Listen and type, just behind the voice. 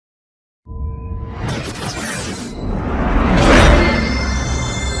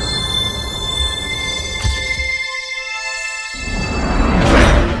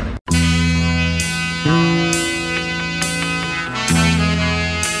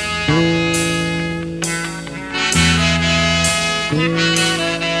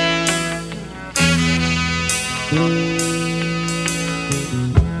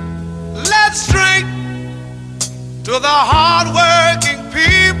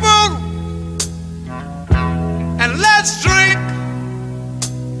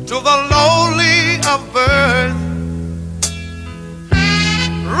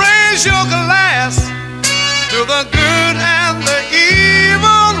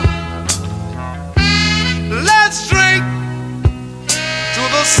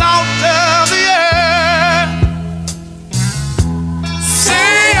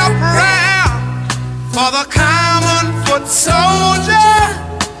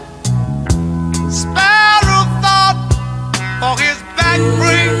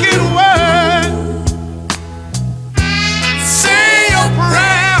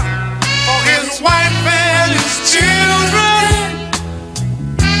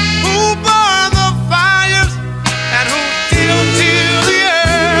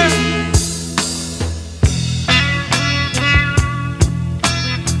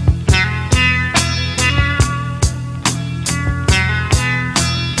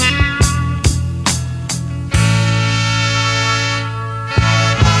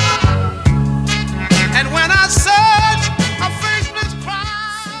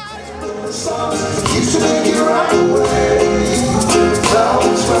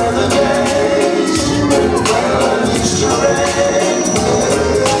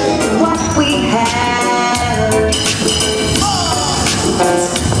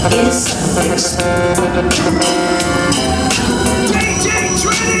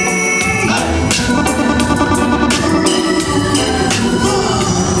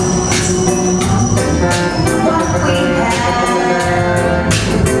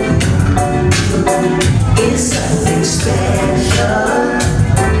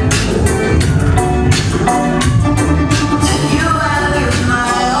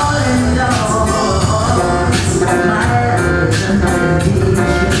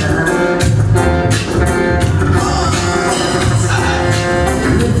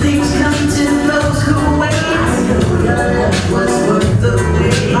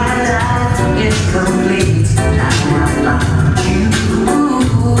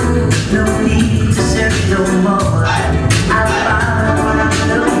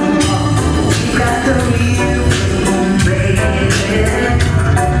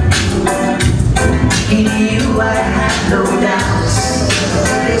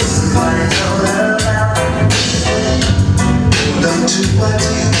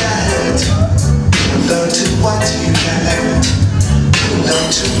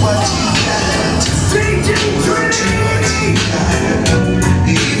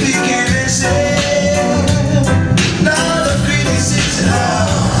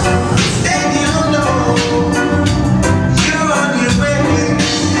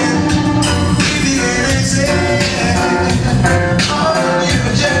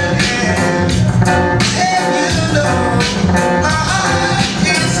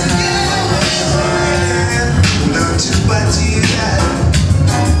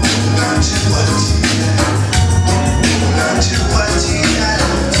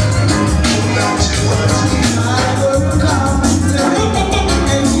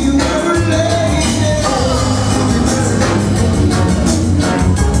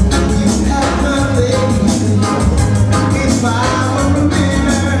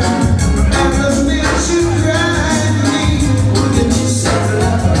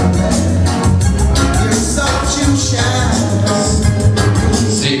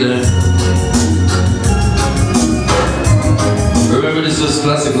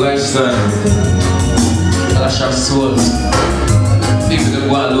Classic lifestyle. Clash of souls. People that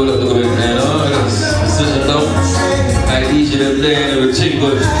want to load up the government, you know, it's such a tough. I DJ them playing everything,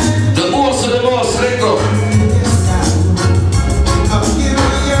 but the most of the most, let go.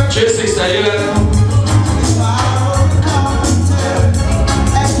 360, you got it?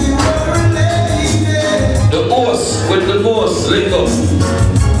 The most with the most, let go.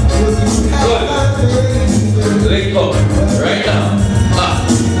 Good. Let go. Right now.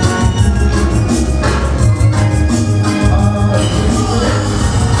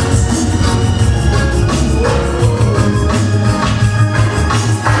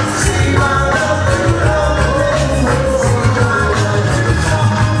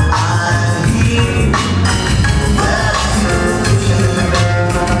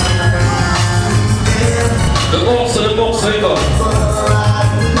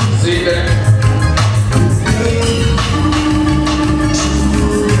 See there?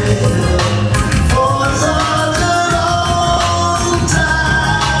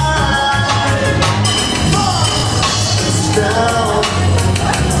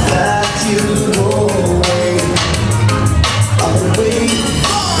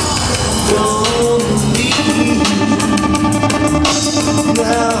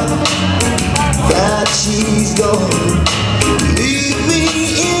 She's gone. Leave me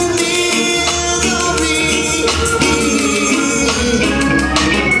in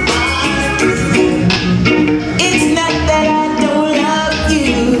it's not that I don't love you.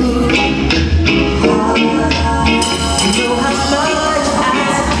 You know how much I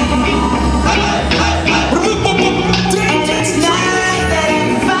do. And it's not that I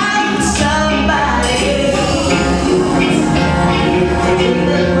found somebody in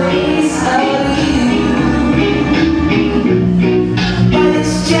the ways of you.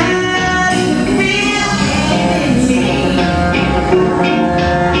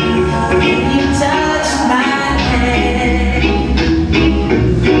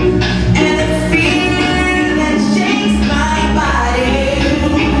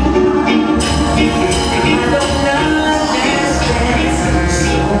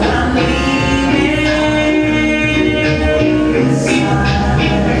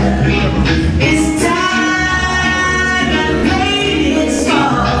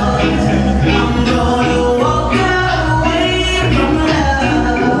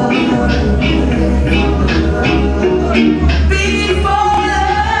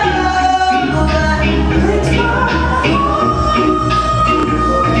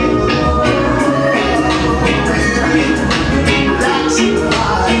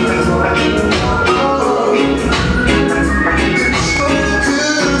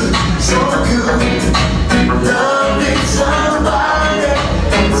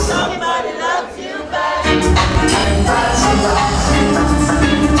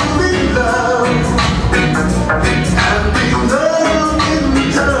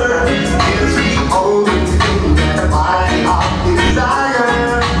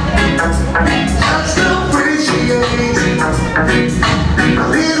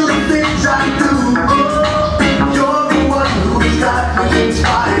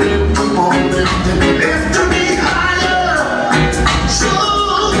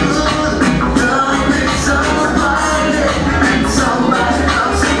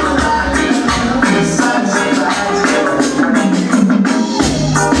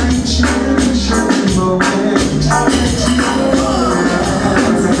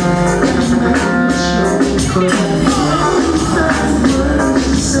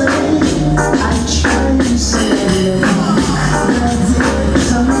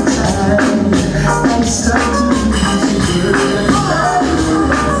 Sometimes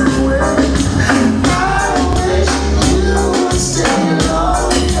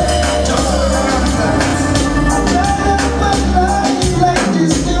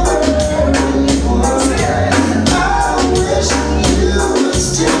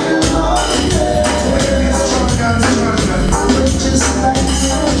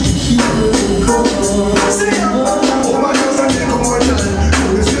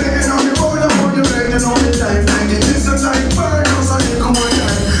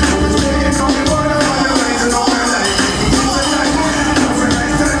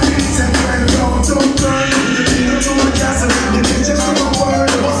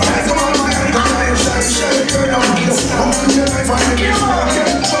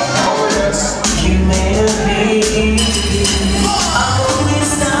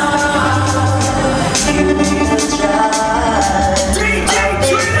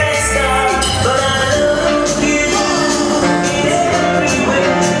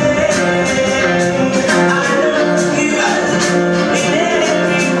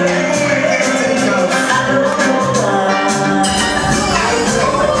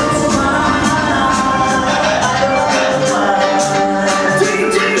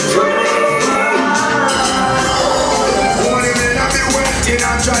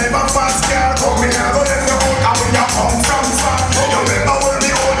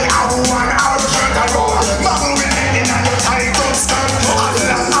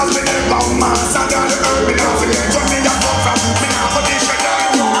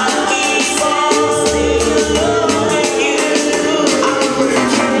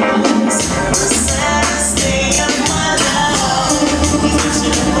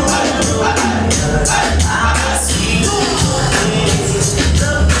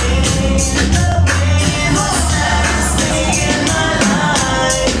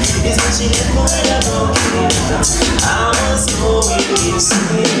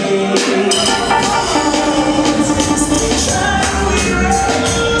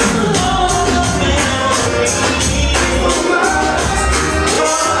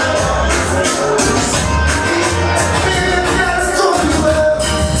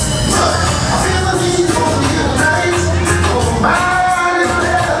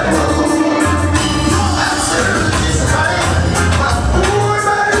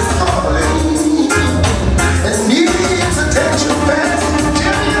Take your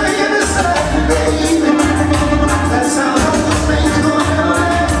best,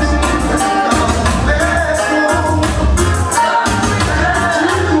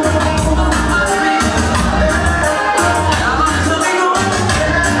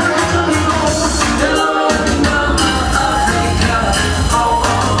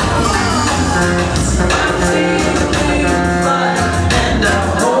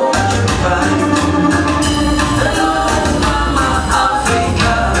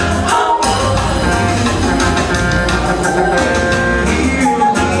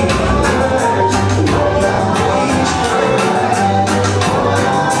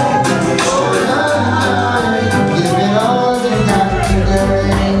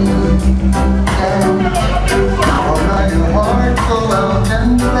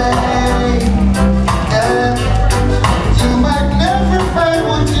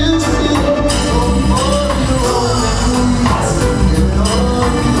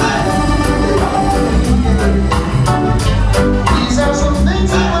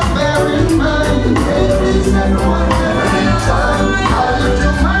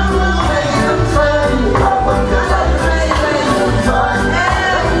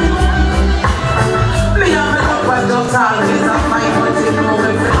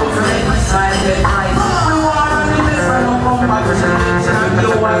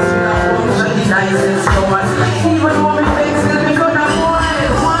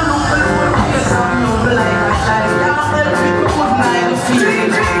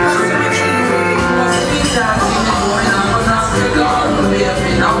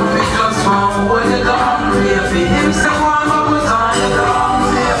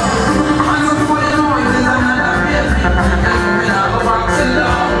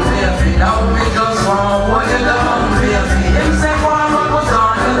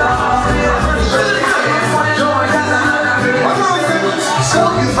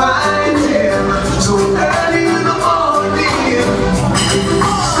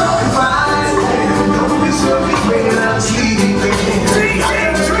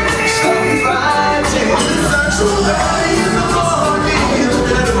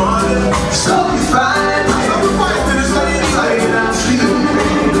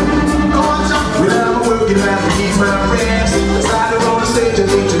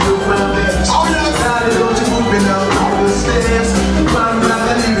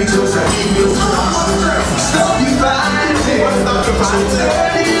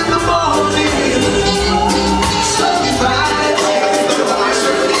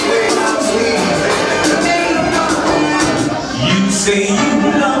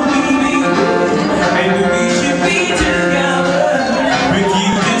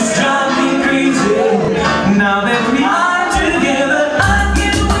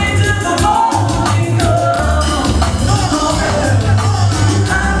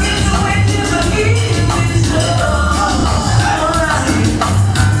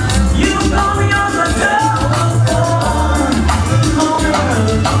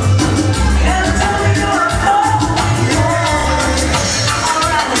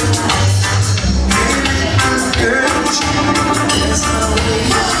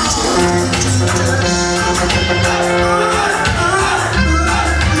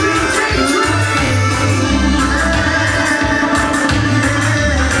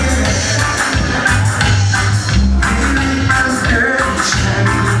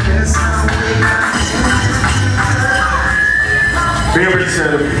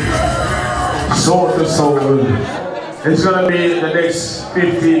 yourself, soul to soul. It's gonna be the next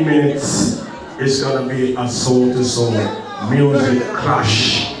 15 minutes. It's gonna be a soul to soul music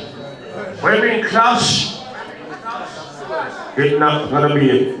clash. When we clash, it's not gonna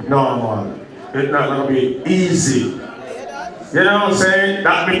be normal. It's not gonna be easy. You know what I'm saying?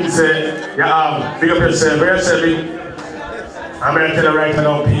 That means you have big up yourself. I'm gonna tell you right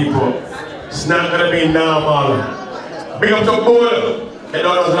now, people. It's not gonna be normal. Big up the bull. You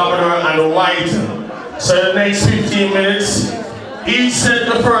know those Lavender and white. So the next 15 minutes, each set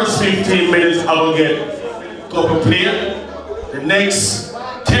the first 15 minutes I will get couple player. The next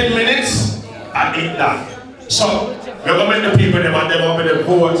 10 minutes, I eat that. So we're gonna make the people them and them up in the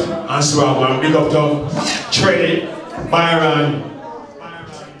vote and so on. Big up to Trey, Byron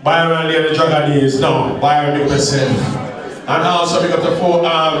the Dragonese, no, Byron the percent. And also big up the four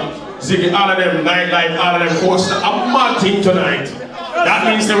Ziggy, all of them, nightlife, all of them courses. A mad thing tonight. That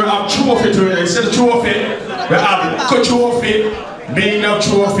means they will have trophy to it. Instead of trophy, we have good trophy, big enough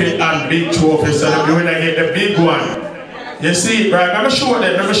trophy, and big trophy. So that we will get the big one. You see, right? Let me show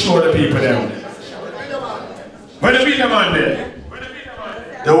the people them. Where the winner man there?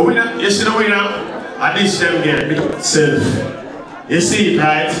 The winner, you see the winner? And this them here, big up itself. You see it,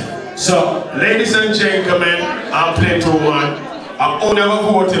 right? So, ladies and gentlemen, I'm playing 2-1. I'm only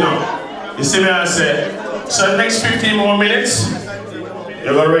voting now. You see me I say? So the next 15 more minutes,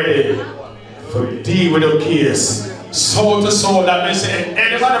 you're ready to deal with your case. Soul to soul, that means if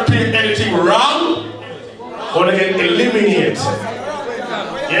anybody play anything wrong, gonna get eliminated.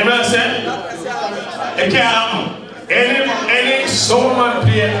 You know what I'm saying? It can't happen. Any soul man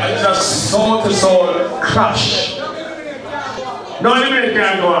play is a soul to soul clash. No elimination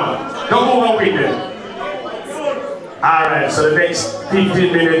can go on. Don't move on with it. Alright, so the next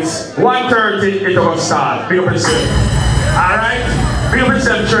 15 minutes, 1:30 it will start. Big up yourself. Alright? Big up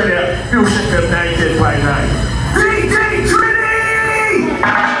yourself, Trinity. Fusion FM 98.9. DJ Trinity!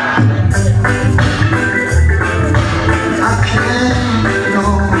 I can't go.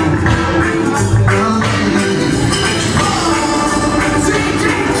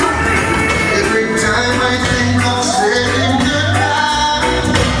 Every time I think of saying goodbye,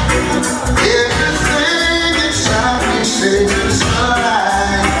 everything inside me says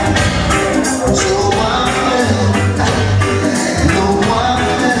alright. So I'm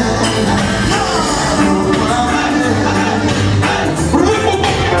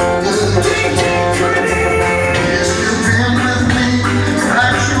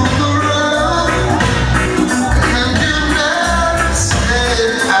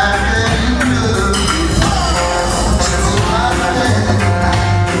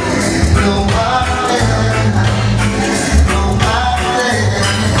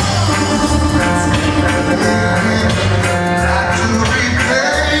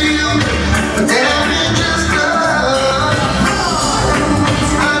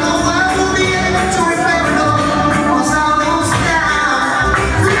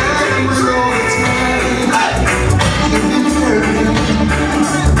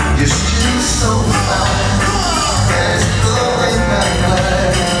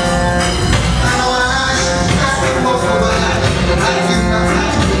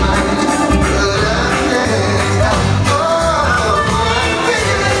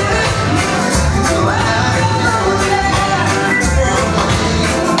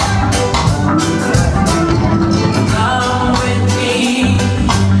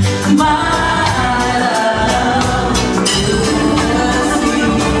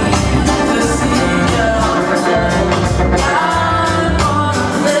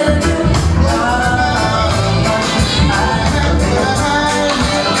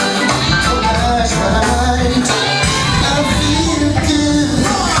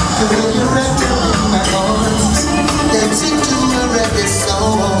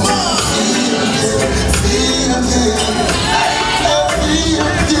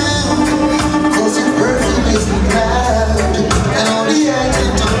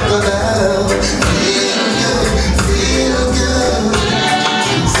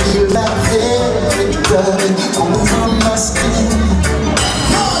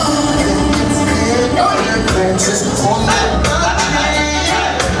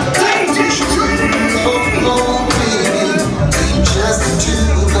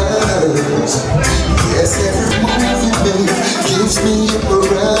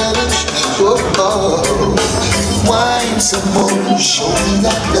some more, show me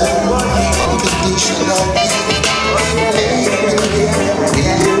that love, unconditionally.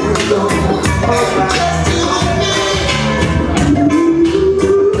 Just you and me.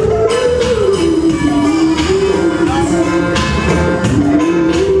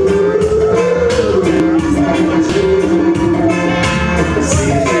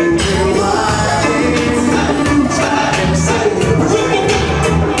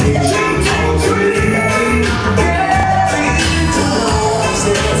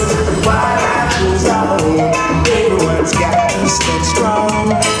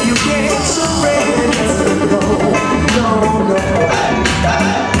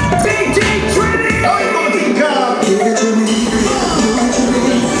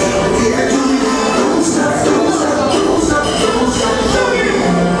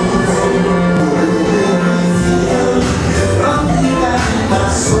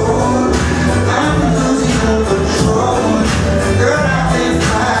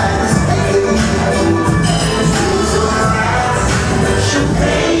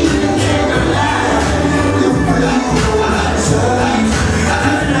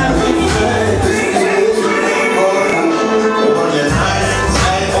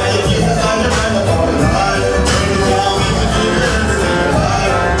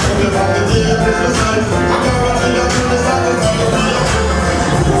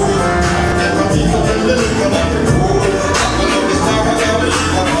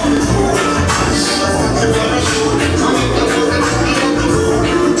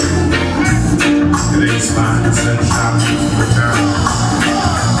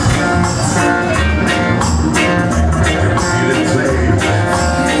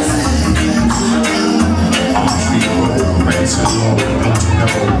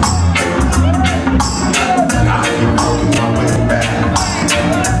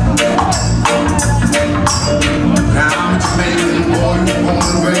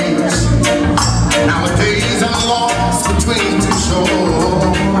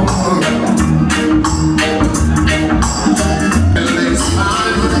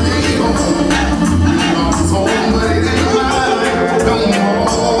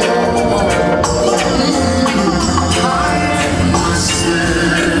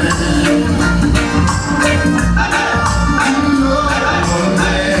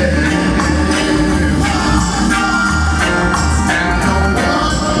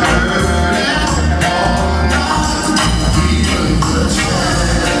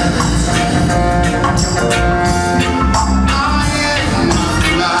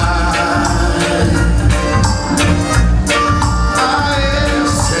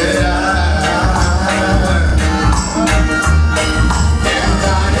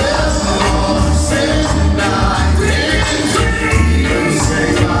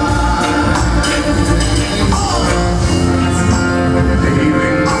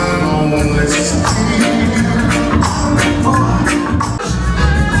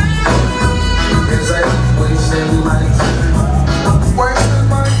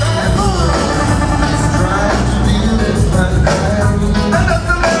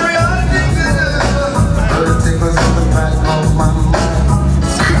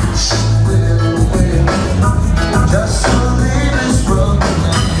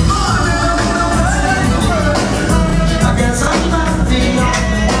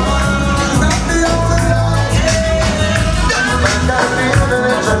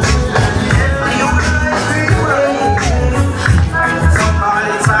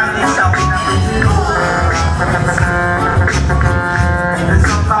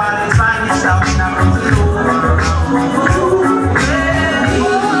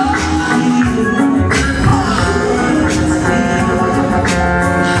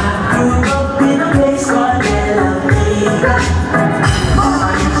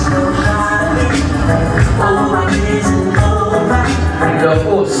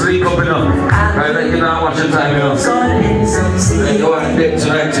 time, you know. And you want to take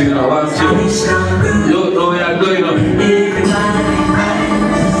tonight, you know, I want to. You don't know what you're doing, you know.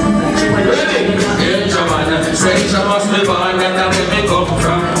 Ready? Yeah, Jamana. Say, Shamas, me born, that I where me come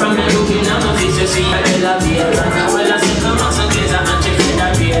from. From the looking at my face, you see, I get a beer. Well, I see the muscle kids, and check for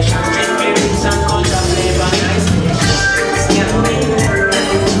that beer. Check me with some culture flavor, nice.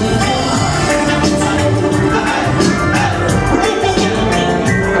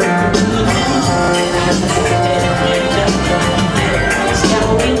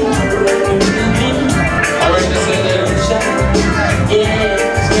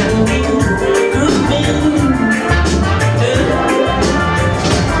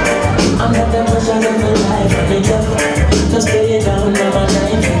 Just play it down, never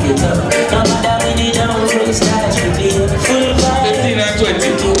mind, pick it up. No matter when you down, when you start, you be full vibe. 15 and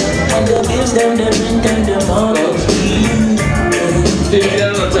 20. And the bills, them, the rent, and the money. 15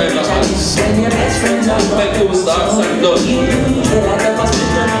 and no time, that's all. When your best friends are gone, make you start, and done.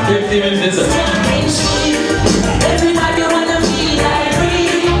 15 minutes, everybody wanna feel like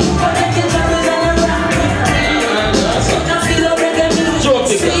free. Forget your troubles and the rock with me. Don't feel a reggae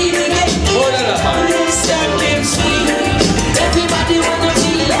music, sweet again. Everybody wanna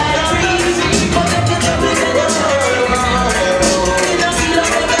feel like free. Forget your troubles and the rock with me. Don't feel a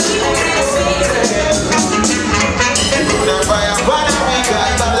reggae music, sweet again. The fire wanna be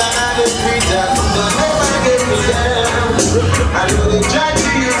got on the street. Don't never get me down. I know they try to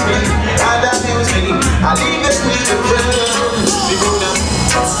use me, and abuse me. I leave them with the friends.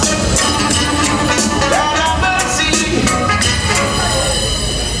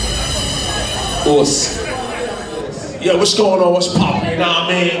 Yeah, what's going on? What's poppin'? You know what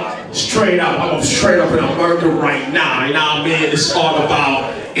I mean? Straight up, I'm straight up in America right now. You know what I mean? It's all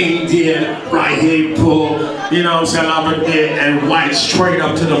about Indian, right here, bull. You know what I'm saying? Lavender and white, straight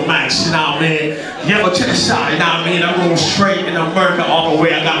up to the max. You know what I mean? Yeah, but check this out. You know what I mean? I'm going straight in America all the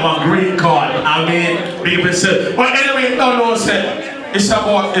way. I got my green card. You know what I mean? People say, well, anyway, you don't know what I'm saying. It's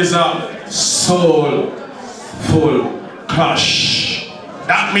about is a soulful clash.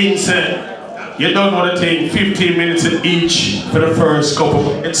 That means you don't know the thing, 15 minutes each for the first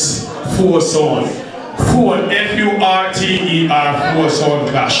couple. It's 4 songs. 4, F-U-R-T-E-R, 4 song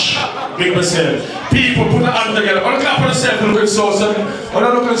clash. Big percent. People put their hands together. When I clap for yourself, look at so when I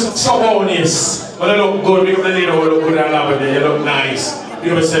look at harmonious, when I look good, because the leader will look good and Lavender, you look nice.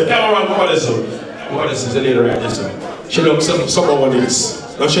 Big percent. Come around, come on, listen. Come on, listen, the leader right there. She looks so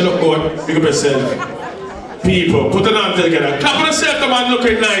harmonious. Now she look good, big percent. People, put an hand together. Clap for yourself, come on,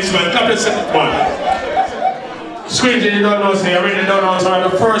 looking nice, man. Clap yourself, man. Squeezy, you don't know, say, I really don't know, so I'm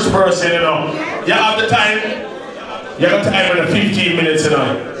the first person, you know. You have the time, you have the time in the 15 minutes, you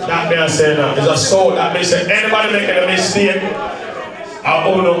know. That may I say, it's a soul. That may say, anybody making a mistake,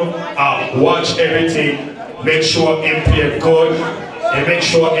 watch everything. Make sure him play good, and make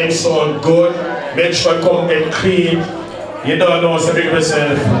sure him sound good, make sure it come in clean. You don't know, so big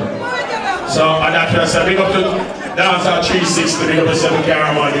yourself. So, and that's what I said, big up to Dancer 360, big up yourself,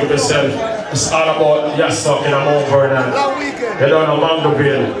 cameraman, big up yourself. It's all about your stuff in a over and you don't know,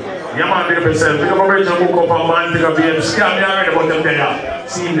 Mangoville. Yeah, man, big up yourself. Big up a virgin who come from man, big up your scam, you already about them there.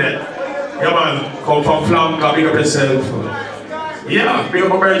 See him there. Yeah, man, come from Flanka, big up yourself. Yeah, big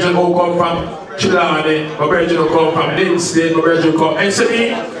up a virgin who come from Chilani, a virgin who come from Lindsay, a virgin who come. And see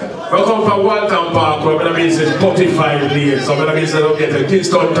me? We come from Walton Park, but that means it's 45 years, so that means they don't get to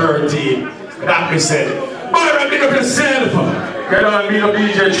Kingston 13. That me said. Alright, big up yourself. Get on, big up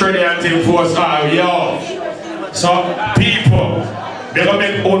DJ Trinity and Team Force R, yo. So, people, they're gonna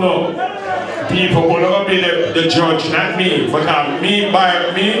make Uno. People, Uno gonna be the judge, not me. Because me,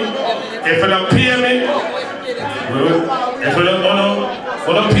 by me, if you don't pay me, if you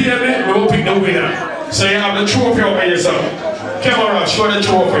don't pay me, we will pick the winner. So you have the trophy over here, son. Camera, show the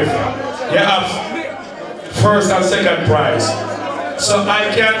trophy. You have first and second prize. So I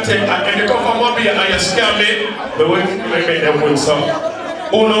can't take, if you come from one beer and you scam me, we make them win some.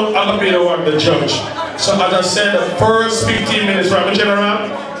 Uno, I'm going to be the one, the judge. So as I said, the first 15 minutes from the general.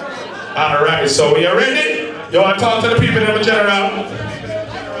 Alright, so we are ready? You want to talk to the people in the general?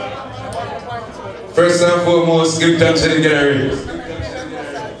 First and foremost, give thanks to the gallery.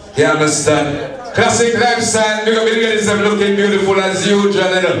 You understand? Classic lifestyle, because we get yourself looking beautiful as usual.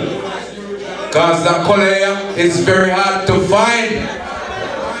 Because that color here is very hard to find.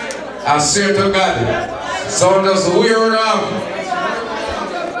 I swear to God. So just wear it off.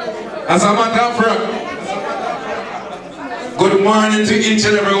 As a matter of fact, good morning to each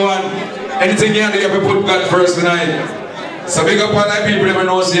and everyone. Anything you do, you have to put God first tonight. So big up all the people who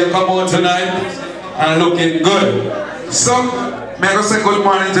know you come out tonight and looking good. So, May I go say good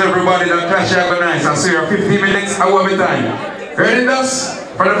morning to everybody that clash organized. I see you 15 minutes our time. Ready, Dust?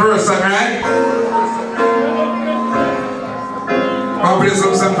 For the first time, right? I'll play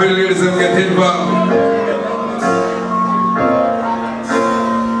some for the ladies and get involved.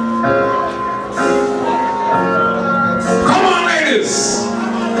 Come on, ladies!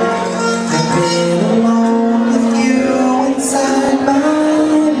 I've been alone with you inside my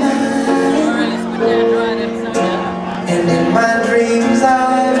mind, and in my dreams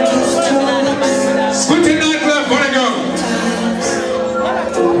I've kissed your lips. Good night, love, wanna go?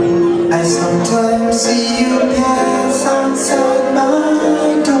 I sometimes see you pass outside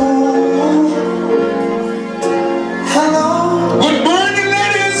my door. Hello, Good morning,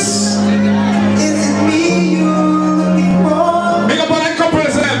 ladies! is it me you're looking for? Big up all the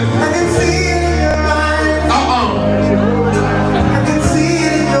couples, them. I can see it in your eyes, I can see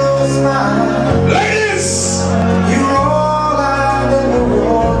it in your smile. Ladies! You're all I've ever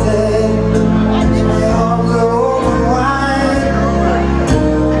wanted. My arms are open wide,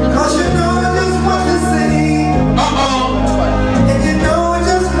 'cause you know just what to say, and you know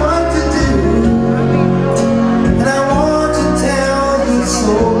just what to do. And I want to tell you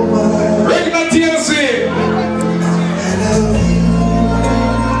so much. Regular TLC. I love you.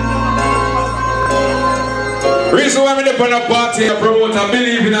 Reason why I'm in a party, I promote, I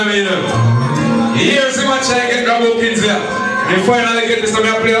believe in me. Here's how much I get the bookings here. And finally get this, I'm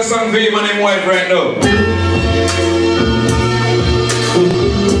going to play a song for you, my name White right now.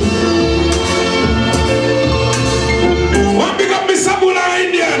 One big up Miss Sabula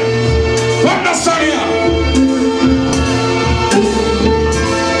Indian. What the song here?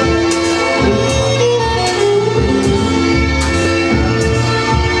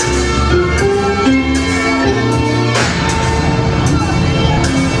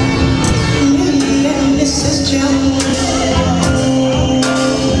 Mrs. Jones,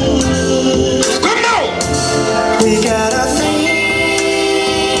 Come now! we got a thing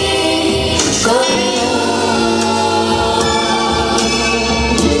going on.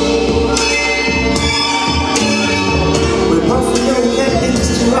 We both know that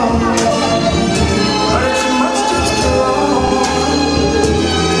it's too wrong, but it's much too strong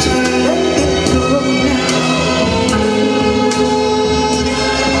to let it go now.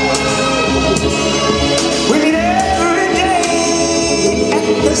 We meet every day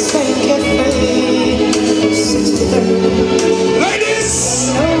at the same cafe, 63rd.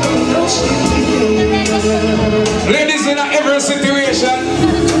 Ladies! No shit. Ladies, in every situation,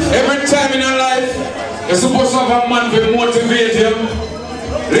 every time in your life, you're supposed to have a man to motivate you.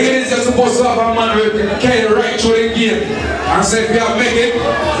 Ladies, you're supposed to have a man who can carry you right through the game. And say, if you make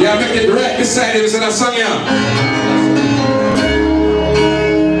it right beside you, in a song here.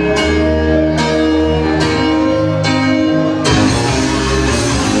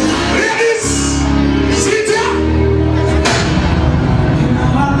 Ladies, sit down.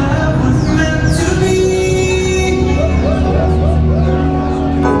 Our love was meant to be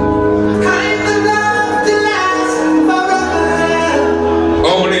kind of love to last forever.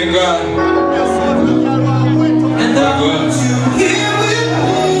 Only God. And I want you here with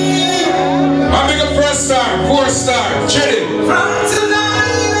me. I'm making a first star, 4 star.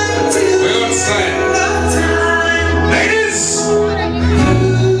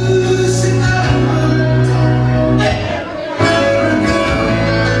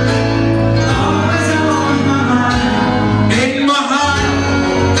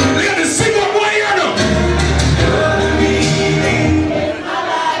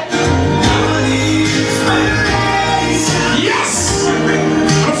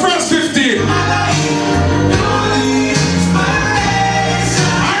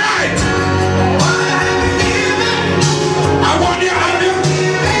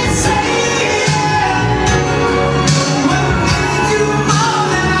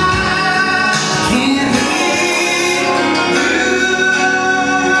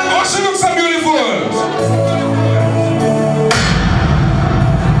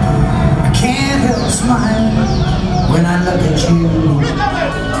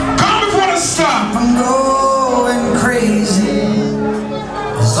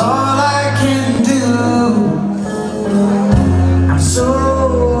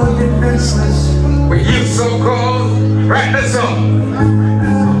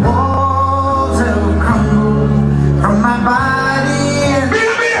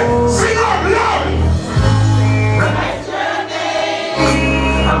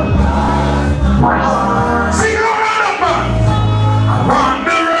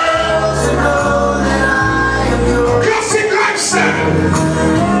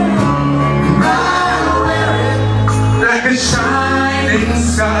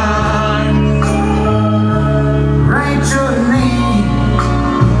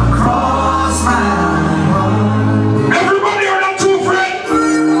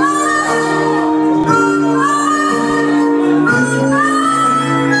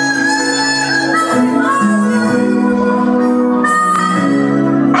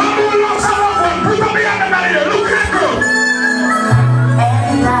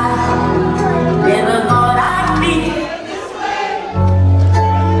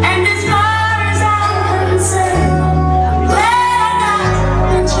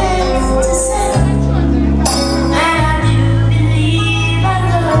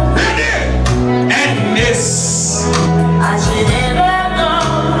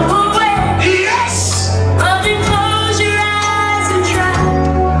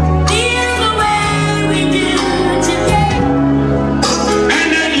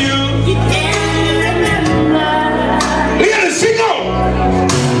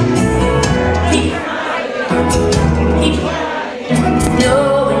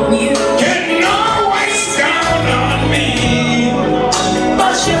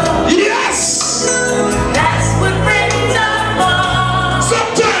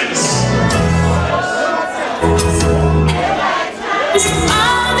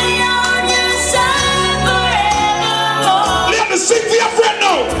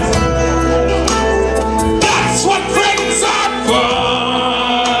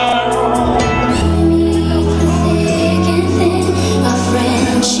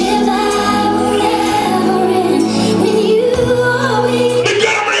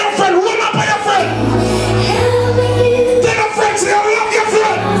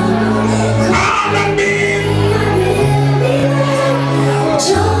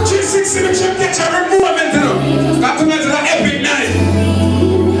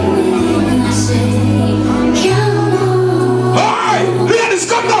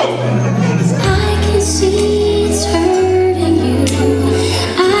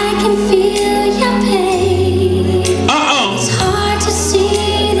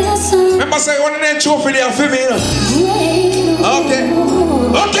 say one of them trophy there for me, you know? Okay.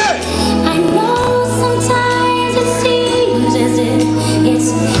 Okay. I know sometimes it seems as if it's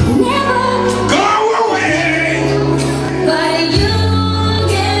never go away. But you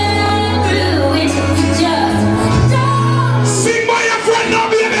get through it. Just don't sing by your friend now,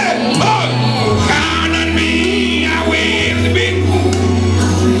 baby. Oh. Count on me, I will be.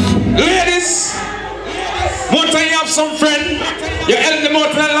 Ladies, one time you have some friend, you help them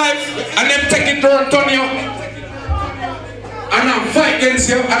out in life, and them take it turn you. And I fight against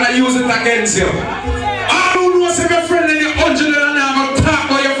you, and I use it against you. I don't know if your friend and your $100 and I'm going to talk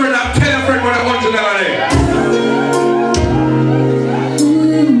about your friend and tell your friend what $100 is.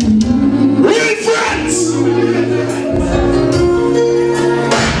 Real friends!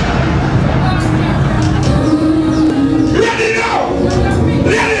 Ready now!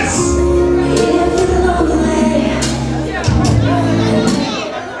 Ladies!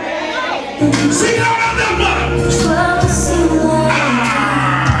 Sing out of them, man!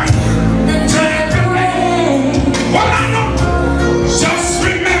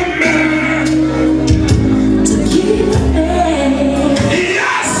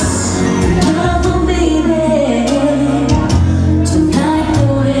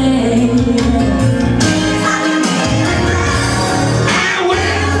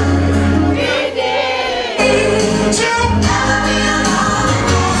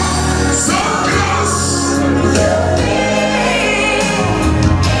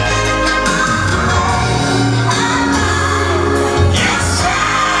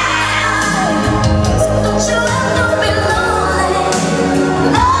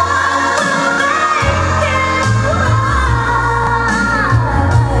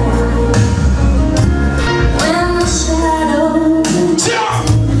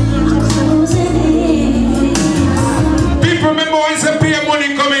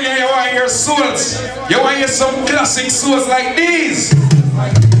 You want to hear some classic souls like these?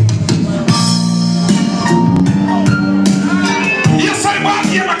 Yes, I'm about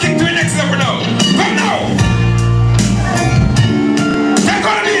here. I can do the next level now. Come now. Take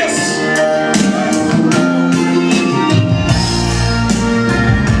on this.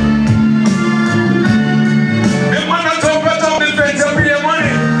 The man that talk about the friends will pay your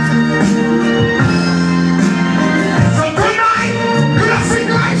money. So tonight, classic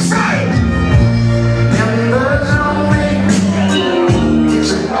lifestyle.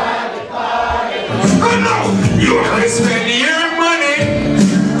 You can spend your money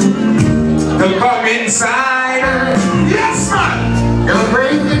to come inside. Yes, man. You'll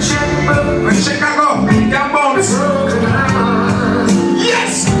bring the checkbook from Chicago. Down bonus.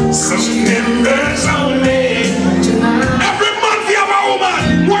 Yes. Some members only. Every month you have a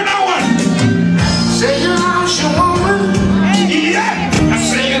woman. One on one. Say you lost your woman. Yeah. I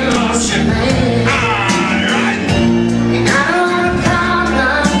say you lost your man. Alright. You got a lot of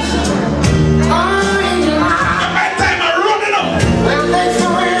problems. When they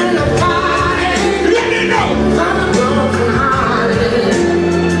throw in the party, let me know. I'm a broken hearted.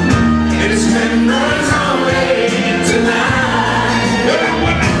 It's members only tonight.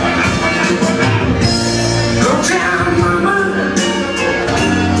 Go tell mama.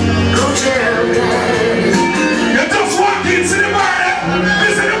 Go tell daddy. You just walk into the bar.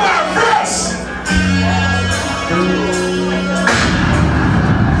 Visit the bar first.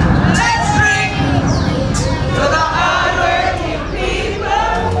 Let's drink to the hard-working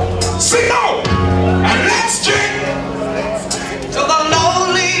people. Sing out! And let's drink to the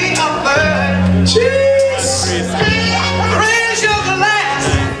lonely of bird. Cheers! Raise your glass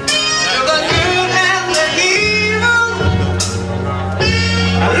to the good and the evil.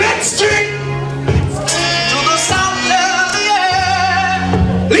 And let's drink to the sound of the air.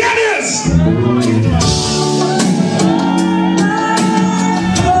 Ladies!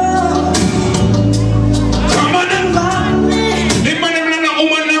 Come on in. The man and the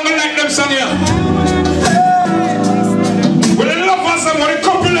woman never like them, son. Well, the lovers and what a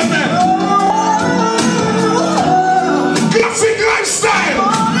couple of them. Classic lifestyle.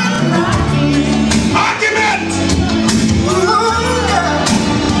 Argument.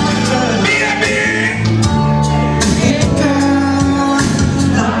 Baby.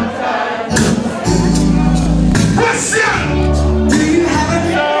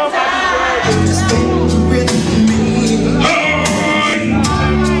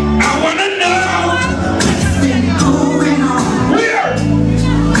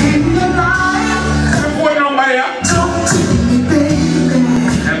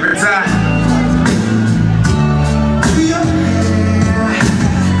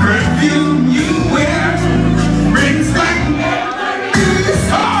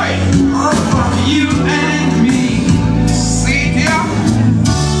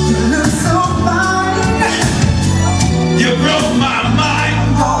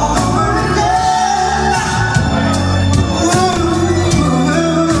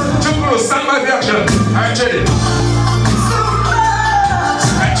 ready.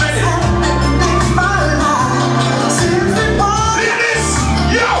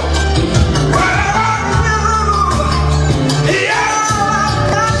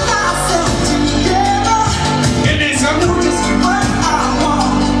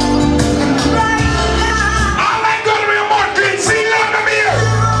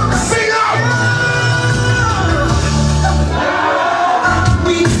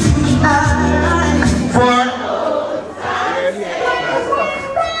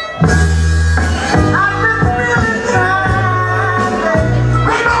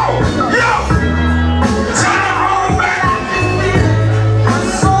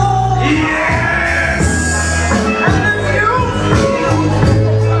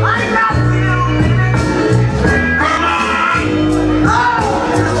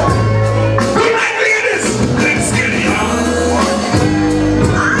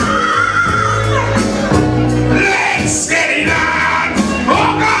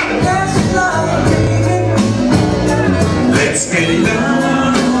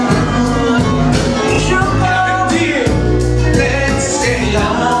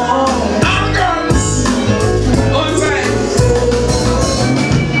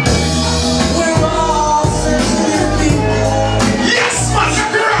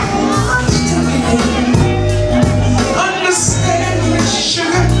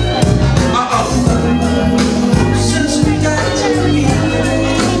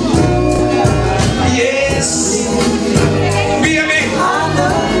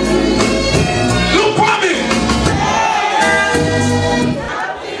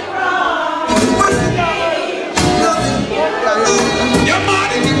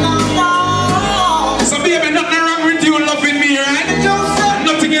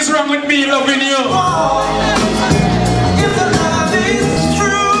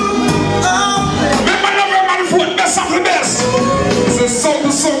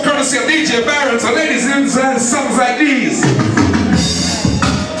 So ladies and gentlemen, songs like these.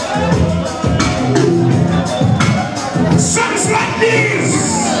 Songs like these.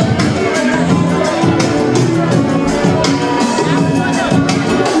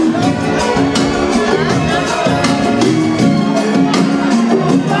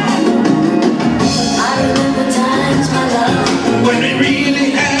 I remember times, my love, When we really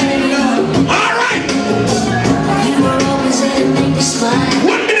had love. All right. you were always there to make me smile.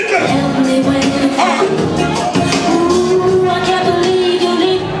 1 minute left. Help me when you fall. Ooh, I can't believe you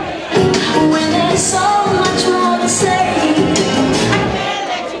leave when there's so much more to say. I can't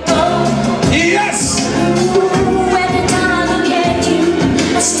let you go. Yes. Ooh, every time I look at you,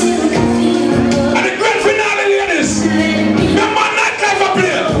 I still can feel the love. And the grand finale, ladies. Remember nightlife up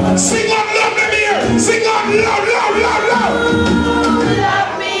here. Sing out loud, let me hear. Sing out loud, loud, loud, loud.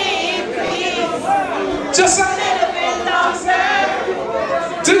 Love me, please. Just a Little bit longer.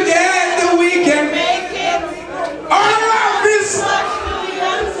 together we can Make it all of this.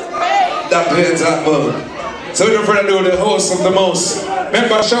 That plays that bug. So we're going to do the host of the most.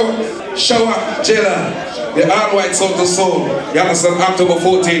 Remember, shower, Jailer, the all-white soul to soul. You understand, October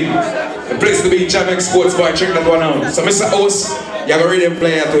 14. The place to be, Jamaica Sports Bar, check that one out. So Mr. Host, you have a rhythm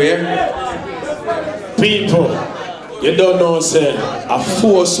player to hear. People, you don't know, say, a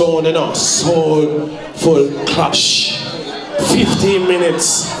 4 sound, you know, soulful clash. 15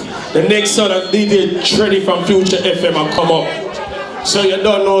 minutes. The next song that DJ Treddy from Future FM will come up. So you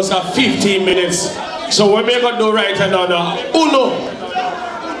don't know, it's 15 minutes. So what we're going to do right now, Uno,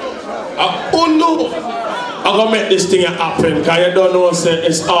 I'm going to make this thing happen, because you don't know, say,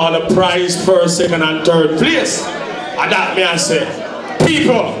 it's all the prize first, second and third place. And that me I say,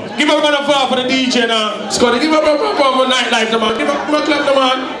 people, give a round of applause for the DJ now. Scotty, give a round of applause for nightlife, man. Give a clap,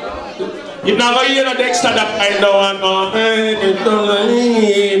 man. You're not going to hear the Dexter that I know, and don't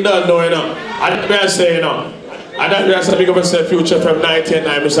know, you know. And that me I say, you know. And that me I say, big up myself, Future from 99,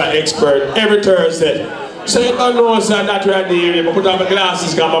 Mr. Expert, every Thursday. So you don't know, sir, that we're there. I put on my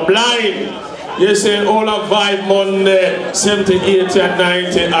glasses, because I'm blind. You say all a vibe Monday, 70, 80, and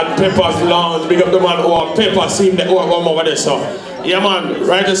 90 at Pepper's Lounge. Big up the man who are Pepper, see him who are over there, so. Yeah, man,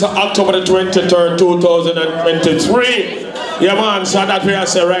 right, it's October the 23rd, 2023. Yeah, man, so that way I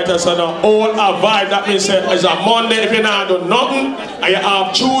say, right, so now all a vibe, that means it's a Monday, if you not do nothing, and you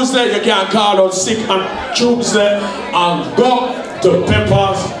have Tuesday, you can call out sick on Tuesday, and go to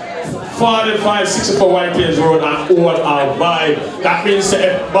Pepper's 4564 White Hills Road and all our vibe. That means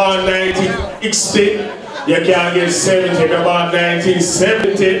if born 1960, you can't get 70 if you're about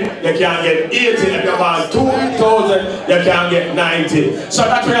 1970, you can't get 80 if you're about 2000, you can't get 90. So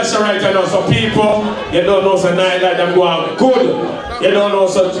that's what I say right now. So people, you don't know so night like them going good. You don't know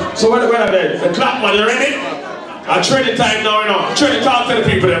so what are they? The clap man, you ready? I train the time now, you know. Train the talk to the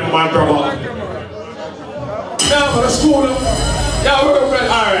people that my brother. Now for the school. Yeah, we're ready.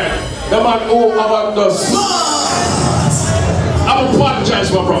 Alright. The man who about this. I apologize,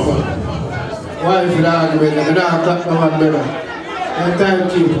 my brother. Why if you don't argue with them? You don't clap no one better. You're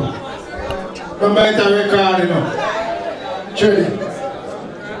timekeeper. Remember it's a record, you know. Truly.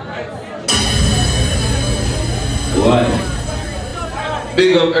 Why?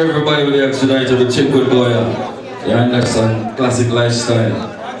 Big up everybody with the tonight of the chick with boy. You understand? Classic lifestyle.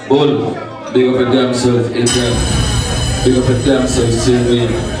 Bull. Big up your damn self, Adrian. Big up your damn self, Sylvie.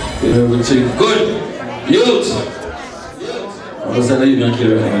 You know everything. Good. Youth. I'm going to leave me and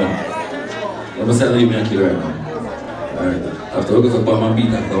kill right now. I'm going to leave me and kill right now. Alright. After we go for Palma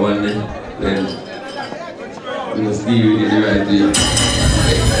beat after one day, then we must be really the right way.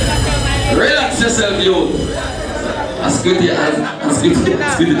 Relax yourself, youth. Squinty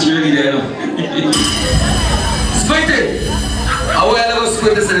cheerleader, you know. Squinty! I want to go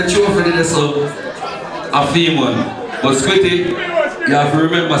Squinty say the trophy did so a theme one. But Squinty, you have to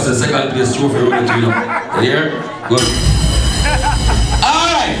remember the second place trophy you know. You hear? Good.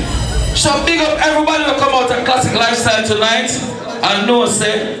 Alright! So big up everybody who come out and Classic Lifestyle tonight. And know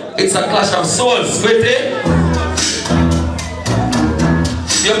say it's a clash of souls. Squinty.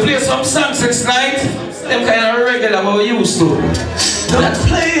 You play some songs next night. Them kind of regular what we used to. Don't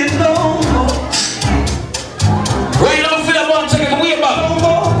play it no more. Right now, feel about taking the way back.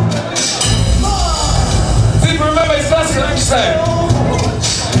 People remember it's Classic Lifestyle.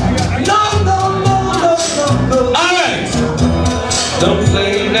 No. Alright. Don't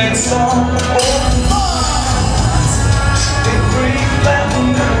play that song. It brings back the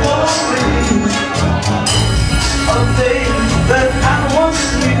memories of days that I once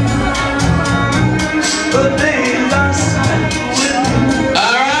knew. The days I spent with you.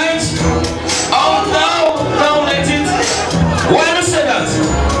 Alright? Oh no, let it. Why do I say that?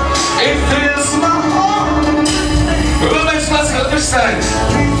 It fills my heart. Remember it's Classic Lifestyle.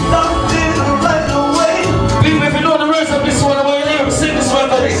 We loved it right away. People, if you know the words of this one, I want you to sing this one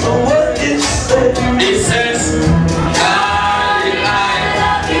for me. So what it says? It says, I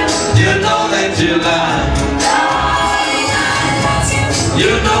love you. You know that you lie.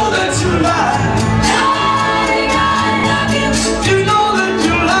 You know that you lie.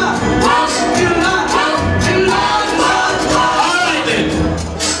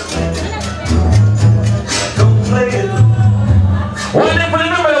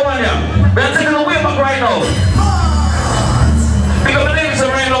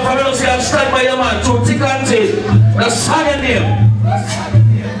 Stand by your man to tick and take the song in him.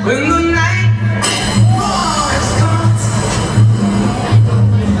 When the night has come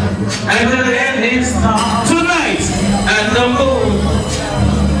and the end is tonight and the moon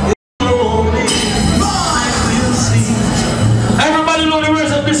is lonely, I will see. Everybody know the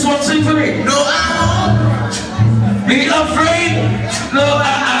words of this one, sing for me. No, I won't be afraid. No,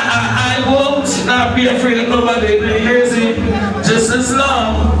 I won't not be afraid of nobody. Be lazy just as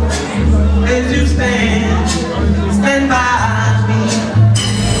long as you stand by me.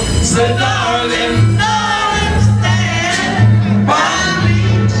 So darling, stand by me.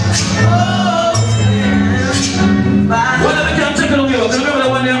 Oh, stand by me. Well, I can't take it away. Remember that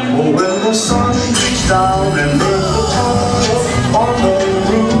one there? Oh, when the sun reached down and burned the tar on the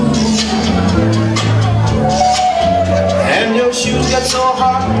roof, and your shoes get so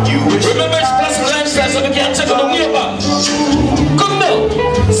hot, you wish. Remember it's Classic Lifestyle, so we can't take it away back. Come now.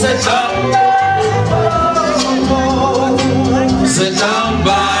 Sit down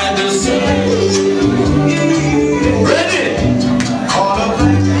by the sea. Ready? All the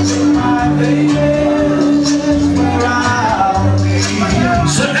places in my baby, where I'll be.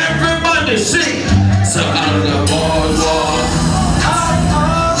 So everybody sing. So on the boardwalk,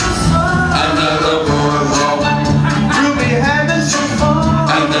 under the boardwalk, You'll be having some fun.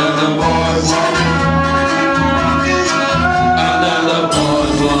 under the boardwalk, under the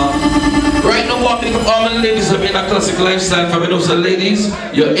boardwalk. Right now, I'm picking up all the ladies who are in a Classic Lifestyle. For me, those are ladies,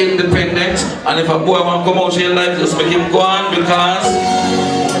 you're independent. And if a boy wants to come out to your life, just make him go on because.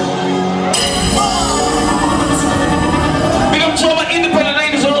 Big up to all my independent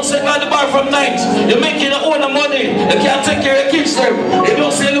ladies who don't sit by the bar from night. You're making your own money. You can't take care of your kids there. You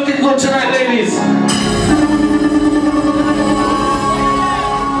don't say looking good tonight, ladies.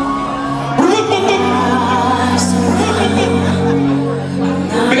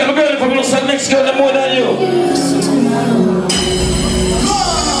 Big up a girl if I'm going to say next girl more than you.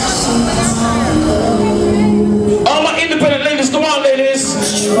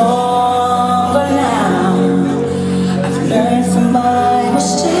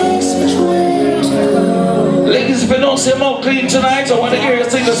 say more clean tonight. I want to hear you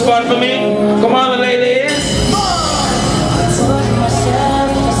sing the spot for me. Come on, ladies.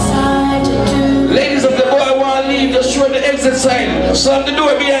 Ladies, if the boy want to leave, just show the exit sign. Slam the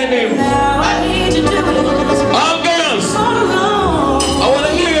door behind him. All girls, I want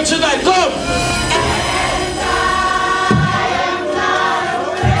to hear you tonight. Come.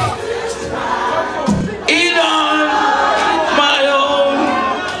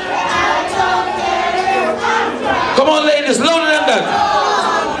 Come on, ladies, louder than that.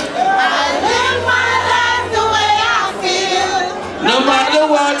 I live my life the way I feel. No matter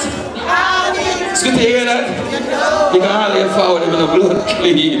what. It's good to hear that. You can hardly afford him in the blood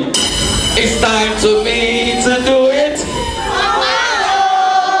clean. It's time to me to do it.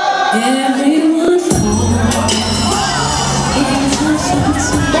 Everyone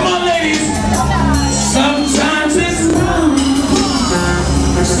Come on, ladies. Sometimes it's wrong.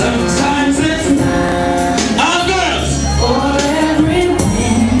 Sometimes it's all girls. for everything.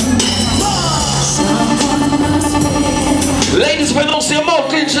 Ladies, we don't see a more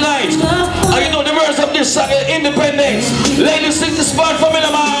clean tonight. And you know the words of this song, Independence. Ladies, sing the spot for me,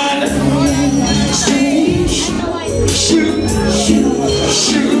 man. Shoot, Shoot, shoot,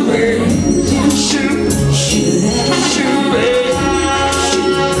 shoot, baby. Shoot, shoot, shoot, baby.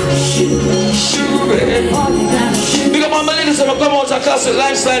 Shoot, baby. Big up all my ladies that have come out to Classic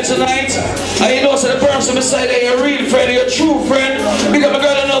Lifestyle tonight. And you know, so the person beside you, your real friend, your true friend. Big up my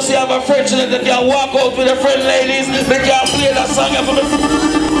girl that knows you have a friend tonight that can walk out with a friend, ladies. They can play that song for me.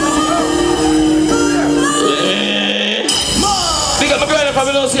 Big up my girl that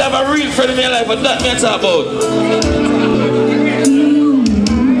probably knows you have a real friend in your life, but that me talk about.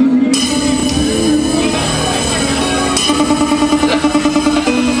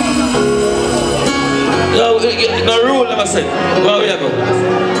 No rule never said. Where we go?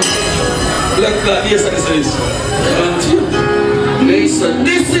 Black, yes, and this. Listen,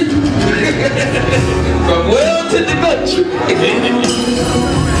 listen. From well to the country.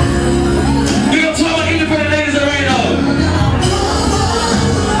 We got two more independent ladies right now.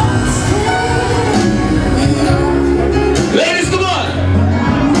 Ladies, come on.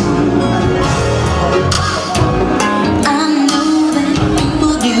 I know that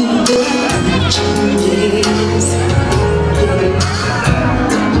people do changes.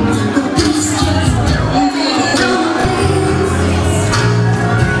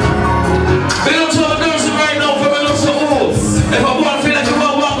 Big up to our girls right now for me look so old. If I want to feel like you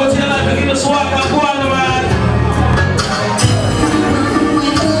want to walk out to your life and give us walk and go on the man.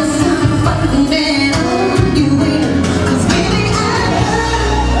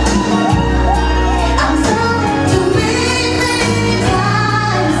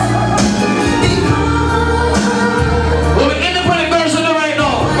 We're independent girls in there right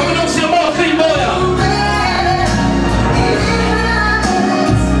now. We're going to see a more clean boy.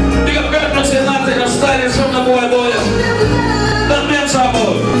 Big up girl that say nothing and stylish from the boy. That means I'm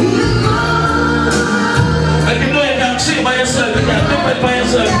out. And you know you can't see by yourself. You can't do it by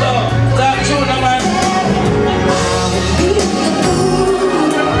yourself. No. Talk true, no man.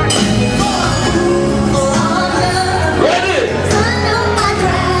 Ready?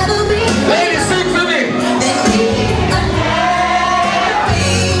 Ladies, sing for me.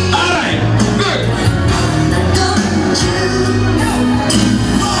 Alright, good.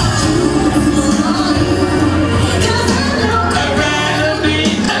 I'd rather be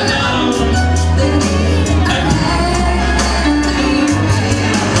alone.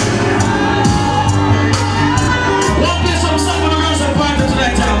 Won't play some song for the girls and partner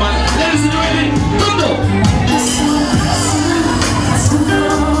tonight, man. Ladies, are you ready? Come on.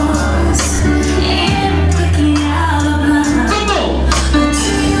 Come on.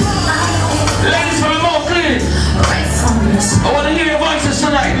 Ladies, for more clean. I want to hear your voices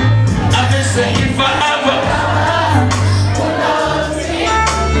tonight. I've been saying forever.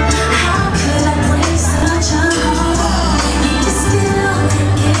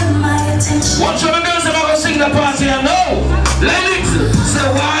 Watch your girls if I go sing the party, I know. Ladies, say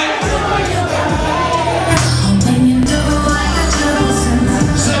why?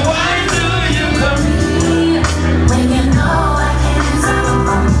 Say why do you come?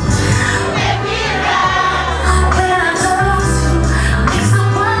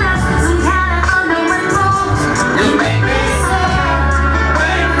 You make me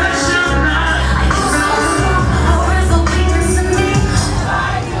rain, pressure, night.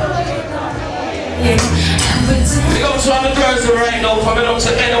 Big up to all the girls right now, coming up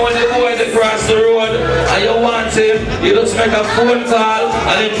to anyone that boy that cross the road and you want him, you just make a phone call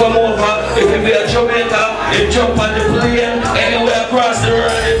and then come over. If you be a Jamaica, you jump on the plane, anywhere across the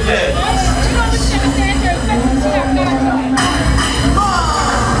road and there.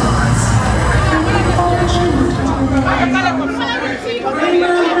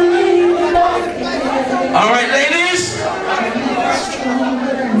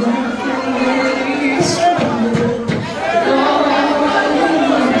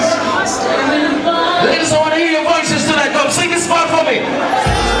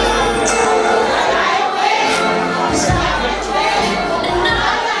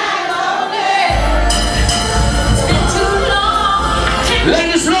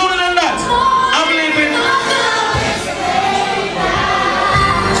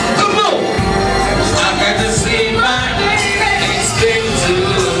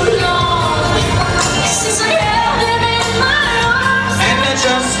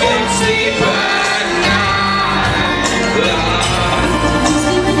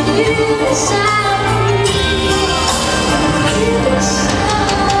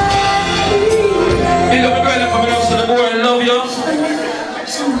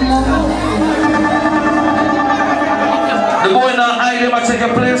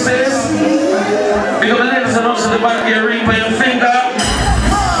 high places. Big up the ladies and also the back here, ring by your finger.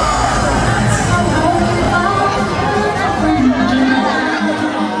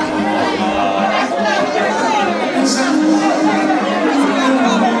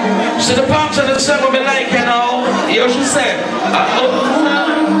 So the pumps and the stuff will be like, you know, you should say,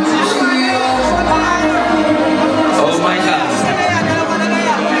 oh my God.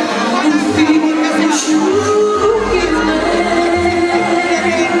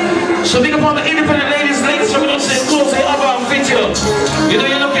 So big up all the independent ladies, we're going to say close the other and fit you. You know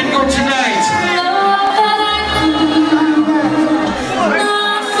you're looking good tonight.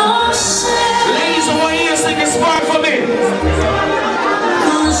 Ladies, I want you to sing this part for me.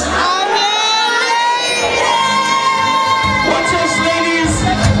 Watch us, ladies.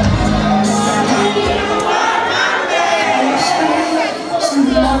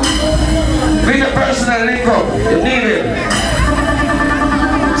 Be the person that link up. You need it.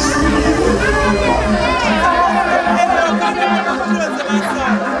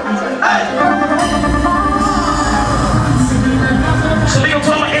 So we can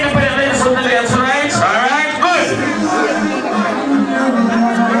talk about independent ladies on the day tonight. Alright, good.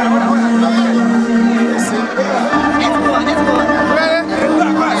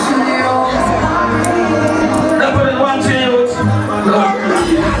 Now put it one to you.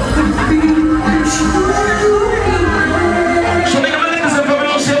 So make up the ladies and probably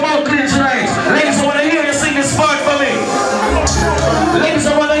don't see your mouth clean tonight. Ladies, I want to hear you sing this part for me. Ladies,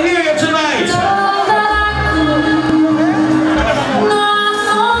 I want to hear you tonight.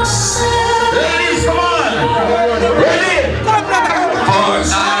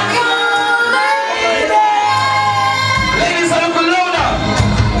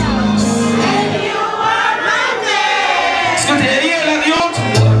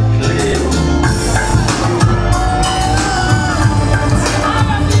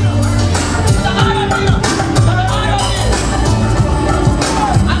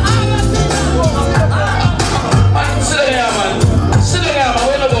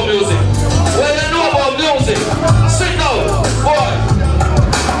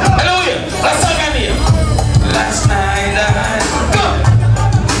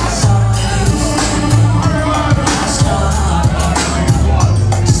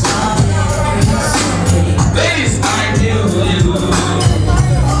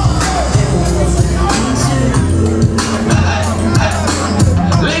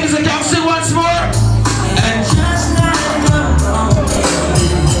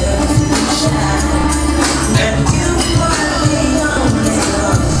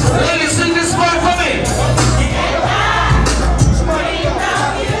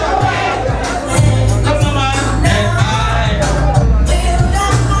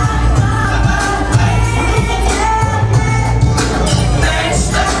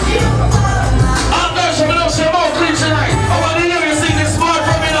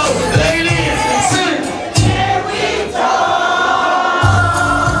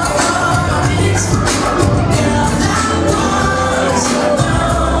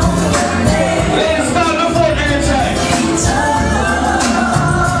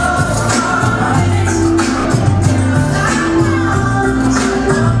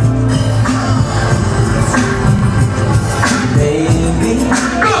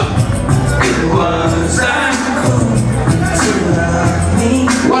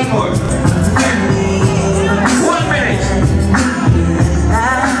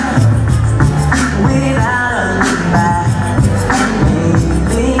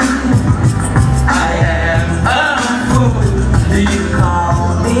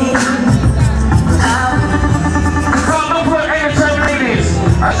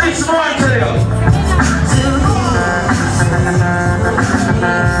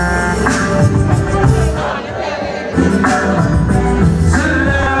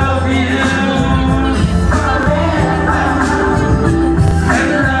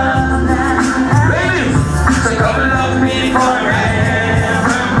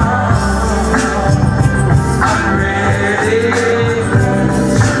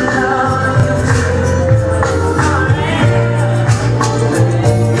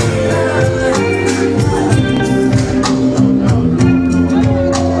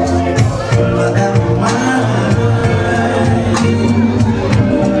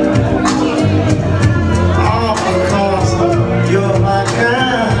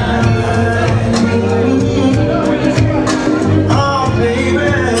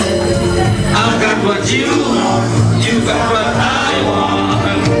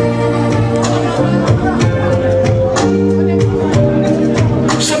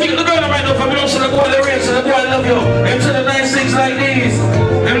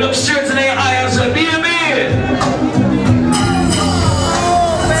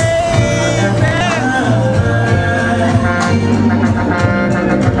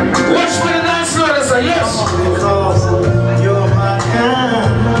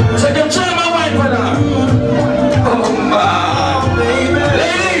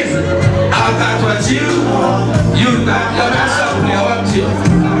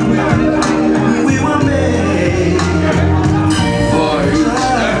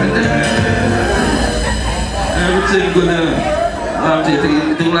 want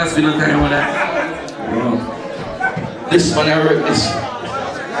to think last been a time with that. This one I wrote this.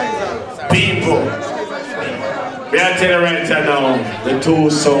 People. We are telling you right now, the two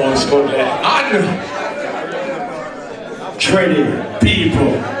songs called Trading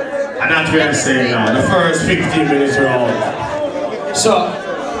People. And that's what I'm saying now. The first 15 minutes round. So,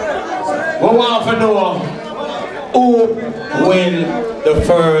 we want to know who win the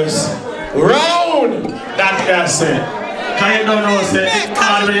first round. That's what I'm saying. Can you don't know, say, it's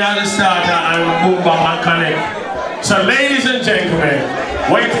already on the starter and move back and connect. So, ladies and gentlemen,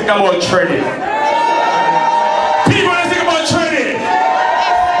 what do you think about trading? People, what do you think about trading?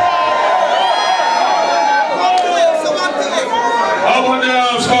 Open the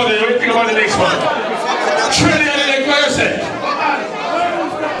arms, hold it. What do you think about the next one? Trading and the next person.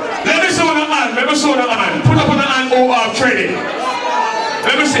 Let me see on the hand. Let me see on the hand. Put up on the hand who are trading.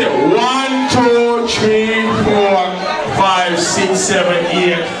 Let me see. 1, 2, 3, 4, 5, 6, 7,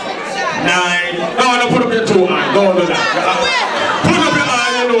 8, 9. No, put up your 2 hands. Don't do that. Put up your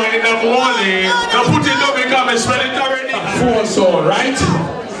hand, you know, in the morning. Now put it up because I smell it already. 4 so, right?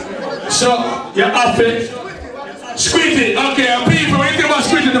 So, you have it. Squeeze it. Okay, people, when you think about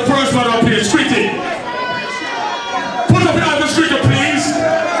squeezing the first one up here, squeeze it. Put up your hand and squeeze it, please.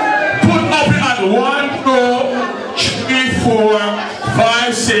 Put up your hand. 1, 2, 3, 4,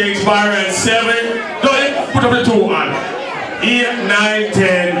 5, 6, Byron, 7. Put up the 2 hands. 8, 9,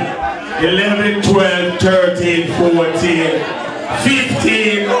 10, 11, 12, 13, 14,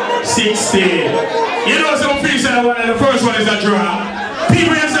 15, 16. You know some people say the first one is a draw.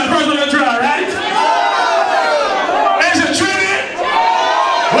 People say the first one is a draw, right? Is it trading?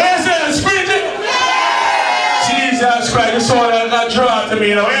 Where's the sprinting? Jesus Christ, you saw that draw to me,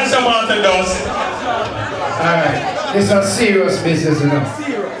 you know. Where's the mountain dust? Alright, this is serious business, you know.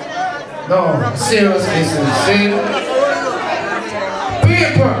 No, serious business. See?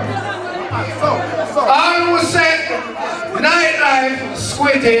 People, all who say nightlife,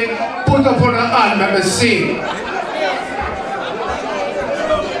 squinting, put up on the hand, let me see.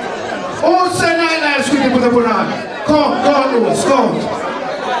 Who say nightlife, squinting, put up on the hand? Come, Lewis, come.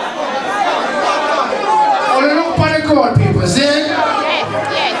 Only look for the court, people, see? Yes.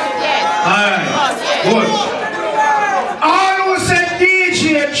 Alright, good. All who say DJ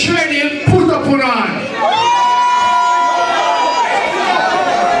training, put up on the hand.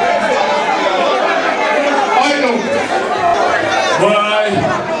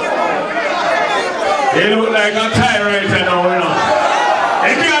 You look like a tie right now, you know.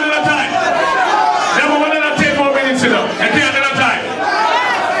 You can't do the tie. Never want to take more minutes, you know. You can't do the tie.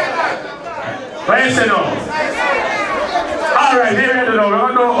 But you say no. Alright, here you know. We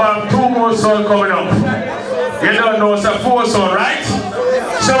don't know 2 more songs coming up. You don't know it's a 4 song, right?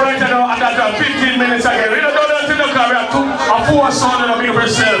 So right now, after 15 minutes again, we don't know nothing to carry a 4 song and a big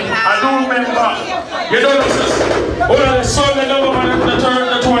yourself. I do remember. You don't know one of the song that number 1 the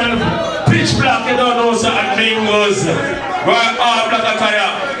 3rd, the 12th. Pitch black, you don't know, sir, and Mingos. Right, all black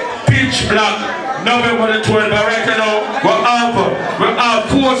attire. Pitch black, November the 12th. But right now, we have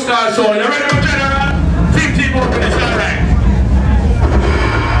 4 stars on. You ready, General? 15 more minutes, all right.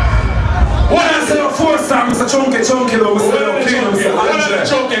 What I say, 4 stars, Mr. Chunky, though, Mr.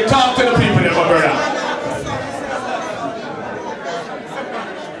 Chunky, talk to the people there, my brother.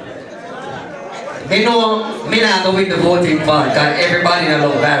 They know me not going to voting part because everybody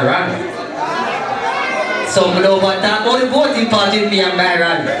knows Byron. So I don't want that only voting part in me and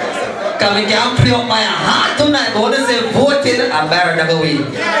Byron. Because we can't play up my heart tonight. I want to say voting and Byron never win.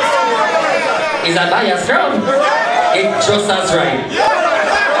 Is that biased round? It's just as right.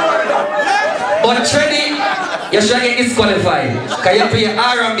 But trading, you should get disqualified. Because you play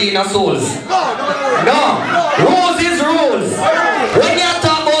R&B in the souls. No, rules is rules. When you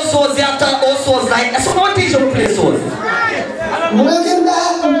talk about souls, you talk about souls like that's one teacher who plays souls. Looking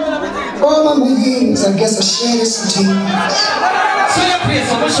back over my years, I guess I shed some tears. So you play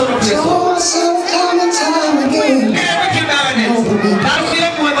so much, you play souls. Told myself time and time again. Wicked baronet. That's why you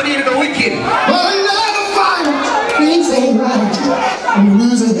don't need the wicked. But another fight, things ain't right. I'm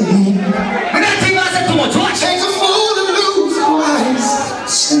losing again. But that thing was too much. Watch. Takes a fool to lose twice.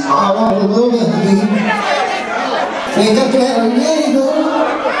 Sleep all over me. Think I better let it go.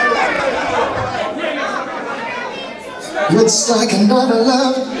 It's like another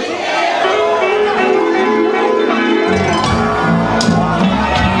love.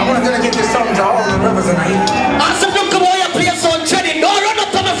 I want to dedicate this song to all the brothers tonight. I said, look, come on, you play some trading. Don't run up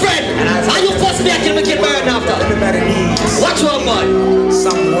to my friend. Are you forced me until we get burned after? Everybody needs Watch one, boy.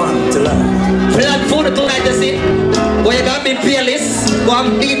 someone to love. Play that phone tonight, you see. Boy, you got me playlist. Go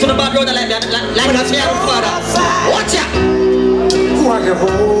and beat to the bad road like that. Like that's me and father. Watch ya.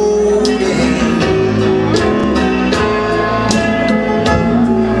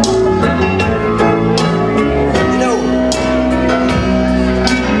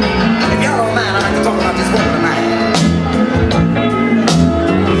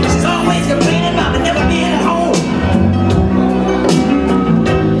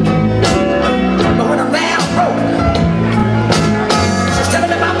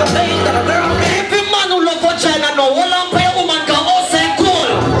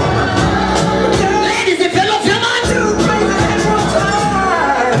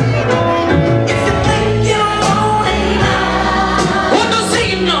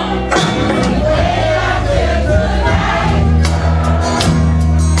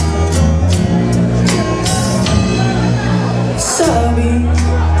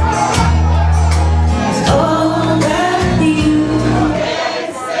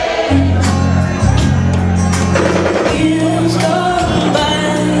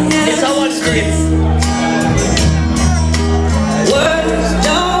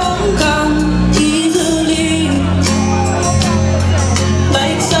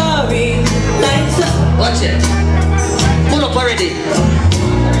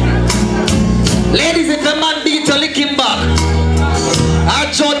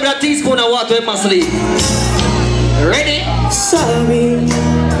 sleep. Ready? Sorry.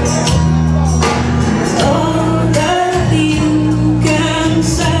 All that you can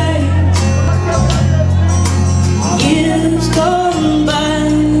say. Years gone by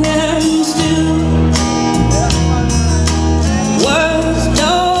and still words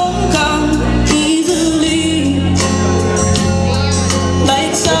don't come easily.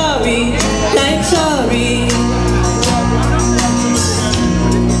 Like sorry, like sorry.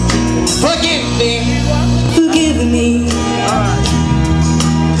 Forgive me. Forgive me.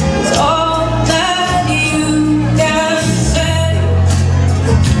 It's all that you can say.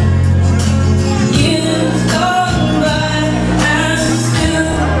 Years gone by and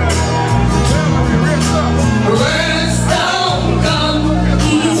still words don't come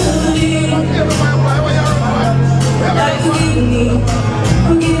easily. Like forgive me,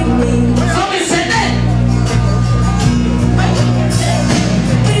 forgive me. Somebody said that.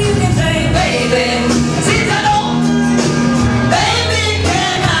 You can say, baby. See that all? Baby,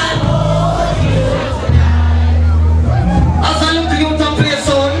 can I As I look to you to play a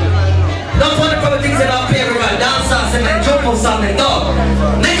song, don't want to cover things that I play everywhere. Dance us and then jump on something. No.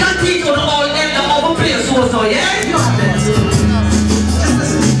 They can teach you all end up over play a song, so yeah?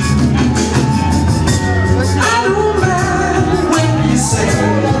 I don't mind when you say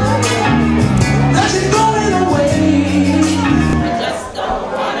that you're going away. just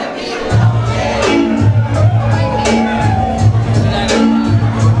don't wanna be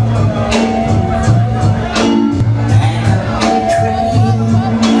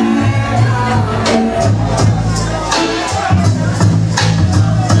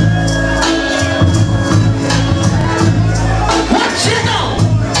Watch it now.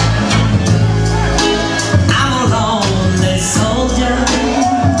 I'm a lonely soldier.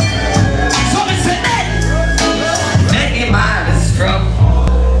 Somebody said that. Many miles from.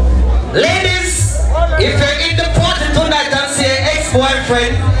 Ladies, if you're in the party tonight and see an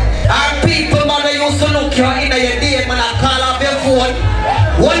ex-boyfriend, or people man that used to look you in your day man and call off your phone,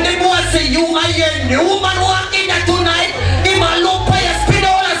 when they go and say you and your new man walk in there tonight, he man look by your spin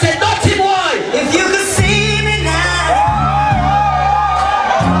out and say, dirty boy. If you could see me now,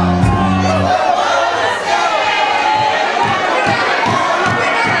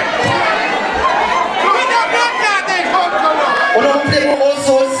 Oh no, we play old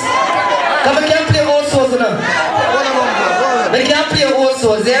souls. Come we can't play old souls now. We can't play old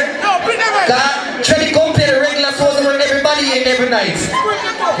souls there. Cause try to come play the regular souls and run everybody in every night.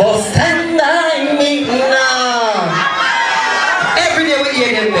 But stand by me now. Every day we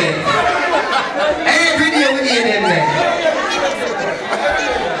hear them there. Every day we hear them there.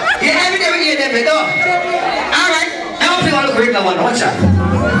 Yeah, every day we hear them there. No. Alright, now play one of the regular one. Watch out.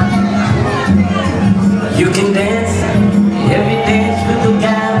 you can dance every dance with the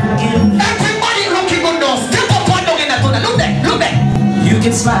guy who gives. Everybody looking good now. Step up and down in that tunnel. Look there, look there. You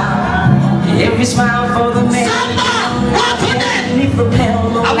can smile every smile for the man. Someone, walk with them. Beneath the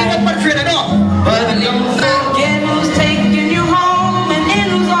pale I mean, moonlight. not afraid at all. But you Forget who's taking you home and in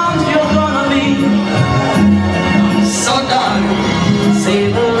whose arms you're gonna be. so done.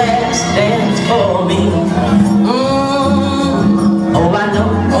 Say the last dance for me.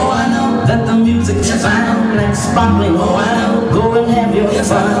 Oh, I know that the music is fine, like sparkling. Oh, I know, go and have your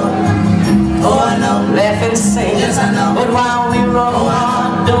fun. Oh, I know, laugh and sing. Yes, I know. But while we roll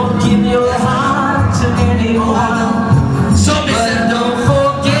on, don't give your heart to anyone. So But listen, don't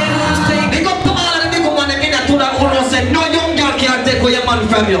forget who's taking. big up to all of the big woman in that tuna who knows that no young girl can take away your man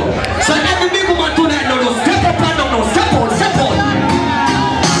from you. So every big woman tonight knows, step up and down, step on, step on.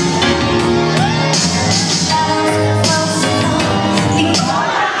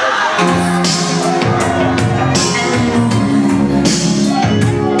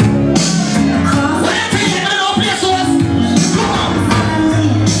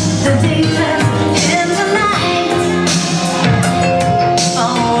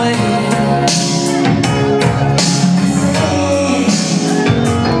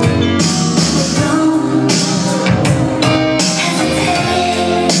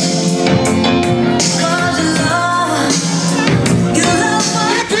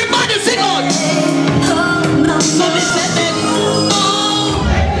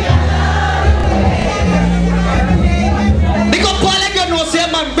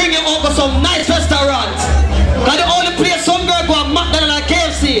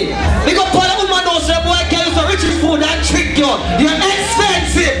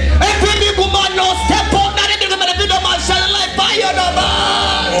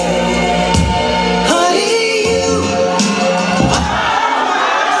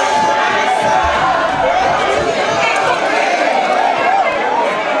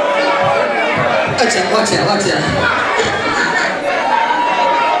 watch it.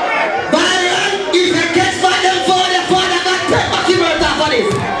 Byron, if you catch by them for the father, God take back your birth off of this.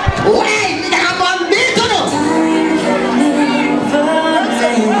 Wait, I'm on big to know.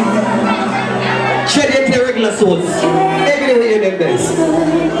 Shred your play regular souls. Every way you them best.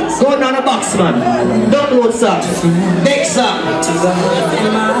 Go down the box, man. Download song. Next song.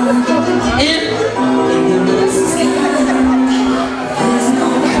 In.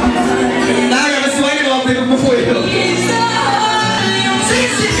 Now you see why you know people before you know. See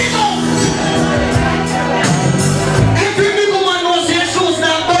people. Every big woman knows your shoes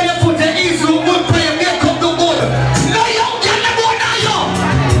now. Boy, you put your ease room, good play, your makeup do good. No, you get the boy now, yo.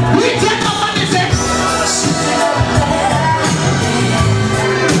 We take up on this.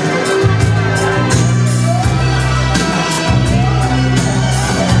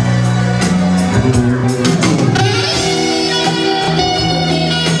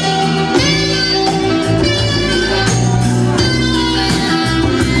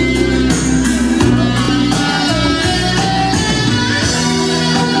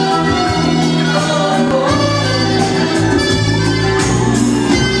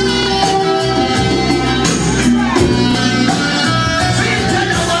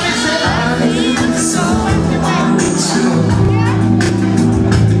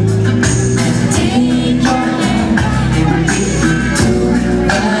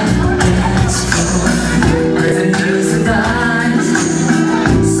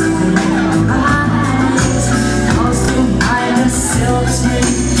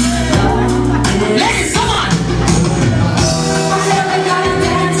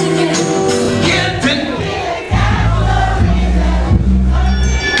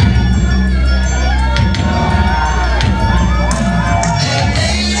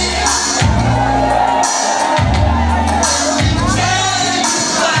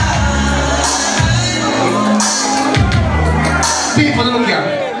 People, look here.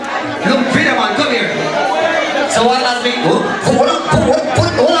 Look, video man, come here. So what last week? Hold on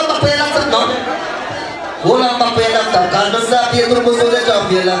back for your laptop, no? Hold on back for your laptop. Because don't stop here to the bus of the job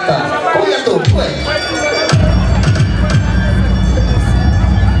for your laptop. Come here too, quick.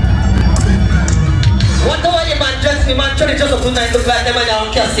 What the way the man dressed, the man trying to dress up tonight look like the man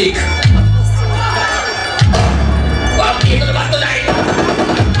on casting. Well, I'm to the back tonight.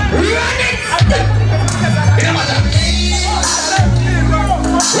 Run it! You know what?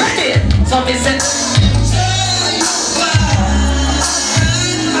 Ready? Something said.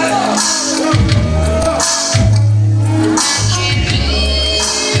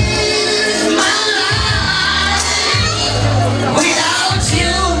 My life without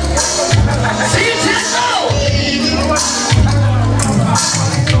you. See, just know.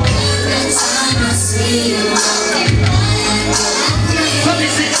 I see you.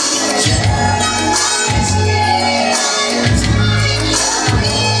 Something said.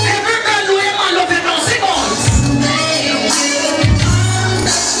 Every man know your man love you now.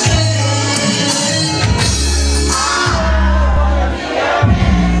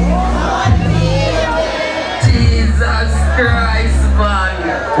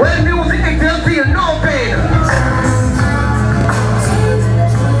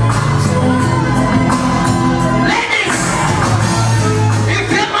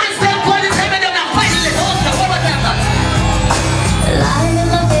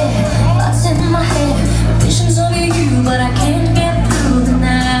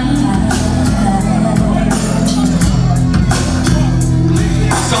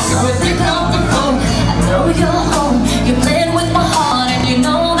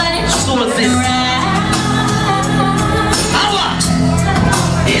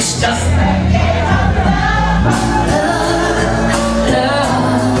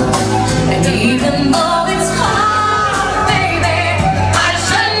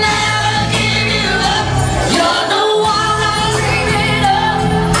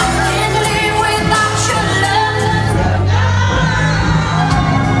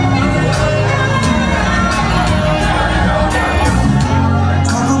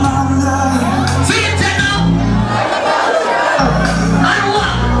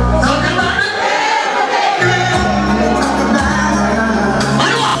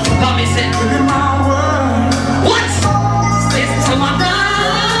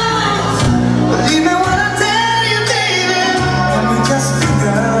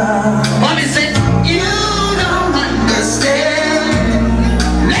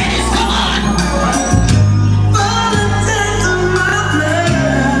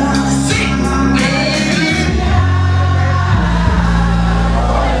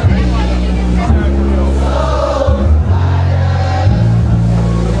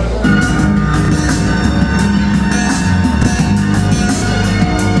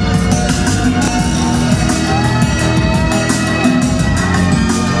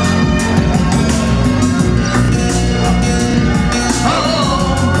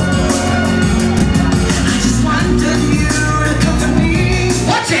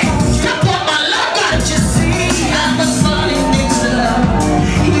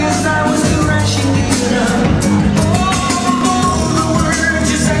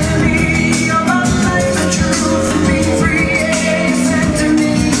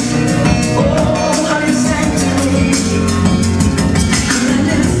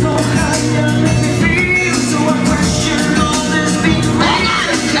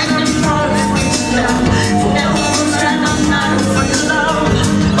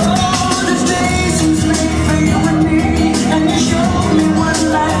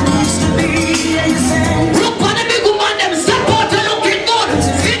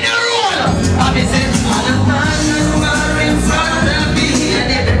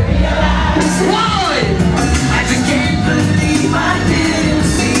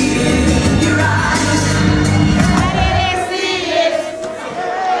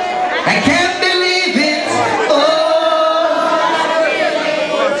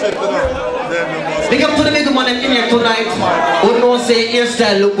 tonight, who know say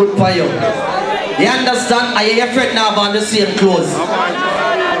hairstyle look good for you. You understand? Are you afraid now about the same clothes?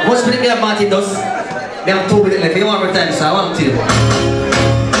 What's pretty me about it does? Me have 2 minutes left. You want more time, so I want to.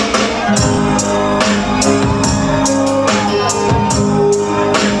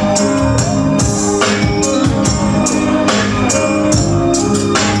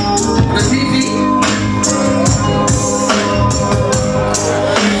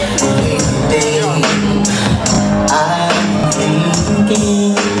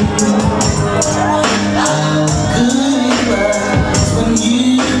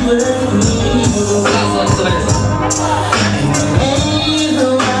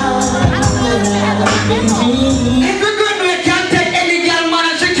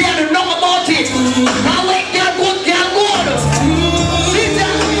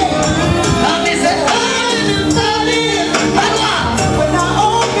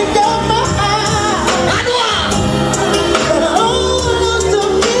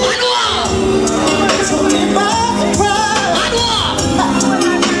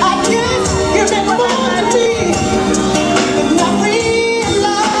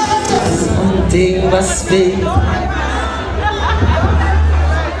 Must be. And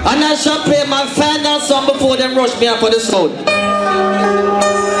I shall play my final song before them rush me up for the sound.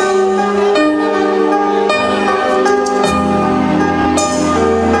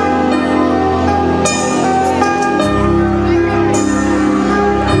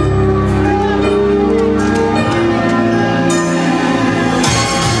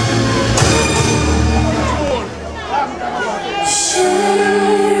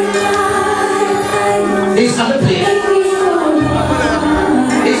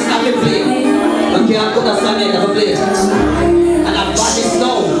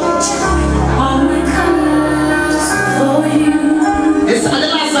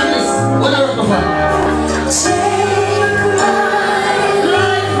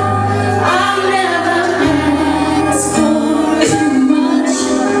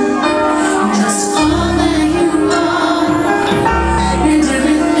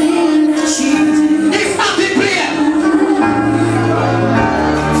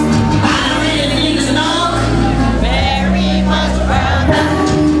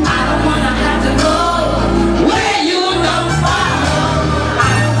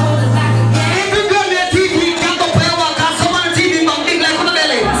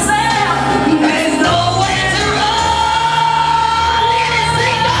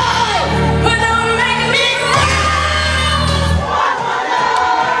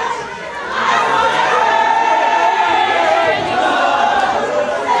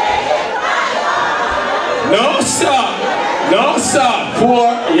 No sir,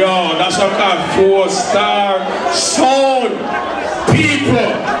 that's what I call 4-star sound people.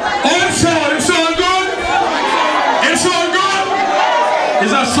 It's sound good? It's sound good?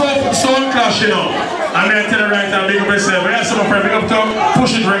 It's a sound clash, you know. I'm going to tell you right now, big up yourself. We have some friends, big up to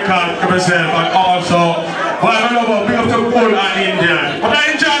Push It Record, big up yourself, and also, what I love about big up to Bull and Indian. But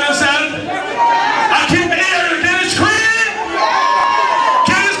I enjoy yourself. I keep hearing, can you scream?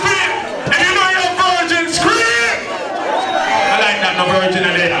 Can you scream? And you know you're a virgin, scream! I like that, no virgin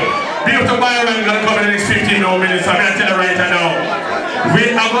in there. Big up to Byron, gonna come in the next 15 more minutes. I'm gonna tell you right now.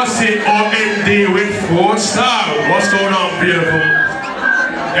 We are gonna see OMD with 4-star. What's going on, beautiful?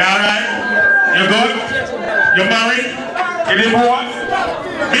 You alright? You good? You married? You live what?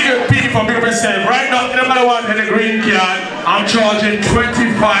 Big up people, big up yourself. Right now, anybody want in the green card, I'm charging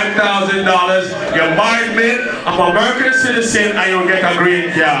 $25,000. You married me, I'm an American citizen, and you'll get a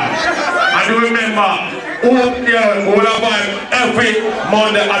green card. And do remember, all about every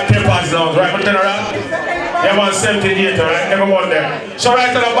Monday at Peppers Lounge, right, for General? You want 78, right? Every Monday. So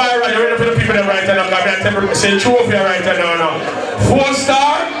right now, buy right, you're ready for the people that right now, because I'm saying trophy right now.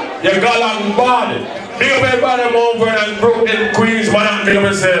 4-star, you got on bad. Big up everybody over and Brooklyn, Queens, man, big up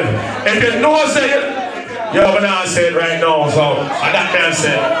yourself. If you know say it, you're gonna say it right now, so that can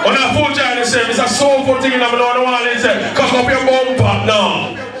say. On that full time, they say, it's a soulful thing, and I'm not the one they say, cock up your bum pop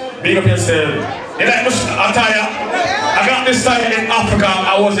now. Big up yourself. You like this attire? I got this style in Africa,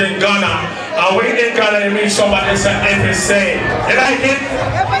 I was in Ghana. And when in Ghana, you meet somebody that said FSA. You like it?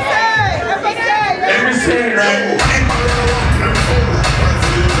 FSA, right?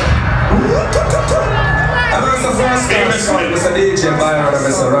 Mr. DJ Byron,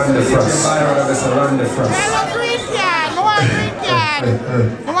 Mr. Run the Front. I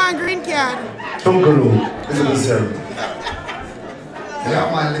want green card. Tunkalu,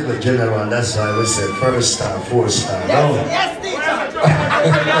 yeah, my little general, that's why we said 1-star, 4-star. No.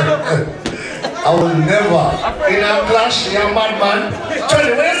 I will never, in a clash, you're a madman.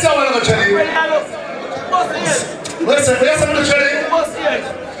 Charlie, where's someone over Charlie? Listen, we have something to Trinity.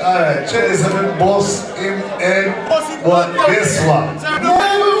 Alright, Trinity's a bit boss in and but guess what? Never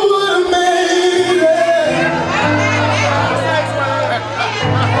would have made it.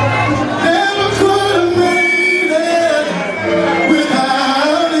 Never could have made it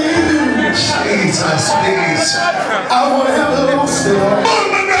without you. Jesus, please. I would have lost it all. Oh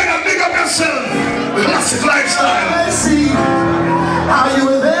my brother, pick up yourself. Classic lifestyle. I see how you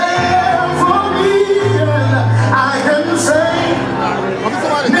were there for me, and I can say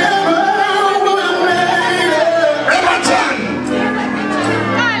never would have made it. Everton!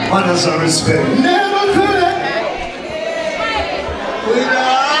 Manners and respect. Never could have.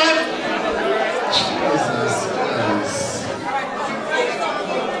 Without Jesus Christ.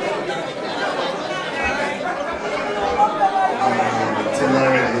 Till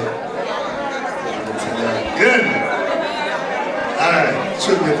already. Good. Alright,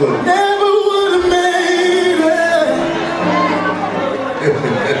 should be good. Never would have made it.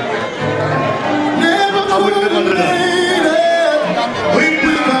 Never could have made it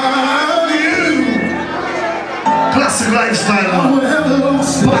without you. Classic lifestyle, I man. would have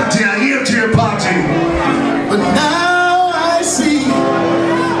lost it. Party, I hear to your party. But now I see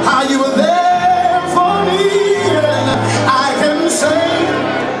how you were there for me, and I can say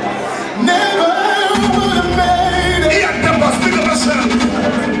never would have made it. Yeah, Peppers, pick up yourself.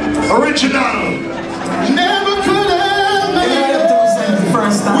 Original. Never could have made it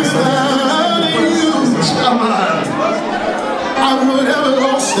without you. Come on. I would have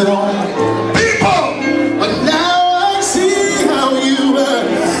lost it all. People! But now I see how you were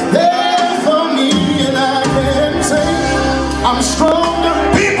there for me, and I can say I'm stronger,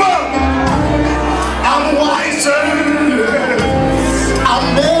 People! I'm wiser,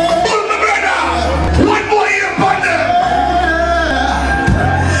 I'm better. Pull my brother! One more year, partner!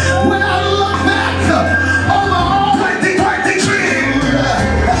 When I look back over all 2023!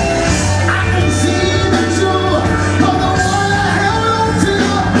 I can see that you are the one I held on to,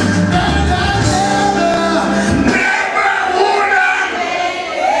 and I Never would have!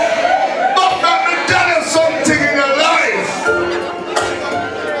 But let me tell you something in your life!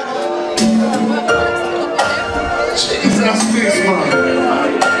 Jesus, please, man.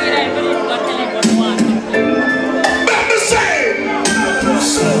 Let me say!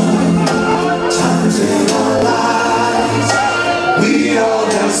 Sometimes in our lives, we all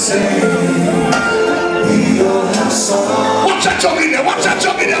have sinned, we all have sorrow. Watch that jump in there, watch that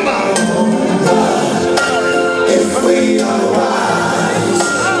jump in there, man! If we are wise,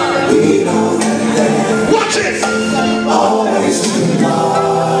 we know that there's Watch it! always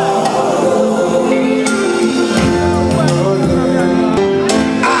tomorrow.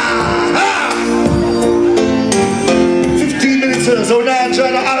 15 minutes in, so now I'm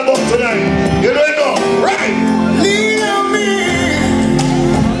trying to album tonight. You know it go, right? Lead on me.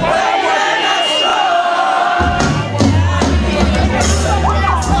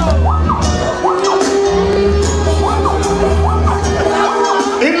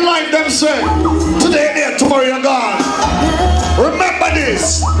 In life, them say, today there, tomorrow you're gone. Remember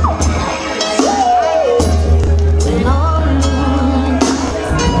this.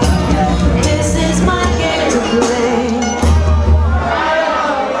 This is my game to play.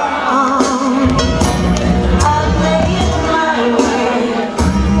 I'll play it my way.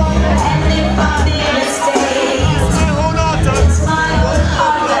 And if I make mistakes, it's my own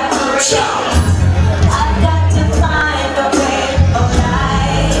heart that hurts. I've got to find a way of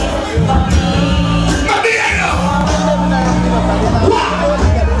life for me. Let me hear you.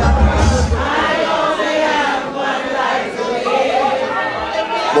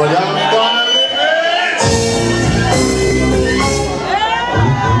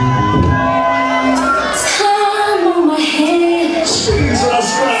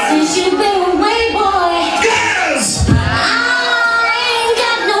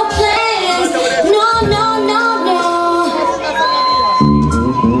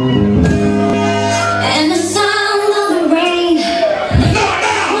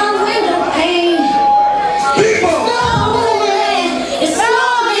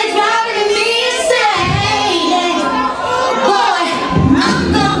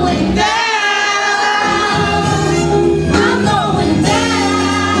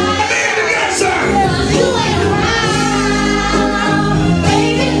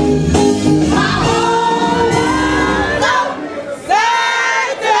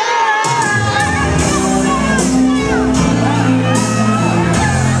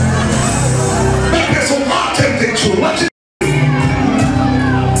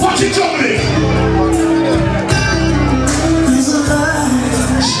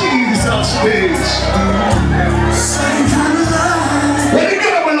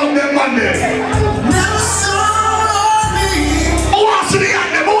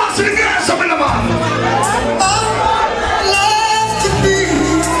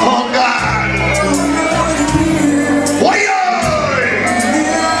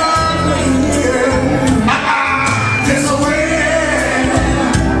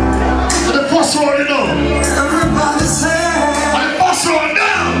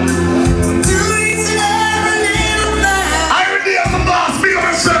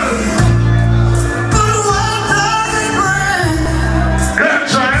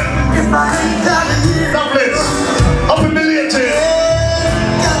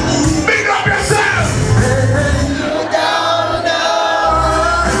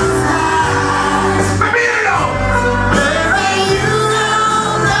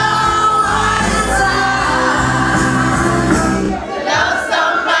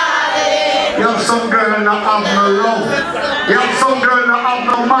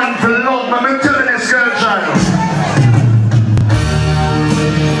 man for love, man. I'm telling this girl, child.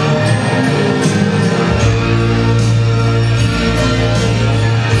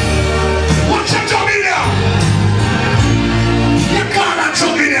 Watch your job in there. You can't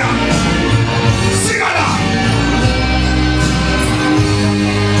job in there. Sing it out.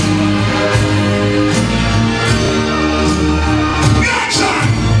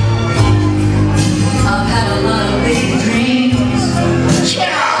 I've had a lot of big dreams.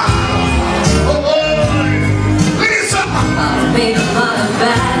 I've made a lot of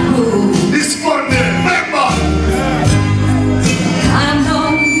bad moves. This Monday, remember. I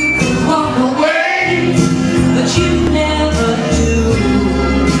know you can walk away, but you never do.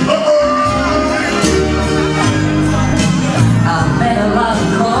 I've met a lot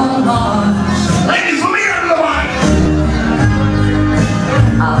of cold hearts. Ladies, let me hear the one.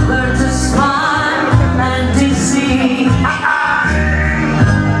 I've learned to smile and deceive. I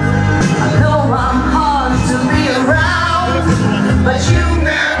know I'm hard to be around, but you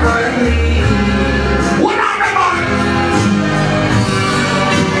never leave. What I remember.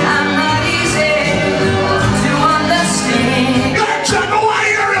 I'm not easy to understand, Gotcha, no I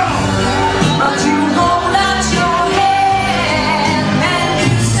hear you. but you hold out your hand and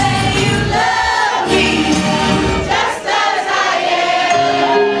you say you love me just as I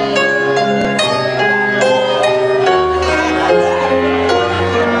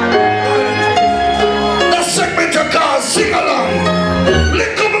The segment you call Sing Along.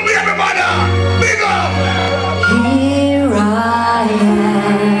 Lick up and be everybody. Big up. am. Here I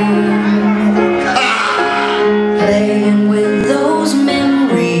am, playing with those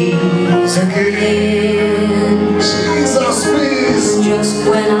memories again. Jesus, please. Just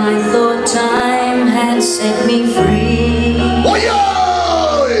when I thought time had set me free, Oh,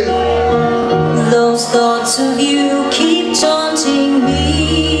 yeah. those thoughts of you keep taunting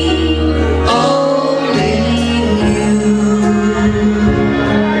me. Only you,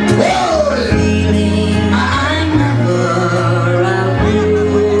 feeling I never outgrew.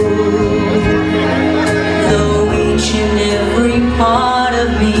 Though each and every part of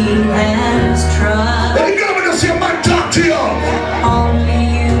me has tried, Hey, girl, I'm gonna see a man talk to you. only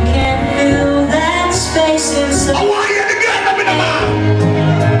you can fill that space I inside. want to hear the girl up in the man.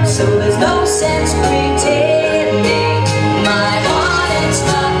 So there's no sense pretending my heart had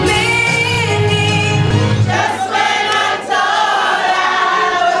stopped beating. Just when I thought I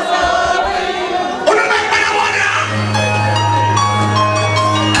was over you. Oh, no, man, I want ya.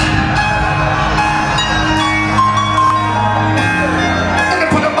 I'm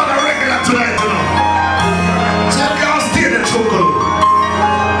gonna put a bag of regular tonight, you know. So you can't stay there, Choco.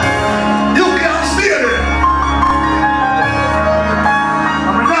 You can't stay there.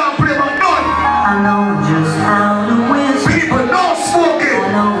 I'm now play my gun. I know just how to whisper. People, no smoking.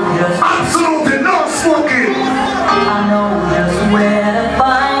 I know just Absolutely no smoking. I know just where to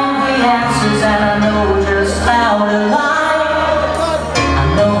find the answers, and I know just how to lie. I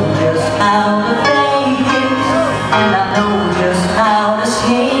know just how to fake it, and I know just how to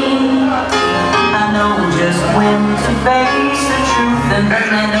scheme. I know just when to face the truth, and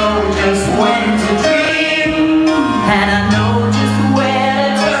then I know just when to dream. And I know just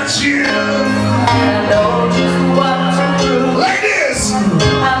where to touch you, and I know just what to prove. Ladies,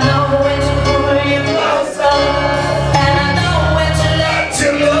 I know when to pull you closer, and I know when to let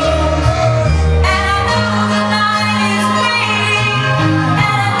you lose. And I know the night is waiting, and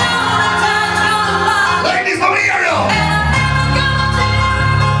I know the time's gonna fly. ladies, let me hear you. And I'm never gonna tell you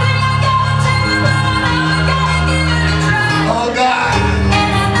everything I gotta tell you, but I know I gotta give it a try. Oh, God.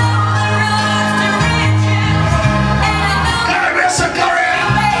 And I know the roads to riches, and I know Carry me, sir, carry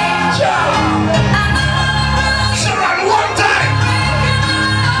me. I know the roads Should run one time.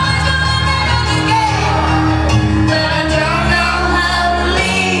 but I don't know how to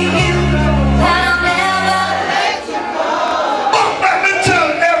leave you, and I'll never let you go. But let me tell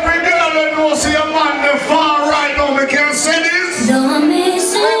every girl that knows see a man the far right now, me can say this. Don't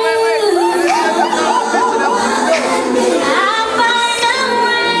miss you. I'll find a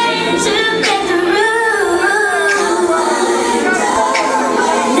way to get through.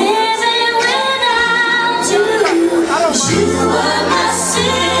 Living without you. You were my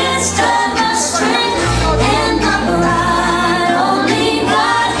sister, my strength, and my bride. Only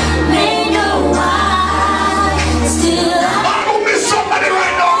God may know why. Still, I'm gonna miss somebody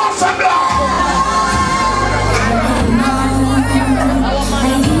right now. What's up, now?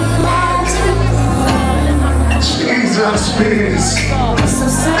 Jesus, please.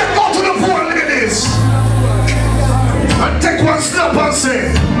 Let's go to the pool and look at this. And take one step and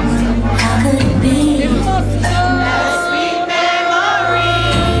say, how could it be? Sweet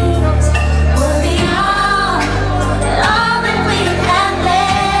memory.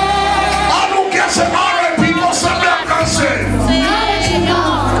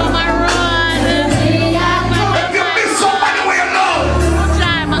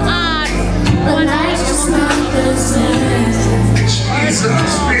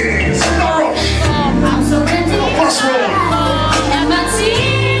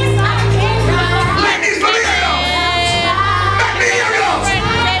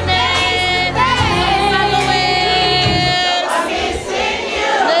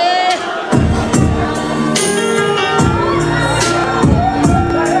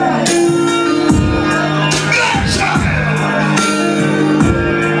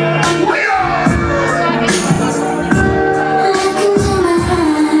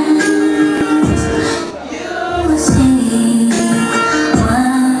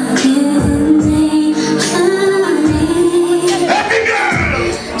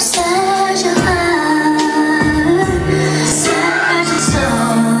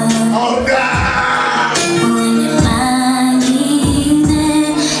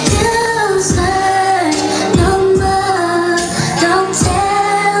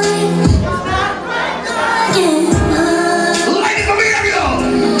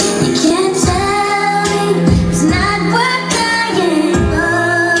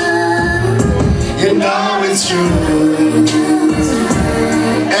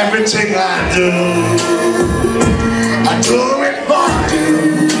 Everything I do it for you.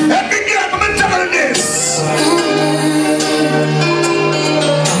 Every girl, I'm telling you this.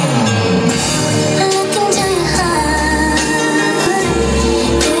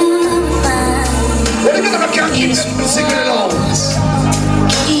 What are you gonna can't keep singing it all?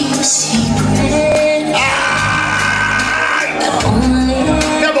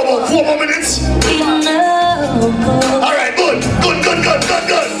 Never about 4 more minutes. Alright, good.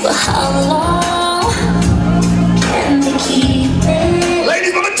 For how long can we keep it?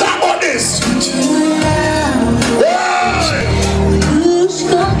 Ladies, let me talk about this. Lose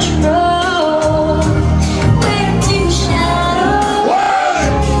control. We're too shallow.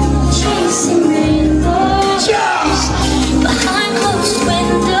 Chasing rainbows. Behind closed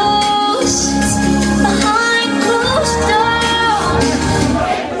windows. Behind closed doors.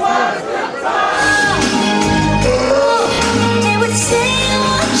 They would say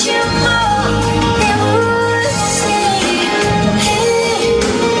what you want. They would say, hey,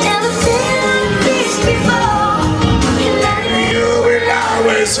 never felt like this before. You will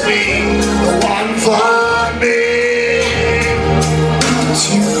always be the one for me.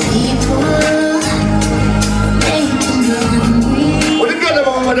 Two people making memories. When the girl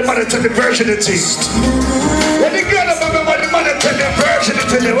about the money to the virginity. When the girl about the money to the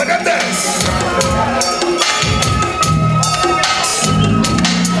virginity. When I'm there.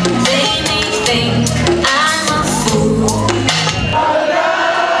 They may think I'm a fool.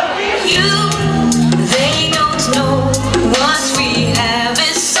 They don't know what we have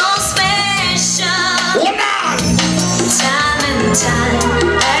is so special. Time and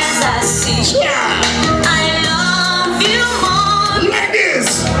time as I see, I love you more. Ladies,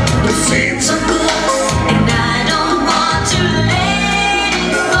 the scenes are good. And I don't want to let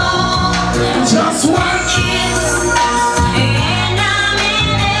it go. Just one kiss, and I'm in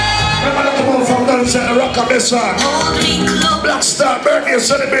I'm gonna come on from Gunshot and rock on this one. Hold me close. Black Star birthday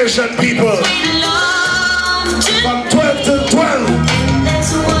celebration, people. We love to. From 12 to 12. And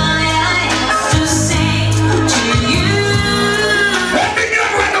that's why I have to sing to you. Let me get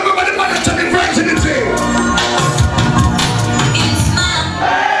right up about the money to the virginity. It's my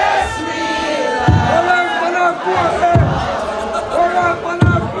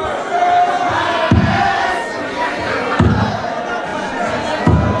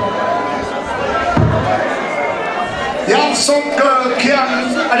You have some girl can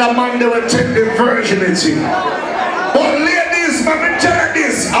and a man they will take the virginity. But ladies, let me tell you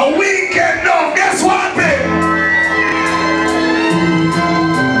this, a weekend now, guess what, babe?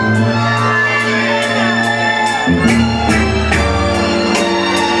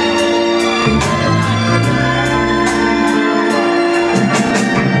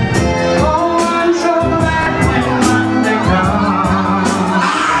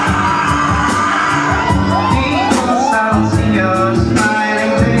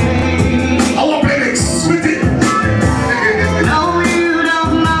 I want to play this with it.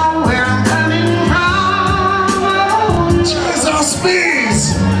 Jesus, please.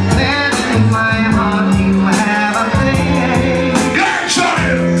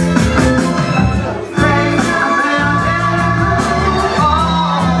 Grandchild.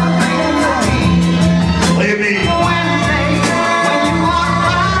 What do you mean?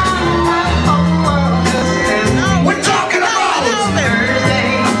 We're talking about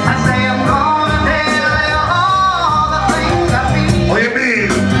what do you mean?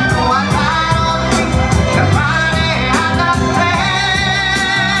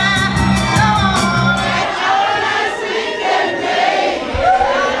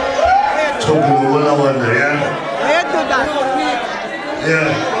 Talking with one there, yeah? Yeah,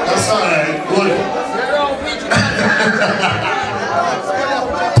 that's alright. Good.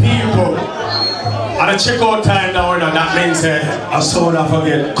 People, at the checkout time now, that means a soda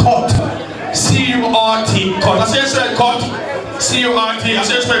forget cut. C-U-R-T, cut. I say straight cut. C-U-R-T, I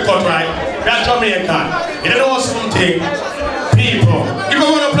say straight cut, right? That's Jamaican. You know something? People, if you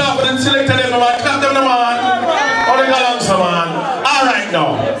want to play for them, select them, man. Clap them, man. Or the galons, man. Alright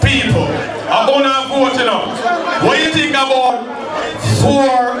now, people, I'm going to vote, you know. What do you think about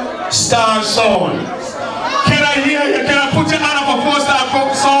 4-star sound? Can I hear you? Can I put your hand up for 4-star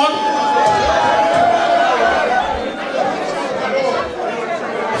sound?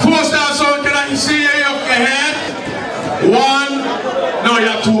 4-star sound, can I see you up your head? 1, no, you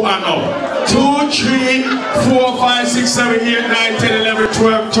have 2 and up. 2, 3, 4, 5, 6, 7, 8, 9, 10, 11,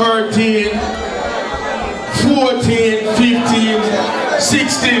 12, 13, 14, 15,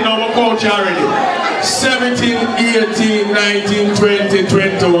 16, now we're coach already. 17, 18, 19, 20,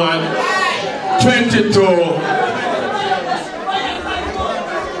 21, 22,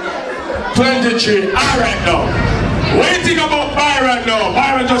 23. Alright now. What do you think about Byron now?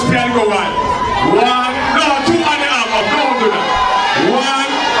 Byron just play and go one. One. No, 2 and a half. Don't do that. 1,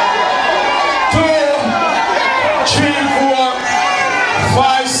 2, 3, 4,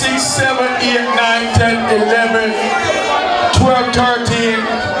 5, 6, 7, 8, 9, 10, 11, 12, 13.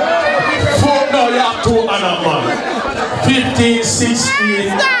 4. No, you have 2 and a half, man. 15,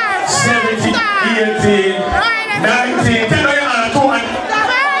 16, 17, 18, 19. 10 no, you have 2 and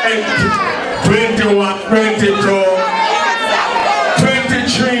 21, 22,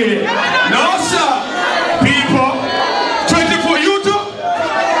 23. No, sir. People. 24, you too?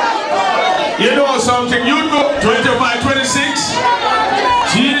 You know something? You too? 25, 26.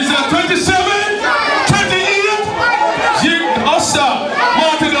 Jesus, 27, 28. Oh, sir.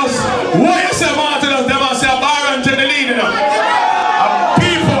 Martinus. What you say, Martinus? They must say Byron to the lead, you know.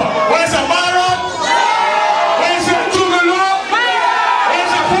 People. What is a Byron? What is a Juggalo? What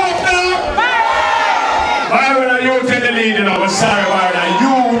is a Faulkner? Byron, are you to the lead, you know? But sorry, Byron.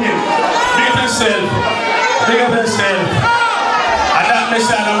 You win. Big up yourself. Big up yourself. And that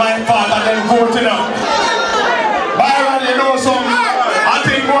mission on my part, and then go to them. Byron, you know something? I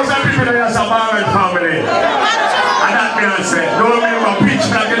think most of the people that are a Byron family. And that me I say, don't remember pitch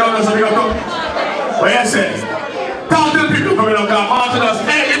like you know, so we got to. What you say? Talk to the people coming up, because Martinus,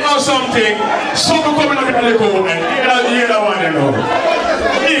 hey, you know something? Something coming up in the cold, and you know what you know.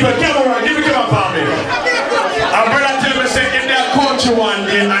 Even, come on, give me a family. And brother tell me, say, if they're country one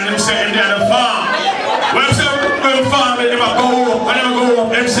day, and them say, if they're the farm. When I'm saying, when farm, they never go home, I never go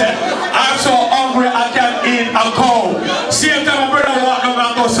home, them say, I'm so hungry, I can't eat a cow. Same time, my brother walk up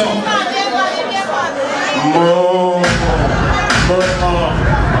and go so.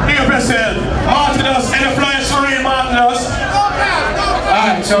 Big up yourself. Martinus, any flying serene, Martinus.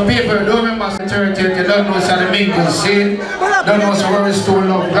 Alright, so people, don't remember the 30th, you don't know some of the mingles, see? Don't know some where we stole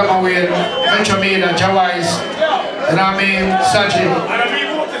love, Gamma Wayne, Metro Media, Jawais, you know what I mean? Sachi.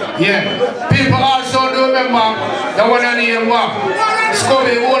 Yeah. People also do remember the one I name what?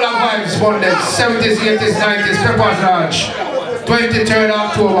 Scobie, all our vibes, Monday, 70s, 80s, 90s, Pepper's Ranch, 23rd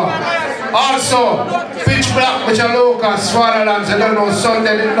October. Also, Pitch Black, which are local, Swaterlands, I don't know,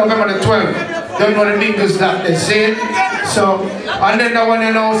 Sunday, November the 12th. Don't know the mingles that they say. So, and then the one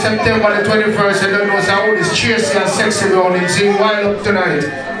you know, September the 21st, I don't know, so all this cheersy and sexy round and see wild up tonight.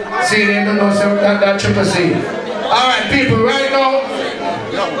 See, they don't know some that triple C. Alright, people, right now.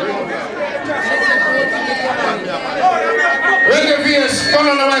 Reggae VS, turn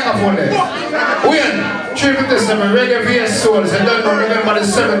on the microphone there. Win, tribute to some Reggae VS souls, I don't know, November the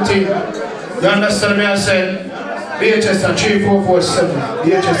 17th. You understand me? I said, BHS and 3447.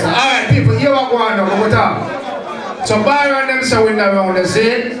 BHS. Alright, people, here we go on now, we talk. So Byron them say win around the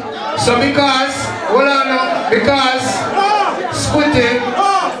scene. So because, hold on now, because Squitty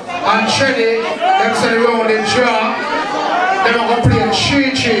and Shreddy, them say around the draw, they are going to play a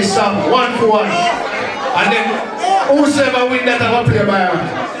 3-3 song, 1-for-1. And then whosoever win that, I'm going to play Byron.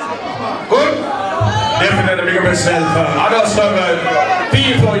 Good? Definitely big up yourself. I just love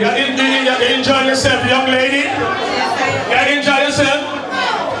people. You enjoy yourself, young lady? You enjoy yourself?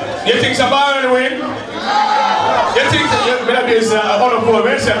 You think it's a Byron win? You think it's a on the board,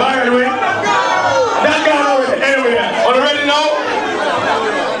 where's the Byron win? That guy win anyway. Are you ready now?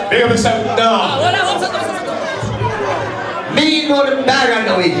 Big up yourself now. Me know the Byron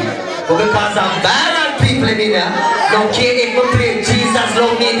win. But because of Byron people in here, don't care if we play Jesus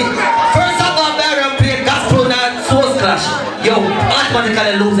love me. First of all, Byron played gospel and source clash. Yo,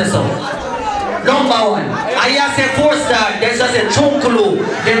 automatically lose the song. Number 1. I hear say 4-star, there's just a Chunkulu.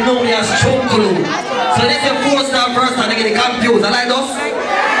 They know me as Chunkulu. So they say 4-star first and they get confused. I like those?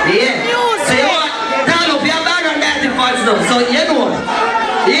 Yeah. So you know what? Now look, we have Byron 90 fans now. So you know what?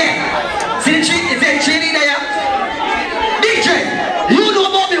 Yeah. See the trick? Is there a training there? DJ, you know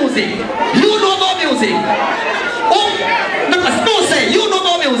about music. You know about music. Oh, no say, you know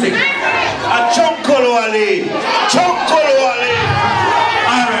about music. A Chunkulu Ali. Chunkulu Ali.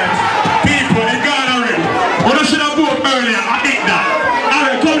 Alright. People, they got already. What I should have bought earlier, I think that.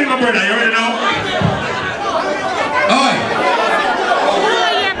 Alright, come in my brother, you ready now? Alright.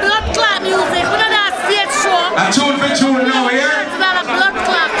 Blood clot music, we don't have stage show. A tune for tune now, yeah? It's not a blood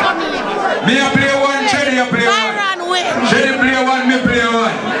clot coming. Me I play one, Jenny I play one. Byron win. Jenny play one, me play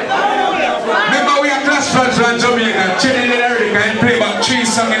one. Remember we are class fans from Jamaica. Jenny did everything, I play back 3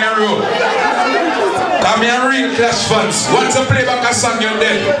 songs in a row. Come here, real clash fans. Once I play back a song, you're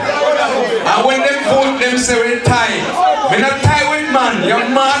dead. And when them vote, them say we're tied. We're not tied with man. You're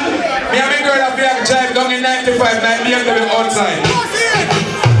man. Me and my girl have been drive down in 95, like me and them outside.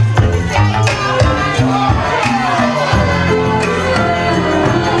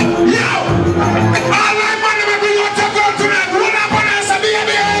 Yo!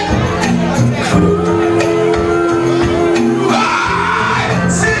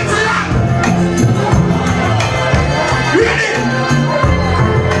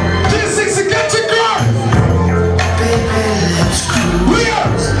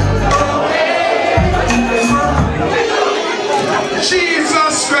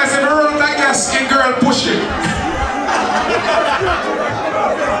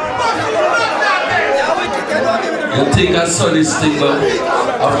 You think I saw this thing, but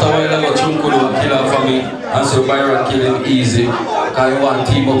after a while I got Chunkulu kill her for me, and so Byron kill him easy. Because I want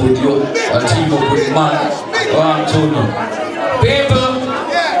to team up with you, and team up with man. I'm telling you. People,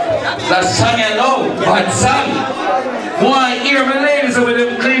 that song you know, bad song. Why hear my ladies with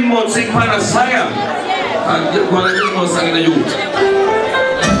them clean mouth sing for the song? And get one of them song in the youth.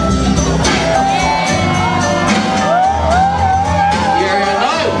 Here you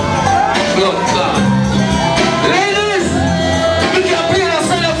know. Look, ladies, you can play the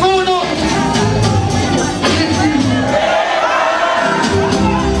xylophone now.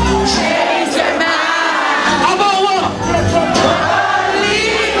 Change your mind. About what?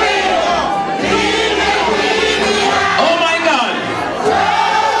 Leave me. Oh my God.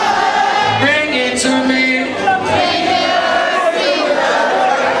 Bring it to me.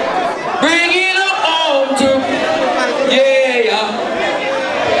 Bring it home to me. Yeah.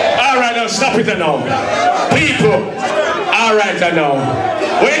 Alright, now stop it now. People, alright now.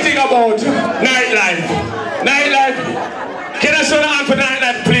 What do you think about nightlife? Nightlife? Can I show the hand for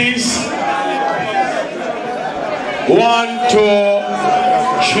nightlife, please? 1, 2,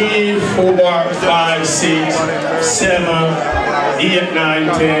 3, 4, 5, 6, 7, 8, 9,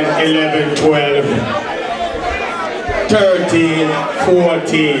 10, 11, 12, 13,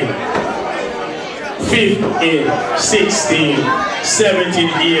 14, 15, 16, 17,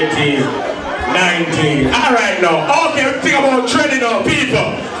 18, 19. Alright now. Okay, think about training now,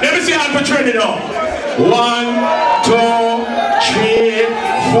 people. Let me see how for training now. 1, 2, 3,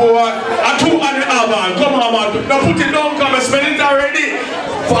 4, and 2 on the other hand. Come on, man. Now put it down, come and spell it already.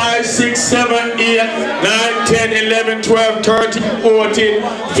 5, 6, 7, 8, 9, 10, 11, 12, 13, 14,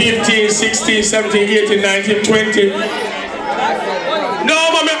 15, 16, 17, 18, 19, 20. No,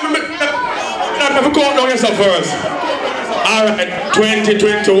 man, let me go down yourself first. Alright, 20,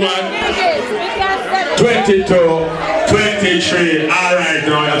 21, 22, 23. Alright,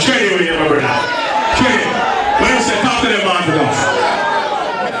 now you're training with your brother. Training. When you say talk to them about it.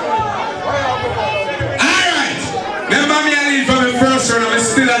 Alright. Remember me I lead from the first round, I'm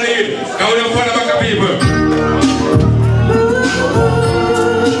still a lead. Now we don't follow back the people.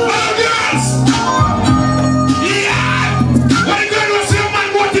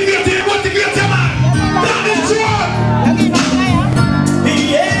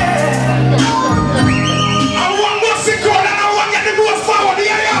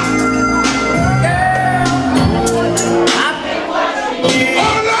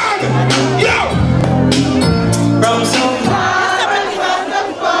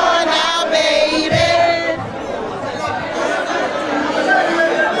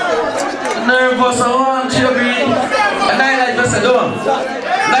 Nervous, I want you to be a nightlife just a door.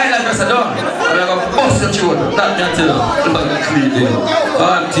 Nightlife just a door. I'm going to bust your throat. That me tell you. I'm going to clean it.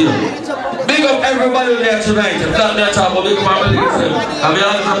 Until. Big up everybody there tonight. If that me talk about big up my ladies. I'm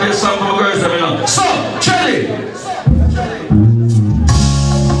going to play some for my girls. So, Charlie.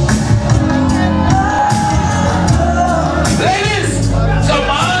 Ladies, come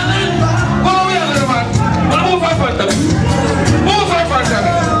on. What are we having, man? Move in front of me. Move in front of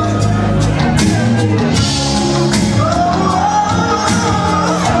me.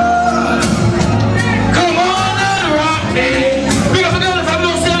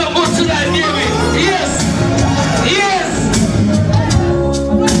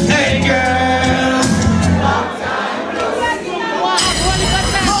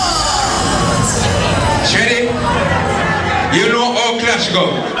 Go.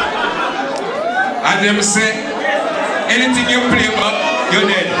 And them say anything you play about, you're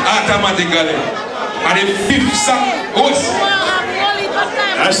dead automatically. And the fifth song was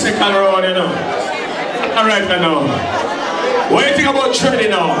that's second round, you know. Alright now. What do you think about training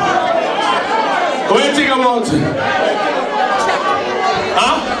now? What do you think about it?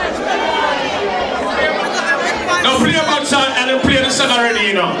 Huh? Now play about song and then play the song already,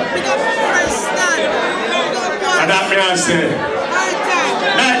 you know. And that me I say.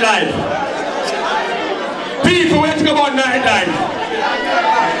 Nightlife. People, what do you think about nightlife?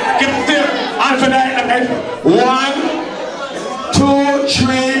 Give them on for nightlife. 1, 2,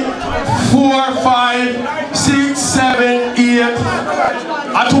 3, 4, 5, 6, 7, 8.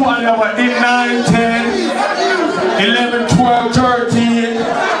 I 2 on number 8, 9, 10, 11, 12, 13,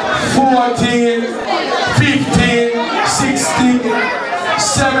 14, 15, 16,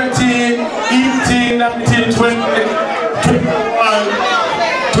 17, 18, 19, 20,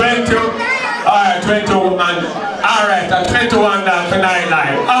 20. Alright, 21. Alright, I'm 21 down for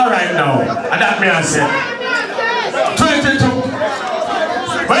nightlife. Alright now. And that me I say. 22.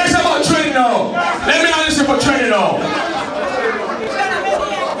 What is about training now? Let me ask you for training now.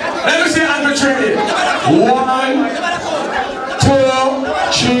 Let me see Uncle Trinity. 1, 2,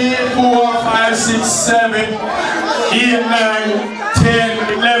 3, 4, 5, 6, 7, 8, 9,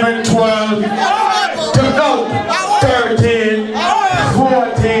 10, 11, 12, 13,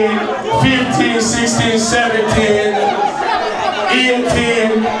 14, 15, 16, 17,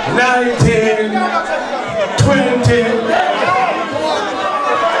 18, 19, 20.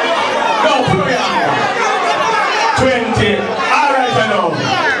 No, put me on. 20. Alright, I know.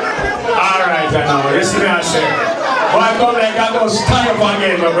 Alright, I know. Listen to me, I say. Boy, come like I those tie up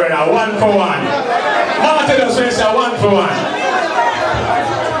again, my brother. 1 for 1. Martin does say 1 for 1.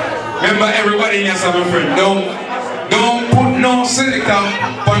 Remember, everybody in here, my friend. Don't put no selector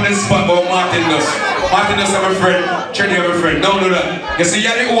on the spot, but Martin does. Martin does have a friend. Trinity have a friend. Don't do that. You see,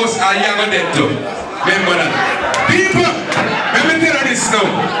 you're the host and you're going to dead too. Remember that. People, let me tell you this now.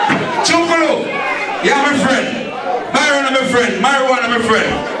 Chocolo, you're my friend. Myron, I'm a friend. Marijuana, I'm a friend.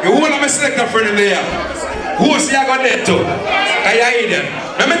 You won't have a selector friend in there. Host, you're going to dead too. Because you're idiot.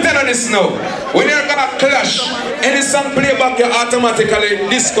 Let me tell you this now. When you're going to clash, any song play back, you're automatically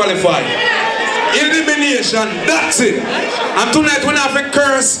disqualified. Elimination, that's it. And tonight we have to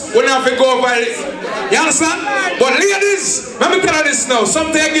curse, we have to go over it. You understand? But ladies, let me tell you this now.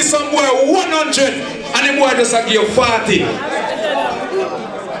 Sometimes give some boy 100 and the boy just give you 40.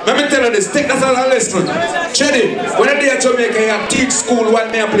 Let me tell you this, take that as a lesson. Chedi, when I day at Jamaica, you teach school while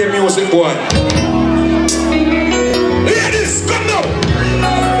me play music, boy. Ladies, come now.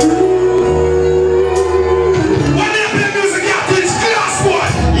 When I play music, you teach class, boy.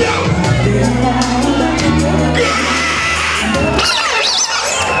 Yo.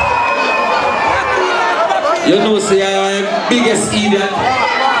 You know, say I am the biggest idiot.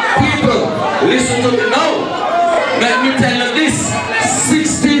 People, listen to me now. Let me tell you this.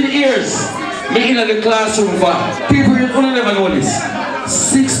 16 years, me in the classroom for. People, you only never know this.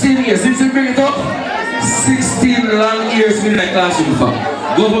 16 years, did you bring it up? 16 long years me in the classroom for.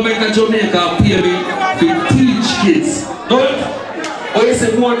 Government of Jamaica pay me to teach kids. Don't? Or you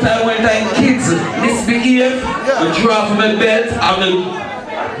say one time kids misbehave, I drop from my bed, and I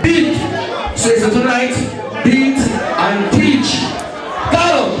beat. So you say tonight, beat and teach.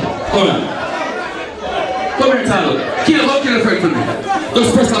 Talo! Come on. Come here, Talo. Kill a friend for me. Just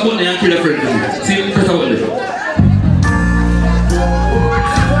press a button and kill a friend for me. See, press a button.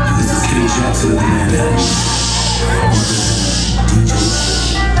 This is King Jackson of the man.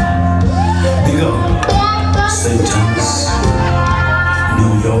 Big up. St. Thomas,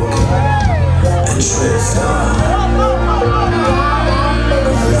 New York, and Tristan.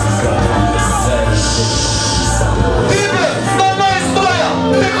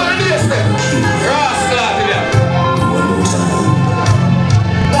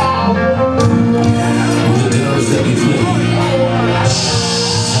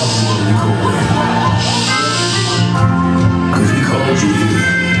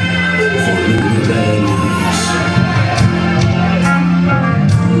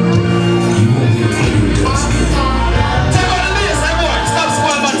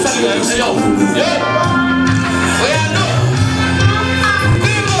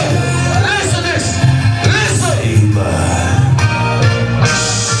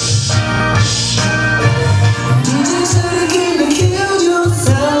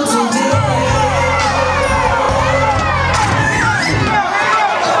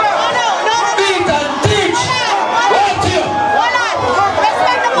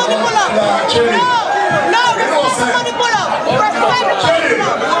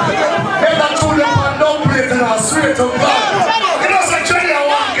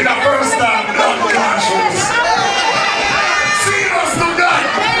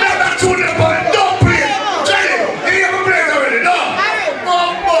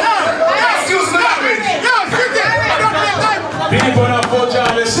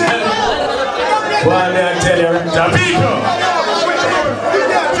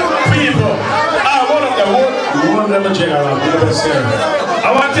 I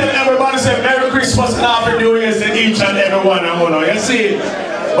want to tell everybody say Merry Christmas and Happy New Year to each and every one of you. You see,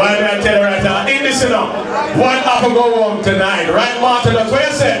 but I tell you right now, in this one have to go home tonight, right, Martin? That's what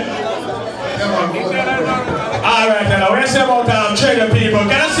you said. Alright, now what you say about trading people?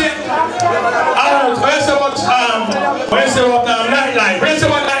 Can I see it? Alright, what you say about nightlife? What you say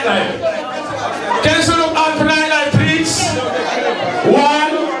about nightlife? Can you look out for nightlife, please? 1,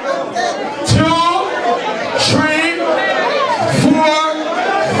 2, 3. 4,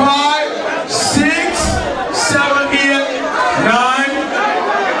 5, 6, 7, 8, 9,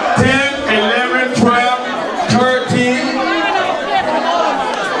 10, 11, 12, 13,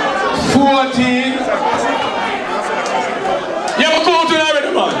 14. You have a cool to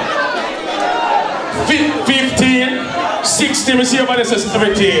everything, man. 60, we see over there says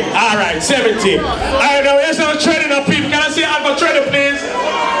 70. Alright, 70. Alright, now here's our training of people. Can I see Alpha training, please?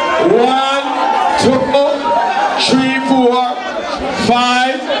 1, 2, 3, 4,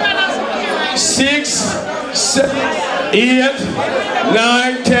 5, 6, 7, 8,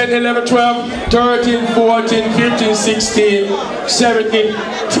 9, 10, 11, 12, 13, 14, 15, 16, 17,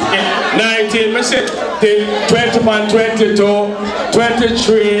 19, 21, 22,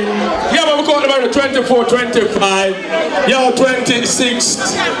 23, yeah, but we call them 24, 25, yo, 26,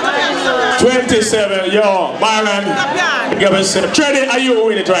 27, yo, Byron, give us a training, are you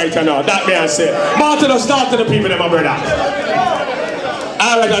winning it right or not? That may I say. Martin, start to the people, my brother.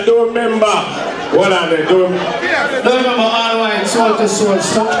 Alright, I don't remember what are they doing. Don't remember all right, soul to soul,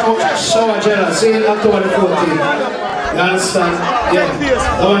 shower jealous, see October the 14th. You understand? Yeah.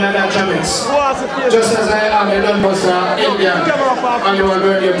 The one that Jamaics. Just as I am, I done was Indian annual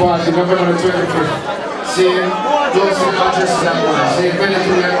birthday party, November the 25th. See, those who are just that one. See,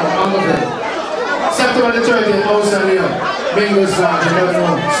 anything like all of them. September the 30th, also here. Bingos, you don't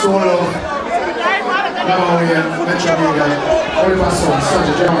know, Stone Love, Lavender, Metro Media, Oliver Son,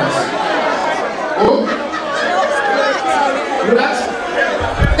 Sergeant Jamaics. Oh? Do that?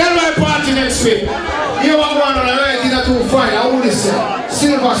 Then my party next week. You are one on the 19th to find, I only say,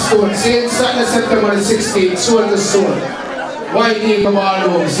 Silverstone, see, Saturday, September the 16th, Soul to Soul. White Eagle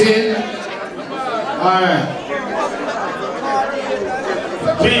Ballroom, see? Alright.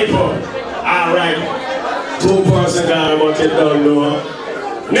 People, alright. 2 person down, but you don't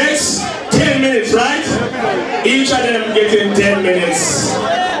know. Next, 10 minutes, right? Each of them getting 10 minutes.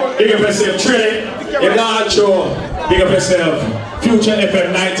 Big up yourself, Trey, your large show. Big up yourself, Future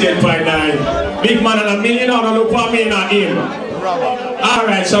FM 98.9. Big man and $1 million, don't look for me, not him.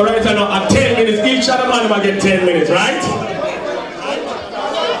 Alright, so right now, at 10 minutes, each of the man will get 10 minutes, right?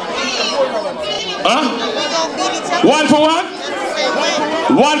 Huh? 1 for 1?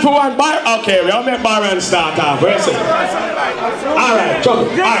 1 for 1 bar? Okay, we'll make Byron start off. Where's it? Alright, Chuck.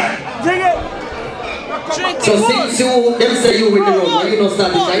 Alright. So since you, them say you with the road, well, you know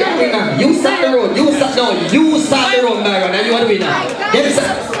start this, you're the winner. You start the road, you start the road, Byron, and you are the winner. Them say,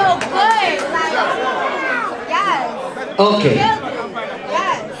 So good, like, yes. okay. Yes.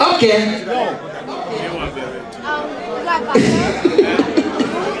 Okay.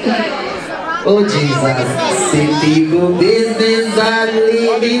 Oh Jesus, city go business and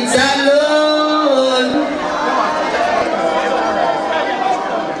leave it alone.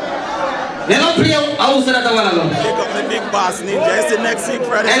 They don't play house that I want to Pick up the big boss ninja. It's the next week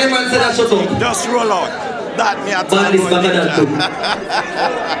Friday. Anyone say that shut up? Just roll out. That me at Man, this better than two.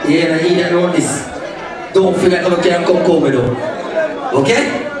 Yeah, he that know this. Don't forget how can come with though.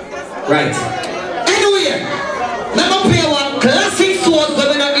 Okay? Right. Anyway, let me play one classic song that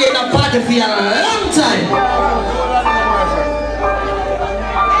we're not in a party for a long time.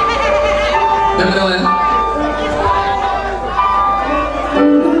 Let me know it.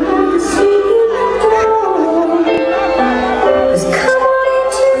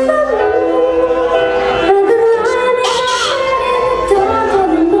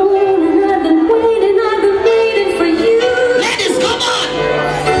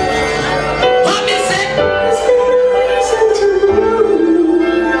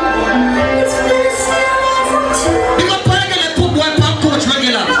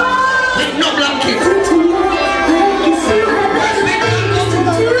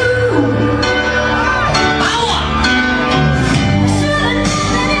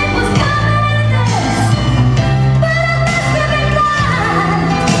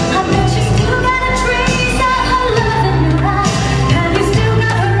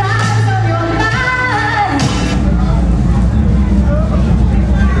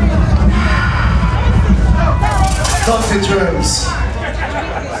 Germs.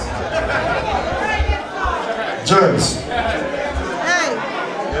 Germs.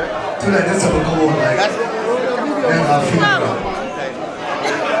 Tonight, let's have a go on like then I'll feel it.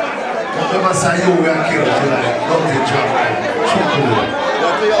 Remember say you were killed tonight. Don't get drunk.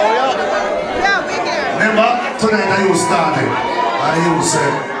 Remember, tonight I you started and you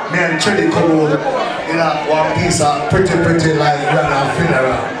said, me and Chelly come on in a one piece of pretty like Rana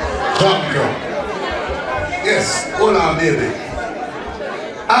funeral. Drunk girl. Yes, hold on, baby.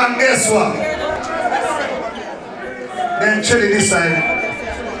 And guess what? Then Chelly decide,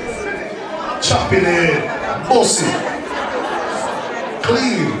 chop in the head, bossy,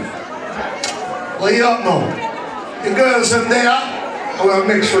 clean. Well, you up now. The girls in there, I will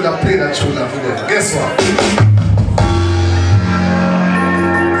make sure that play that tune for them. Guess what?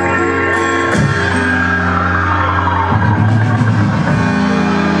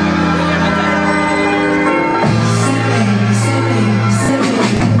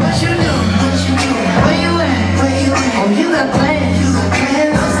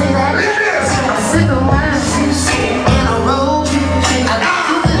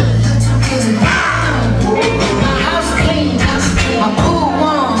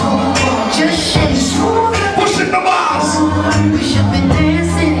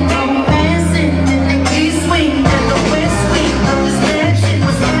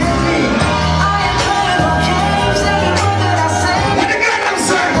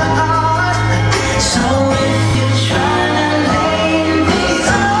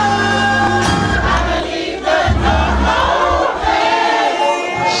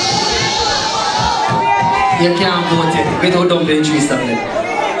 You can't vote it without dumping trees something.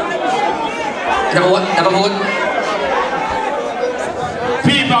 Never what? Never vote?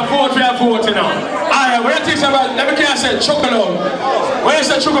 People vote, we are voting now. Alright, what do you think about, let me can I say chocolate? When you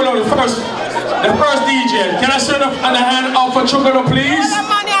say chocolate, the first DJ, can I turn up on the hand out for chocolate, please? What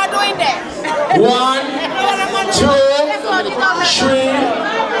money are doing there? 1, 2, 3,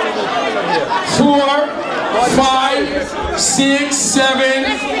 4, 5, 6, 7,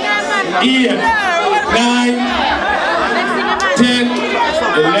 8, 9, 10,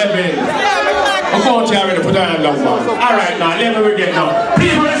 11. I'm going to have to put on long one. Alright now, 11 we get now.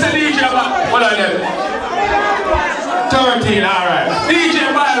 People, let's say DJ about, what are they? 13, alright.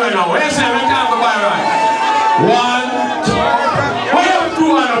 DJ Byron now, let's say we can't go Byron. 1, 2, what do you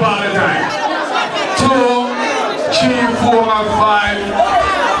do on about the time? 2, 3, 4,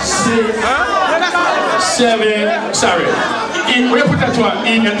 5, 6, 7, sorry. We put that to an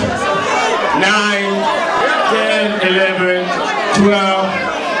 8, 9, 10, 11,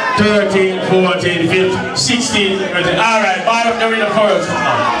 12, 13, 14, 15, 16, 17. Alright, buy up the winner first.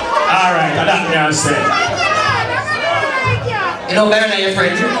 Alright, that me I say. You know, Baron, you're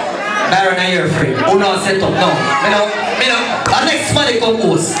afraid. Baron, you're afraid. Who not set up? No. Me know, our next money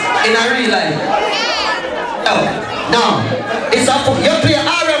compose in a real life. No. It's up for you play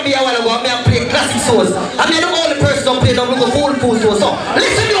R&B a while ago, and I play classic songs. I mean, the only person who play them with a full songs. So,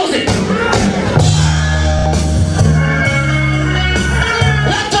 listen to music.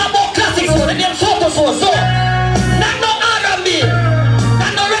 So, not no R&B,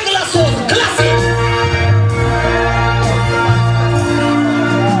 not no regular songs, classic.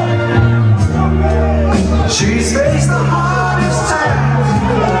 She's faced the hardest times,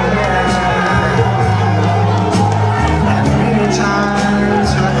 and many times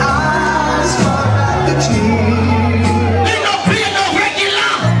her eyes fall like the tears. They don't play no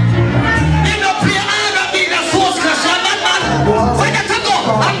regular, they don't play R&B, the songs, clash, man. Where they go?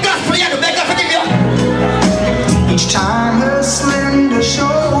 I'm gospel, yeah, the mega for the video. Each time her slender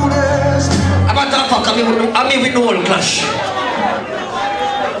shoulders. I'm about to fuck, I mean with no one clash.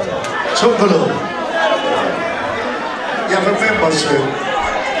 Chocolate. You have to remember, sir,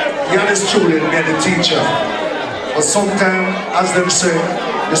 you're the student, you're the teacher. But sometimes, as them say,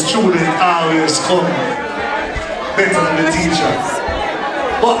 the student always come better than the teacher.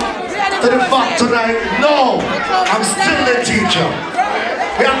 But to the fact tonight, no, I'm still the teacher.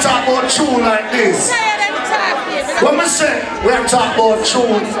 We are talking about tune like this. What we say, we are talking about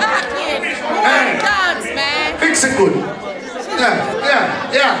tune. Hey, fix it good.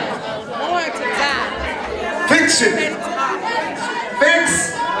 Yeah. Fix it.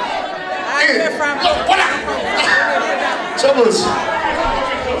 Fix it. Look, what up? Troubles.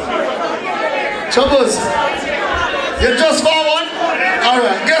 You just found one?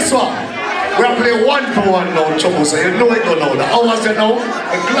 Alright, guess what? We are playing 1-for-1 now, Troubles. You know it go now. The hours you know,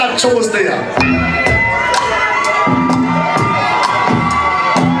 I'm glad Troubles there.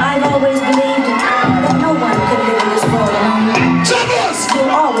 I've always believed that no one could live in this world alone. Troubles! You'll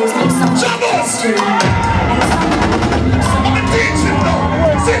always need someone to trust to. I'm a teacher now.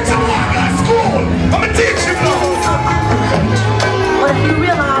 Sit to work at school. I'm a teacher now. But if you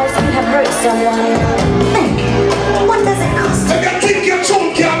realize you have hurt someone, think, what does it cost? So you think your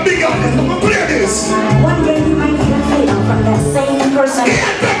tune can't be on this? I'm gonna play this. One day you might even fail from that same person. Yeah,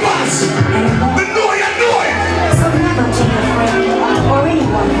 Peppers! We know it. So never take a friend or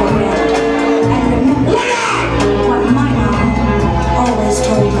anyone for granted. And remember what my mom always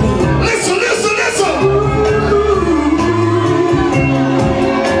told me. Listen.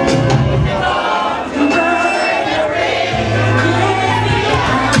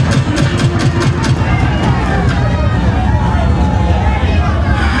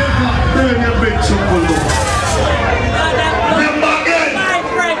 Remember again,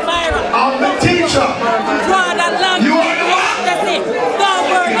 I'm the teacher. You are the one.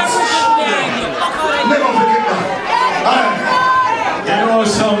 Never forget that. You know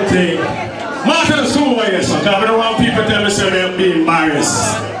something? Martin is too biased, because I don't want people to tell me say they're being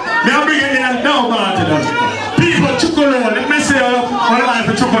biased. I'm bringing in now, Martin. People, chocolate, let me say one line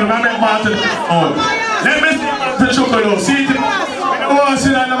for chocolate, I make Martin on. Let me say for chocolate, see it? I want to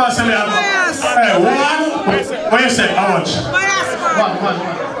see that number, say hey, one, what you say, how much?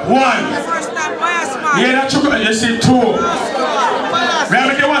 One. Yeah, that chocolate, you see two.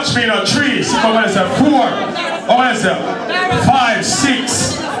 Remember, you watch me now, 3, come on, say 4, come on, say 5, 6,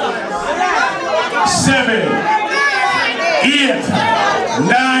 7, 8,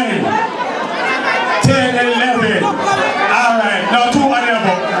 9, 10, 11. Alright, now 2 on the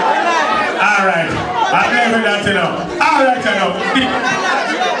book. Alright, I'm leaving that enough. Alright, enough.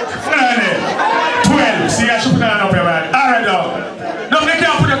 12, see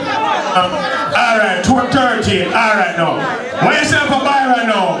now. What you say for Byron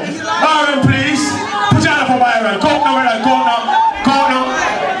now? Byron, please. Put your hand for Byron. Count now, brother. Count now. Count now.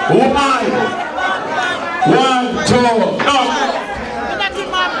 1, 2. No.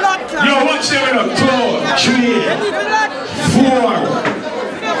 Yo, watch them now. 2, 3, 4,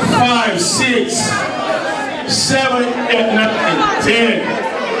 5, 6, 7, 8, 9, 10,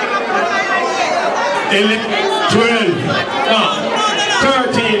 11, 12,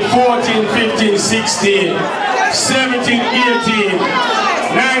 13, 14, 15, 16, 17, 18,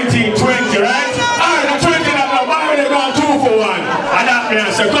 19, 20, right? Alright, the 20 that now, why they gone 2 for 1? And that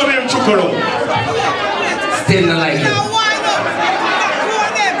means, so come here, Chukolo. Still not like you.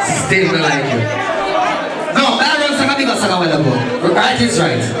 Still not like you. No, that runs a big song a while ago. Right is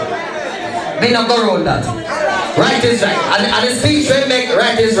right. May not go around that. Right is right. And the speech they make,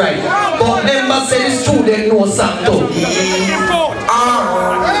 right is right. But members say it's true, they know something too.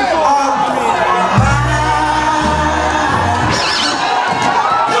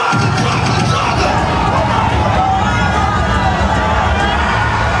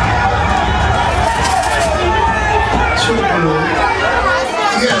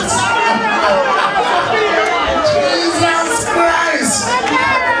 Yes. Jesus Christ.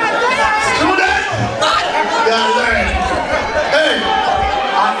 Student. Hey,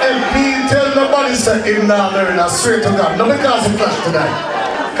 MP tell nobody say him now learn. I swear to God. No because of class tonight.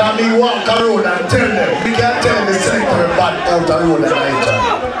 Can we walk around and tell them? We can't tell the secretary bad out the road at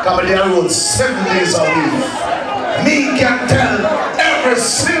night. Come they are road 7 days a week. Me can tell every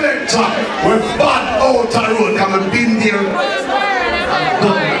selector with bad out the road. Come and been there.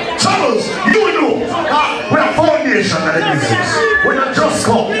 Troubles, you know, we're a foundation of the business. We're not just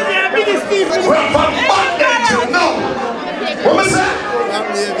come. We're from bondage, you know. What was that?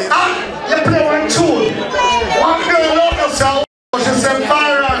 You play one tune. One girl out herself, she said,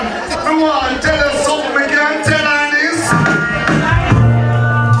 Byron, we want to tell us something, we can't tell her this.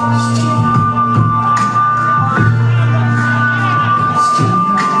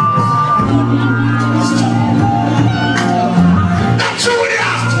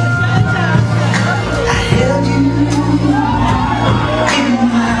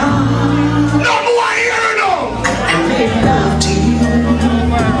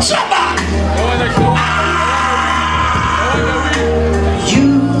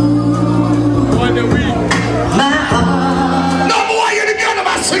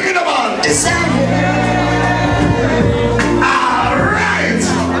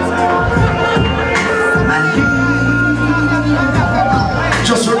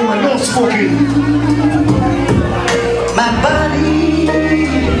 Just remember, no smoking. My body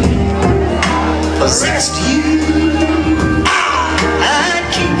possessed you. I'd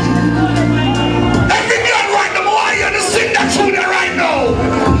keep you. Every girl right now, why you to sing that tune right now?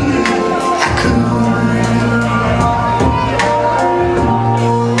 I could.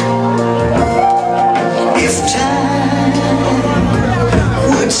 If time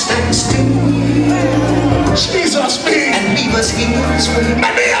would stand still. Jesus me. And leave us here as well.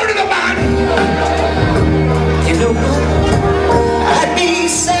 Let me out of the man. You know, I'd be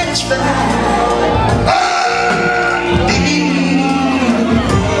satisfied.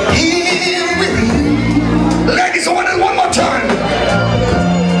 Here with you. Ladies, I want it one more time.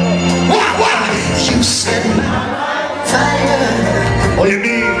 What? You set my fire. What do you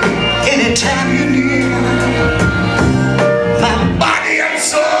mean? Anytime you're near. My body and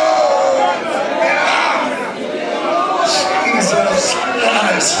soul. Jesus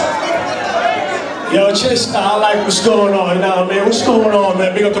Christ. Yo, just I like what's going on, you know what I mean? What's going on,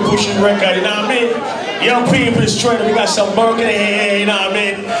 man? Big up the pushing record, you know what I mean? Young people is training, we got some work in here, you know what I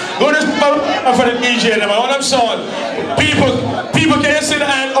mean? Go this for the DJ, man. What I'm saying, people, can you say the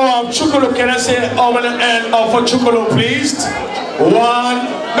hand of Chukolo? Can I say over the hand of for Chukolo, please? 1,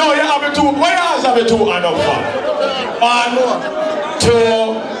 no, you have it 2. Why you have it 2 and up for? 1,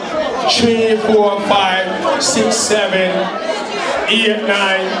 2, 3, 4, 5, 6, 7, 8,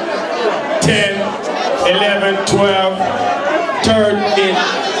 9, 10, 11, 12, 13,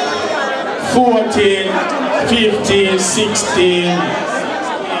 14, 15, 16,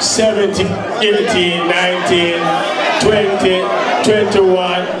 17, 18, 19, 20,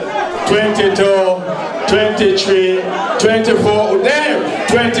 21, 22, 23, 24, there,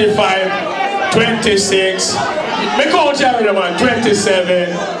 25, 26, make all champion man, 27,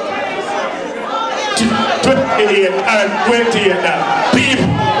 28, and 28 now. People,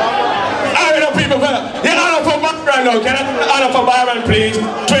 people, you honor for background now. Can I honor for Byron, please?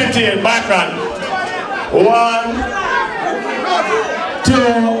 28 background. 1, 2,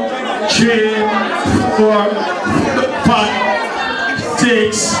 3, 4, 5,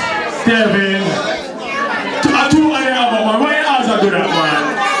 6, 7. 2 and number, man. Why you also do that, man?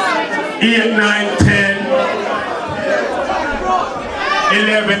 8, 9, 10,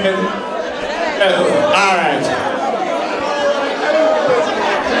 11. Alright.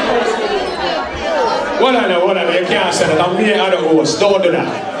 What I know, you can't say that. I'm here at the host. Don't do that.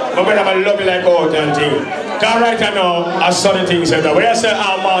 My brother, I love you like all that thing. Because right now, I saw the things that we say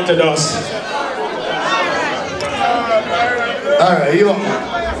I'm mounted us. Alright, you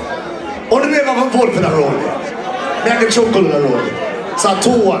only we have a vote for the road. Me and the chocolate on the road. It's a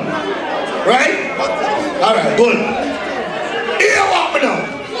 2-1. Right? Alright, good. Here what me now?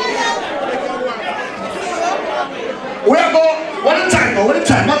 We are going, what time now? What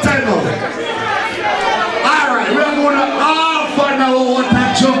time now? Alright, we are going to half an hour one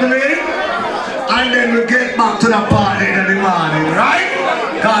time juggling. And then we get back to the party in the morning, right?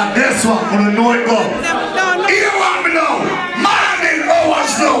 Because guess what? We don't know it go. Here what me now? Morning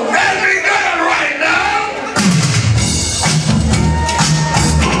hours now. Every girl right now.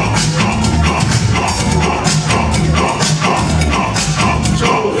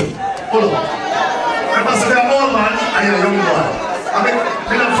 Hold on. I must be an old man and you're a young boy. I mean,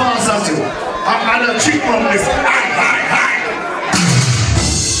 I'm not fast as you. I'm a cheap from this. Hi.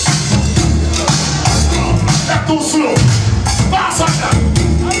 That's too slow. Fast on that.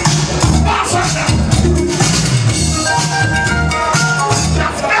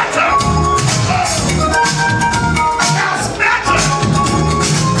 That's better.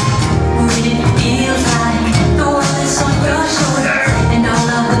 When it feels like the world is on your shoulders and all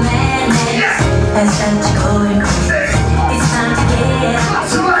of the madness has got you going crazy, it's time to get out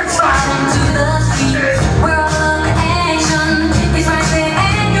into the street where all of the action is right there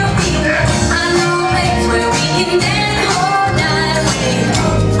at your feet. I know a place where we can dance the whole night away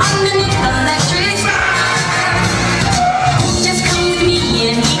underneath the electric sky. Just come with me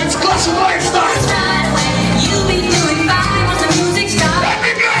and it's classic lifestyle. you'll be doing fine once the music starts. Let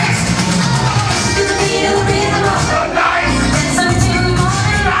me guess. To the beat of the rhythm of the night, dance until the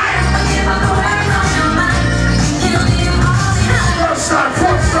morning light. Forget about the worries on your mind. You can live all the night. First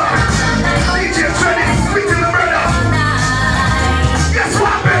time. DJ Teddy, speak to the brother. Guess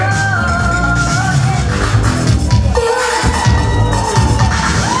what, man?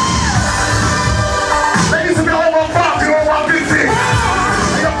 Ladies and gentlemen, over 40, over 50.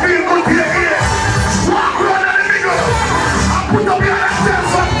 And you feel good to your ears. Walk around in the middle. And put up your hands there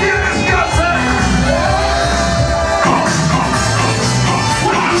so hear this girl say.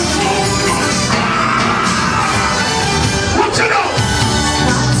 What you know?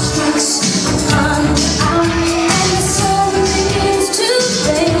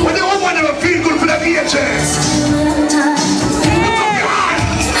 When the woman never feel good for the VHS.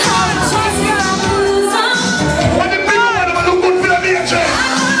 When the big woman never look good for the VHS.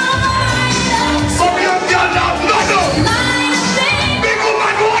 Some young girl now blood up. Big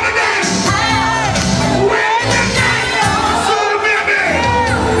woman want to dance. Where the dance? So the baby.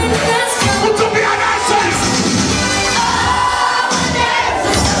 Put up your dances.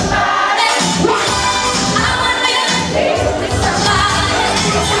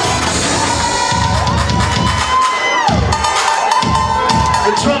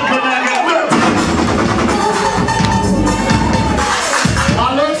 The truck can I get built. I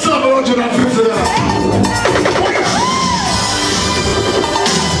learned something $150.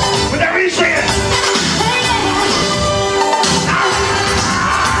 When I reach it.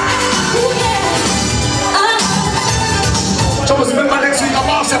 Thomas, remember next week a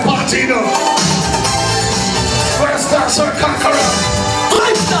master party, you know. First class or conqueror.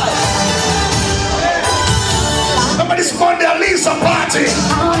 Lifestyle. Remember this Monday, a Lisa party.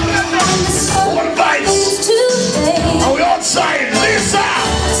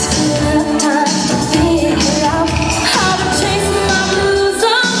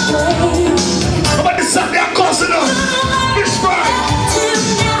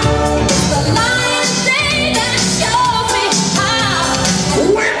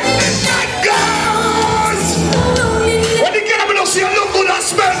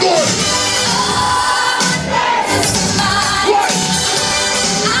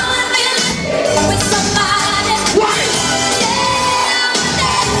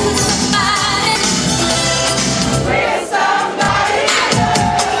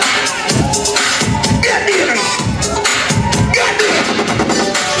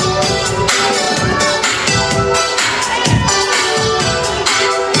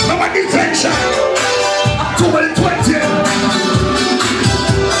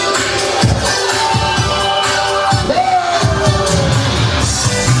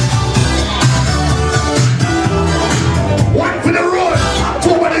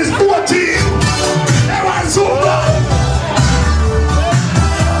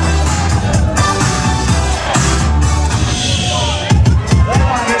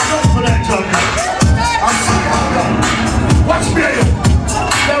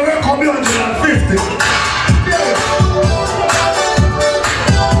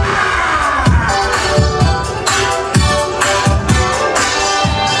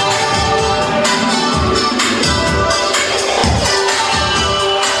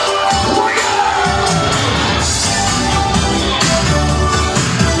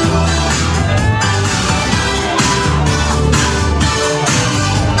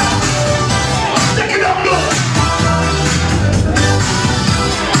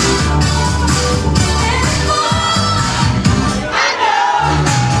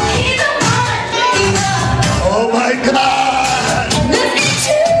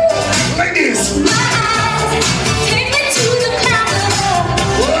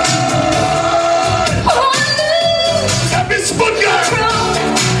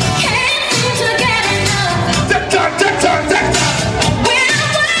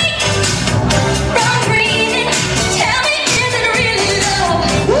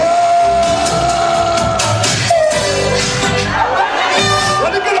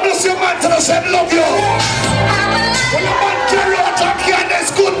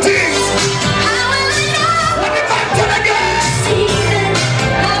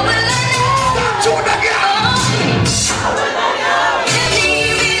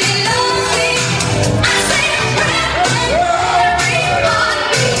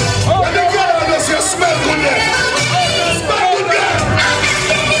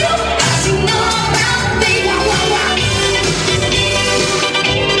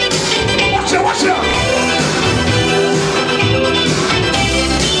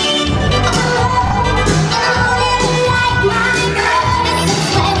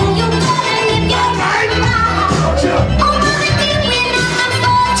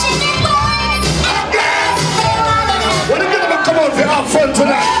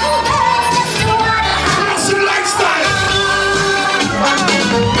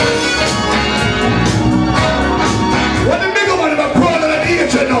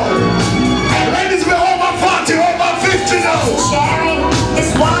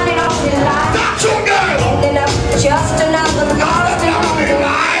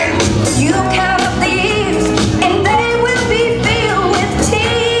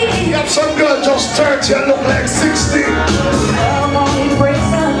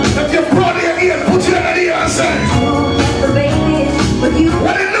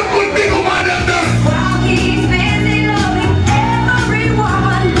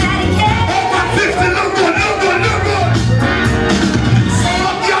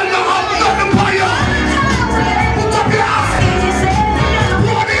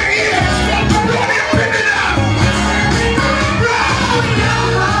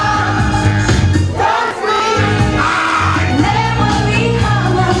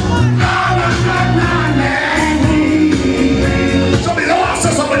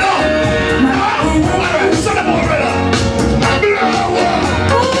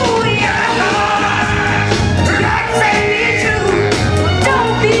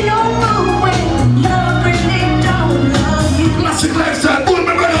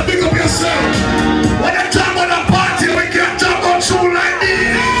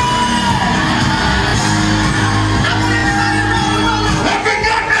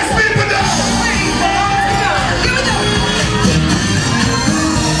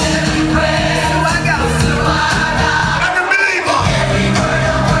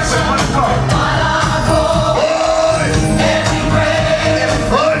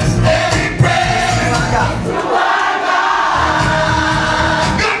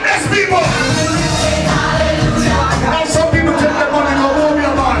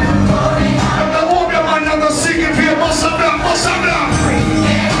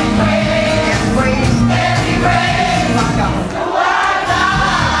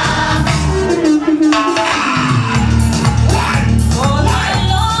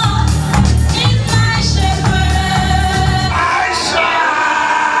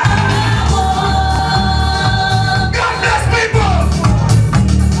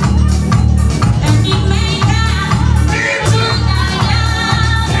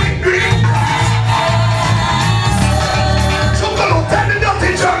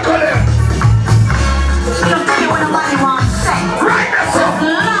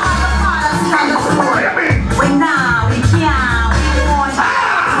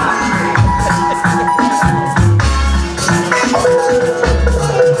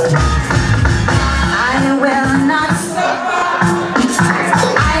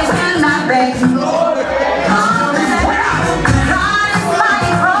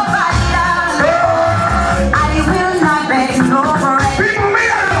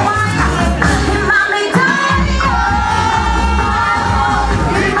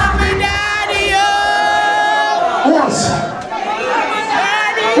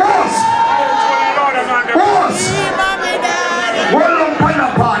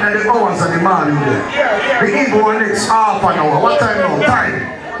 at the hours of the morning there. The evil one next half an hour. What time now? Time.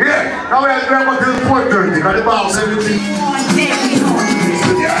 Yeah. Now we are going to the 4:30 because the boss everything.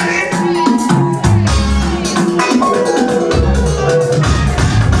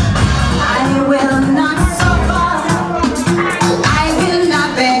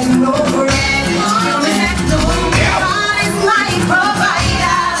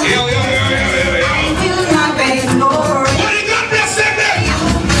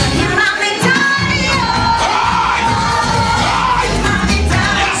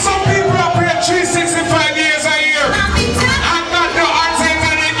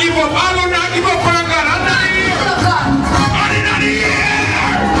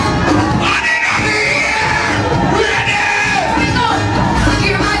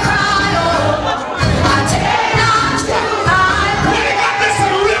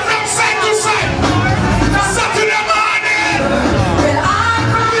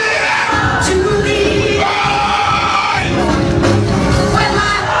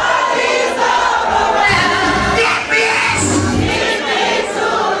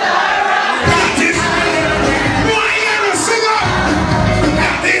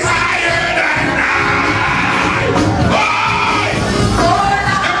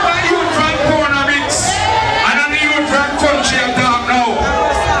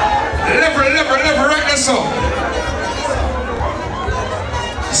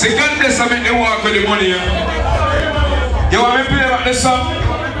 See, God bless them make them walk with the money. You want me to play about this song?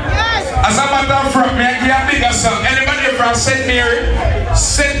 Yes. As a matter of fact, me I give a bigger song. Anybody from St. Mary,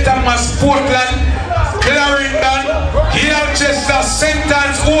 St. Thomas, Portland, Clarendon, Hill-Chester, St.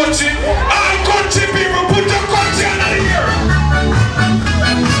 Anne's, Ochi, all country people, put your country under the ear.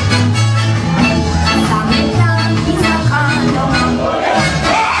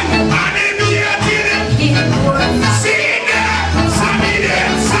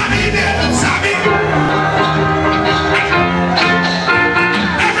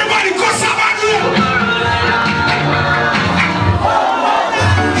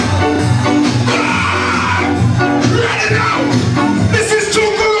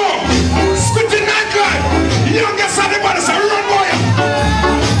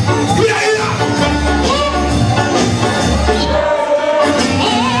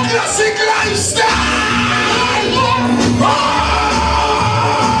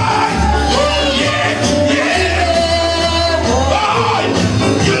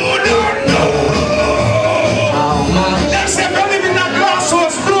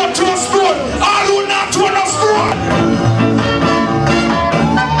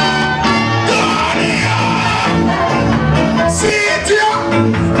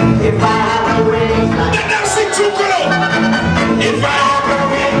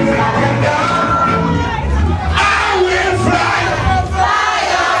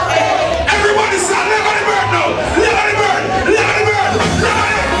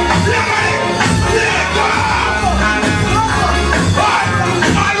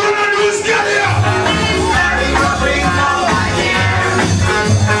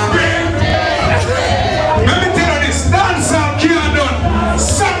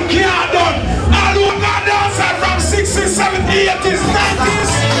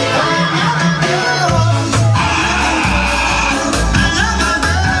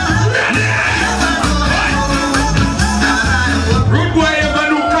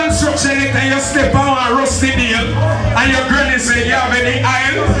 And your granny say you have any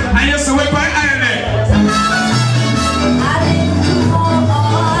iron, and you say whip iron there.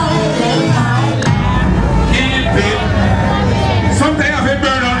 Keep it. Sometimes you have a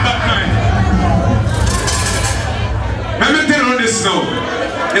burn on that night. Let me tell you this now.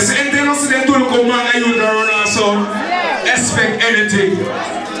 You see, anything else they do look man and you around our son, expect anything.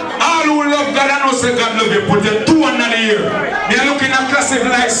 All who love God and know say God love you, put your 2 under the year. They are looking at classic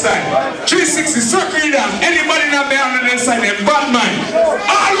lifestyle. 360 circle down. Anybody not there on the inside, a bad mind.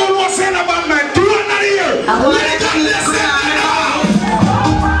 All who know say a bad mind, 2 under the year. Let God bless them.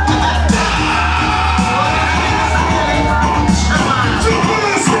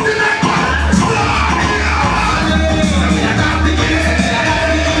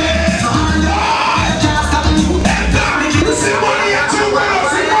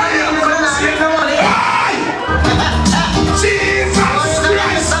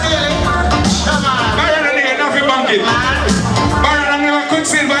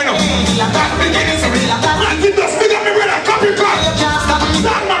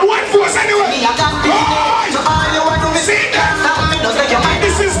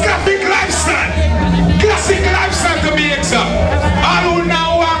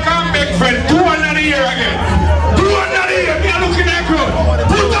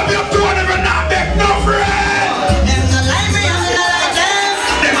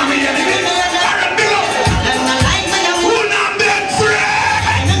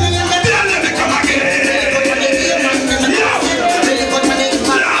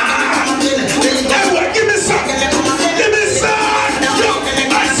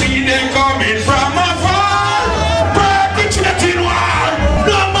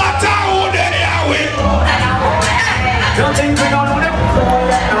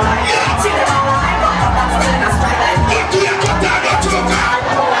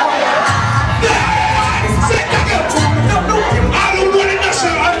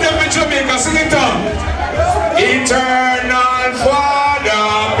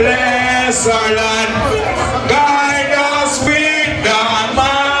 bless our land. Guide us with the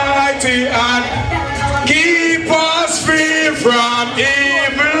mighty hand. Keep us free from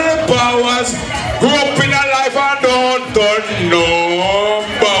evil powers. Grow up in a life and don't turn no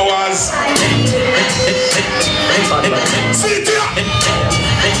powers. See ya.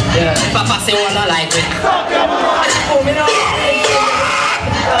 Yeah, Papa say what I like it.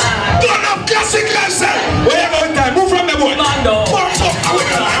 Don't have classic lifestyle. Where you going time? Move from the board. Mando. Oh,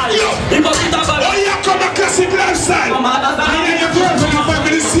 yeah, come a classic lifestyle. And then your girlfriend and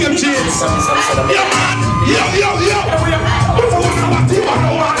family the same jeans. Yeah, man. Yo.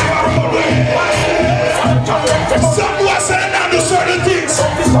 Some boys say they don't do certain things,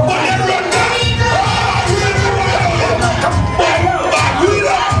 but they run down.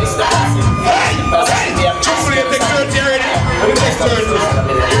 Hopefully you take 30 already. We take 30.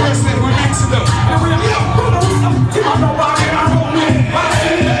 The rest of it, we mix it up.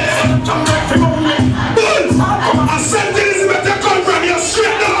 I said this is where they come from, you're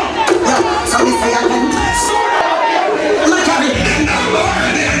straight down. So we say again.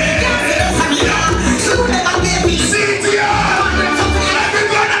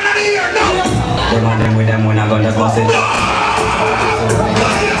 Them with them when I go to bust it.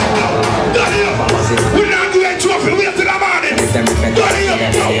 We're not doing trophy, we're to the morning.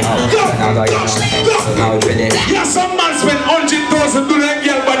 Yeah, some man spend 100,000 to that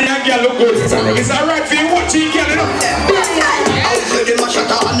girl, but that girl look good. It's alright for you watching girl, you know?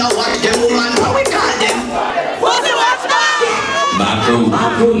 My crew,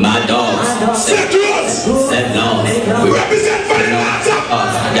 my dogs, Set rules. set laws. We represent for the lads.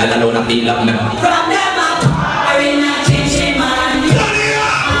 Y'all alone I feel up me. From them up, we're in a changing mind.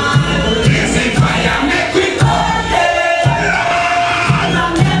 Blazing fire, make we go.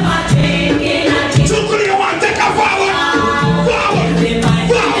 From them up, drinking a tea. So could you want to take a forward?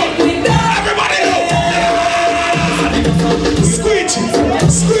 Everybody go.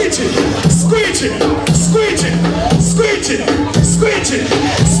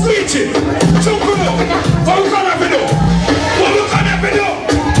 Squeegee. Jump up. What we come here to do? What we come here to do?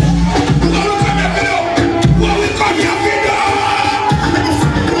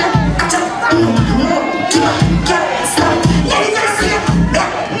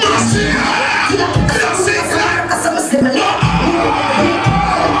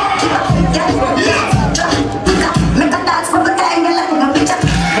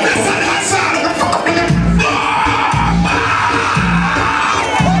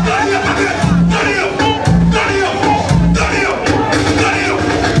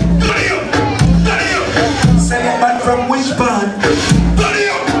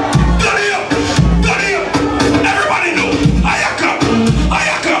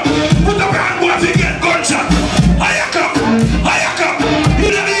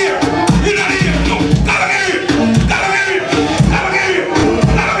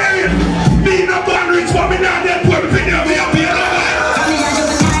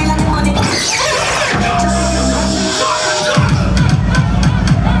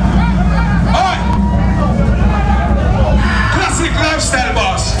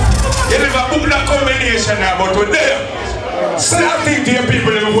 Now, but we're there. Still think to your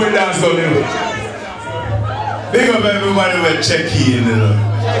people in the way dance down there. Big up everybody with check in, you know.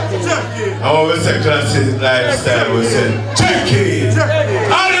 I want to say classic lifestyle, we say check in.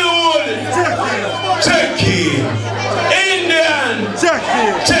 Hollywood, check in. Indian,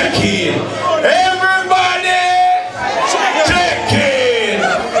 check in. Everybody, check in.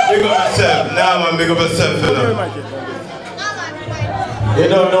 Big up yourself. Now, man, big up yourself, you know. You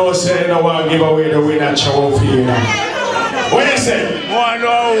don't know, say, no one give away the winner trophy, you know. What do you say? You want to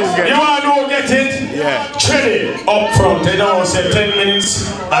know who get it? Yeah. Trade up front, you know, say 10 minutes,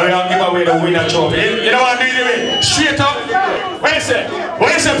 and we don't give away the winner trophy. You know what I do anyway? Straight up. What do you say?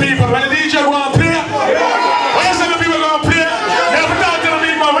 What do you say, people? When the DJ go and play? What do you say when people go and play? You have to talk to the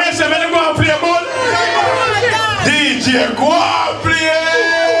people. What do you say when they go and play ball? DJ go and play.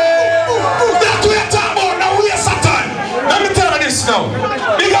 That's what you're talking about. Now waste of time. Let me tell you this now.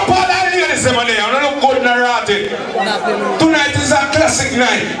 Big up all the ladies in my name. I don't look good in a ratty. Tonight is a classic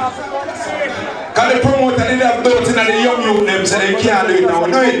night. Because the promoter didn't have those in the young youth them, so they can't do it now.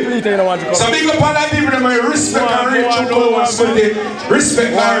 No, so big up all the people that may respect and reach out to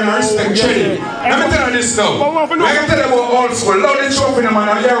respect and respect training. Let me tell you this now. I can tell you about old school. Love the trophy, man.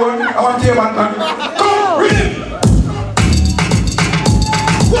 I hear one. I want to hear one, man. Come, read him.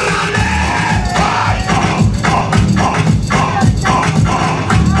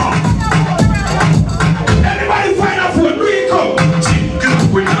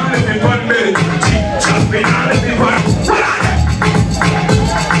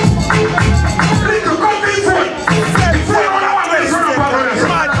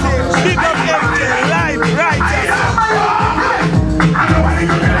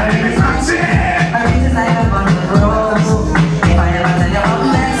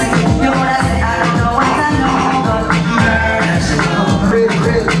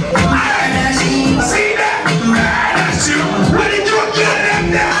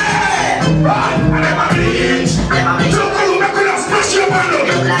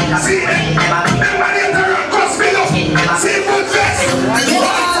 look like a See, everybody in the room, cause me look. See, food fest.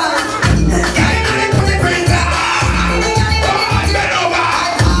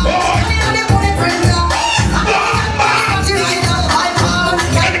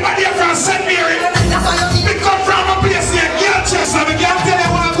 Anybody from St. Mary? We come from a place near Gilchester. We can't tell you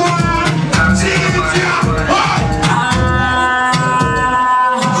what going on.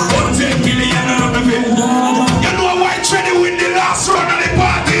 You know why Treddy win the last run of the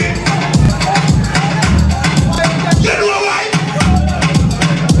party? You know why?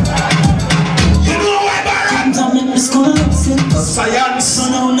 You know why, Baron? Science.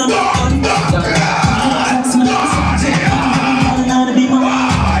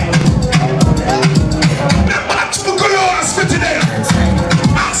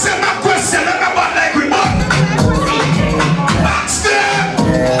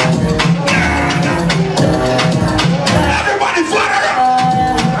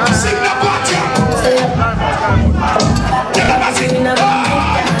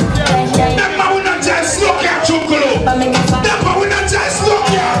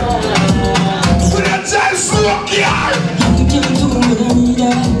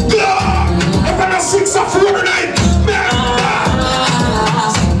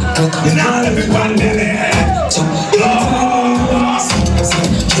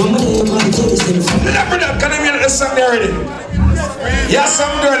 Can I hear the song already? Yes,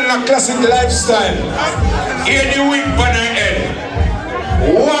 I'm doing a classic lifestyle. Hear the whip on her head.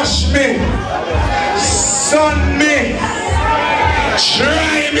 Wash me, sun me,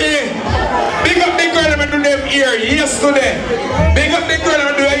 try me. Big up the girl I'm do them here yesterday. Big up the girl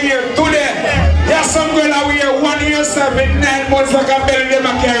I'm do them here today. Yes, some girl I wear 1 year 7, 9 months like a belly them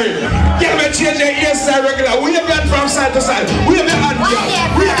a carry. Get me change their hairstyle regular. We have that from side to side. We have the hand down.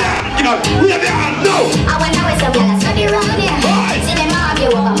 We have the hand, you know. We have the hand now. I wonder where some girls study around here. See them have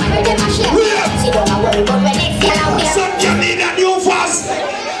you over man with them a share. See don't worry about when next year out there. Some you need a new fast.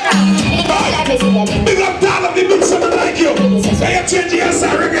 Big up all of the big son like you. Can you change your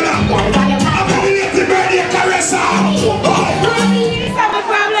hairstyle regular? I'm a related birthday caresser.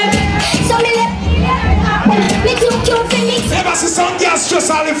 So me too cute for mix. Ever see some girls stress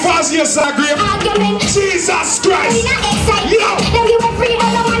all the fast years agree? Jesus Christ. Yo.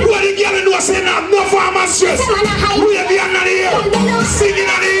 What the girl do say now? No farmer stress. We are the end of the year. Singing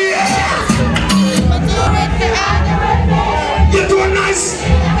on the air. You're too nice.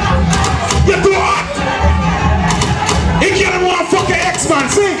 You're too hot. You can't want to fuck your ex-man,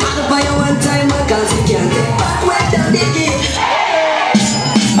 see? I'll buy you one time because you can't get back where the diggy.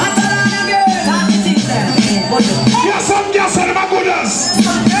 Yeah, some girls say them are good us.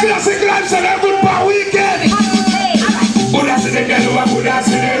 Classic life say they're good per weekend. Good as in the girl who are good as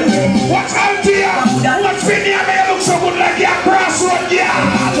in the what's out here? What's been here? May you look so good like your crossroad, yeah.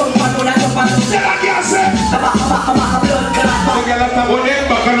 Tell a girl say okay, let's have one head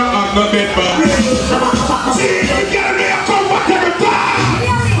back and I'm not bed back. See, you girl may have come back every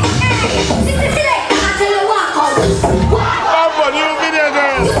time. What about you?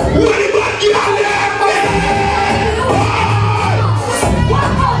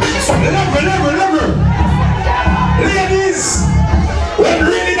 Never. Ladies, when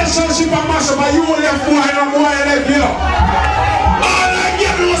relationship and mash up, you only have boy and boy and left you. All I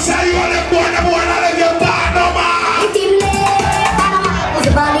get to say you only have boy and boy and left you. No man.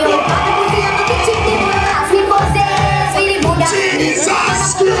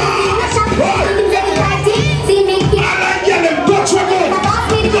 Jesus Christ. All I get them touch record.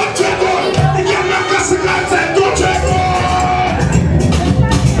 Touch record. You get my classic lifestyle. Touch record.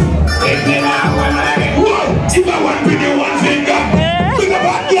 If I want to bring you one finger, big up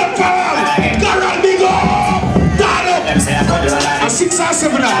and get Carol. Carol, big up. Turn up. And 6 or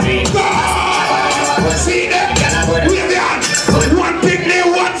 7 up. See them? Wave the hand. One picnic,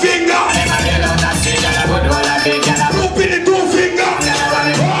 one finger. Open the 2 finger.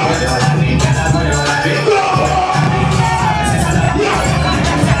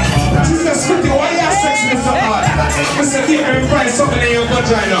 Jesus, why you have sex with so hard? Mr. Keep me find something in your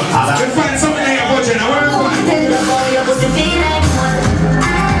vagina. We find something in your vagina. Where are you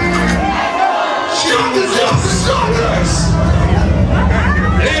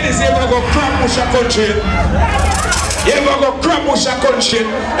ladies, you ever go crap push a country? You ever go crap push a country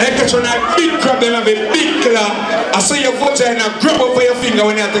and catch on a big crab, them have a big claw. I saw your vagina grab up for your finger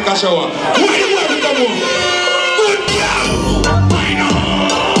when you take a shower. Why do you want to come home? Good girl! Why not?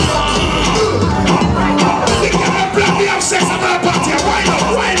 You can't play have sex at my party. Why not?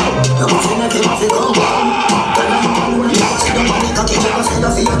 Why not?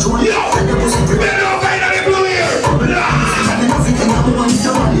 Yo!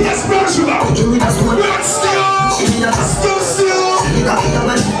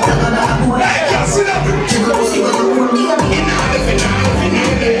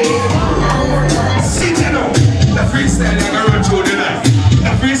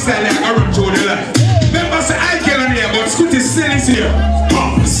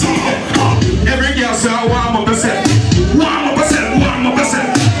 Every girl say I want my percent. Want my percent, want my percent.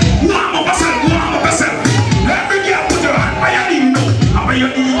 Want my percent, want my percent. Every girl put your hand by your knee. Up by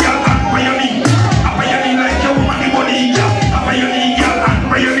your knee, girl, hand by your knee. Up by your knee like your money money, girl. Up by your knee, girl,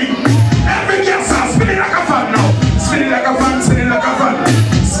 hand by your knee. Every girl say spinning like a fan now. Spinning like a fan, spinning like a fan.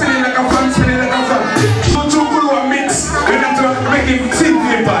 Spinning like a fan, spinning like a fan. So two glue and mix. We need to make it thin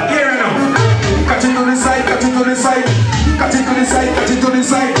paper. Here now. Cut it to the side, cut it to the side. Cut it to the side, cut it to the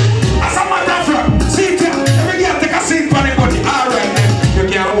side. As a matter of fact, see it here. Every girl take a seat for the body. Alright then. You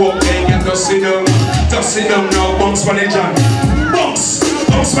can't walk there, you can just sit down. Just sit down now, bounce for the jam. Bounce,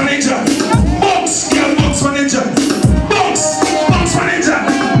 bounce for the jam. Bounce, girl, bounce for the jam. Bounce, bounce for the jam.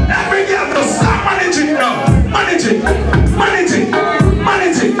 Every girl just start managing now. Manage it, manage it,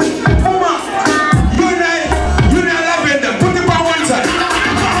 manage it. Mama, you and I Lavender. Put it on one side.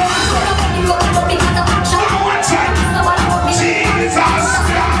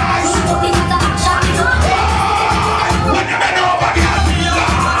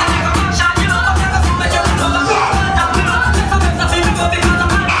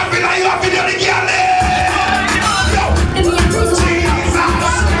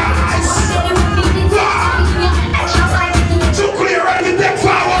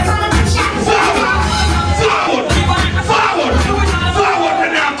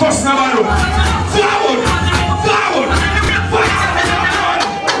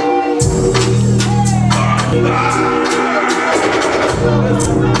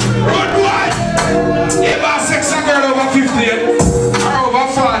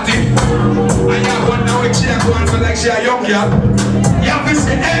 She a young girl. You have to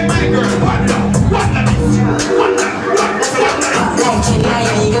say, hey my girl, what the?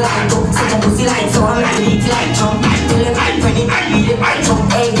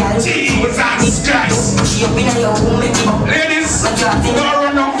 Jesus Christ. Ladies, don't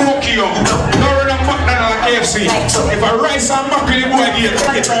run on Tokyo. Don't run on McDonald's KFC. If I rice and mackerel, boy, get it.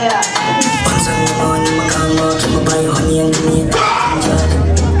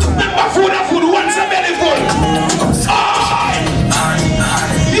 Food once a belly full.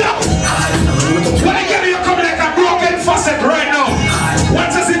 When I get you coming like a broken faucet right now.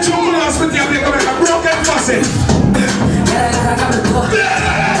 Once I see chocolate hospital, you're coming like a broken faucet.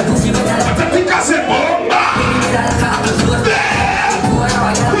 What a thick I said, boy.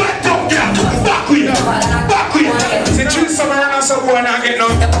 Back with. See, choose some around so go and I get no.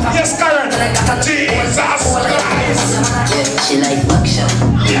 Yes, Karen. Jesus Christ. She like buckshot.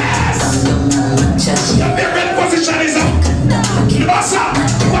 Yes. Your favorite position is up. What's up?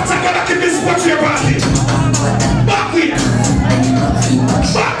 What's I gonna keep this spot for your party? Back with.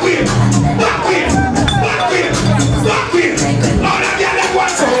 Back with. Back with. Back with. Back with. All of you that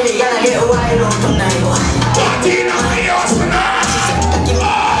want to. You gotta get wild on tonight. Party in my house tonight.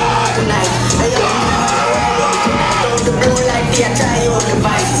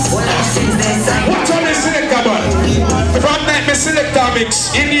 What's on the selector, man? From night, me selector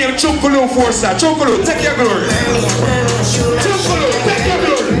mix. In here, Chukulu Forza. Chukulu, take your glory. Chukulu, take your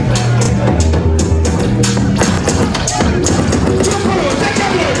glory. Chukulu, take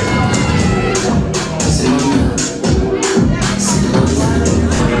your glory.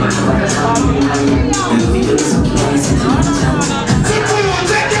 Chukulu,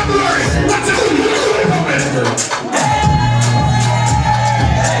 take your glory. What's it?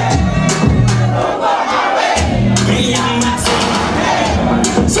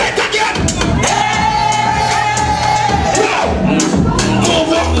 Say it again!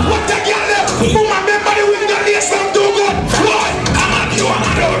 What the girl? Who my member the wing that lace them too good? Boy, I'm at you, I'm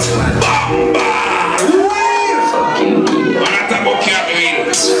at you. Bamba! What a type of cat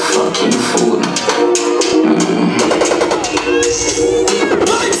wheel? fucking fool.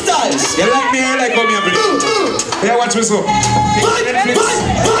 Lifestyles! You like me, you like how me a play? Yeah, watch me so. Netflix.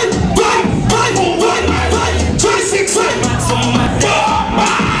 Bye! 26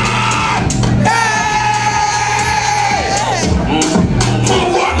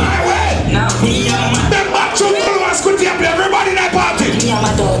 everybody in that party.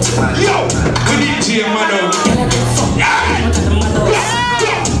 Yo, we need to hear my dog.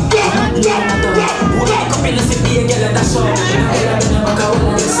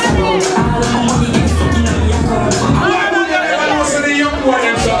 Why would you ever listen to the young boy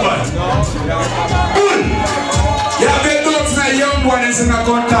and somebody? a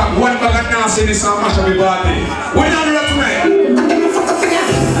contact, one bag of nastiness and mash up the party. We don't do that tonight.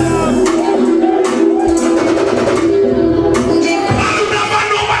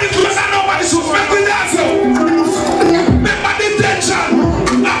 Nobody close and nobody shoot. Make we dance now. Remember the tension.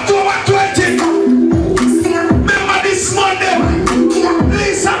 October 20. Remember this Monday.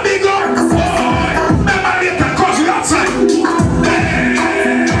 Lisa big up. Remember later cause we outside.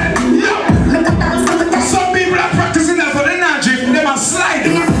 Some people are practicing that for the night drink. They must slide.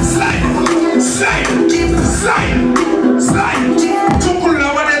 Tukula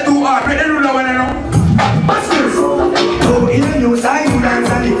what they do hard. They do that what they know.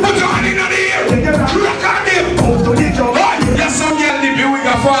 Put your hand in the air. Rock on them. Yes, some girl the we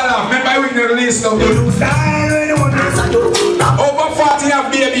can fall off. Remember we can release them. Over 40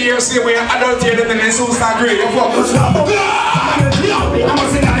 have baby here, say we are adult here, then they soon start growing. You fuck.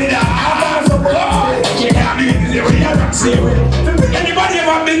 Anybody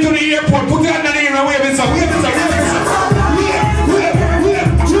ever been to the airport? Put your hand in the air and wave it up.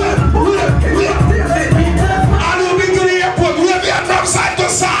 All who been to the airport, wave your hand from side to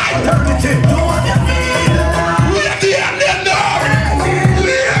side. Wave the hand in the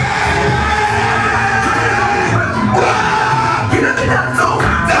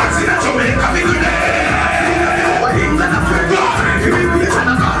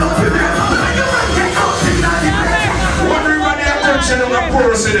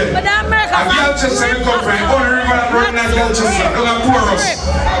but that America a girl just said we come from one river that run that girl just said look at porous.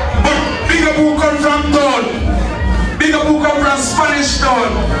 But big up who come from town. Big up who come from Spanish town.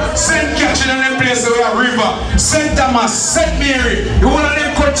 St. Catherine and them place where a river. St. Thomas, St. Mary. You one of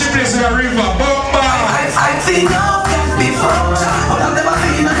them country place where a river. Bomba. I've seen no cat before, but I've never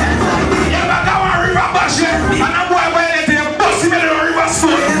seen a cat like this. Yeah, but now a river bash it. And I'm boy by anything, I'm busting in the river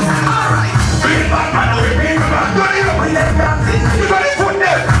spoon. Alright. Bring it back, man. Bring it back. Go here. We let them sing. You got it foot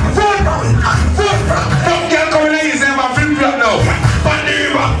there. Foot. Some girl coming in, he's never flip-flop now. On the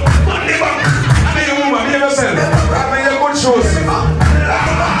river. On the back. I mean, you move, behave yourself. I mean, your good shoes.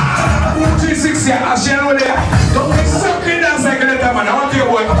 360, I share with you. Don't get sucked in that cycle at that man. I want you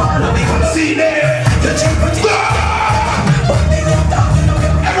to work. See there.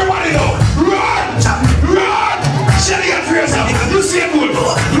 Everybody go. Run. Run. Shelly and Fraser. You see it good.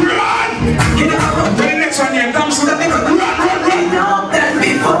 Run. The next one here comes to the run.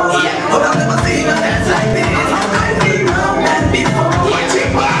 Before, but I've never seen a dance like this. I've seen no dance before. What's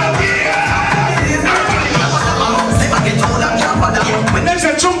it about here? When there's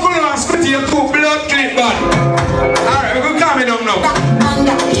a chunky and split your two blood clip bad. Alright, we're going to calm it down now.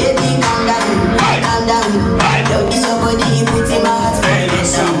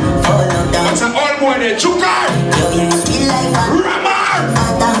 What's an old boy there? Chukar! Ramar!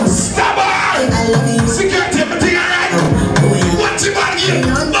 Stabber! Security, everything alright? What's it about here?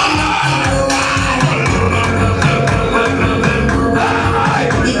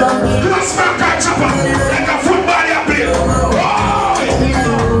 Let's back our chopper like a football you play.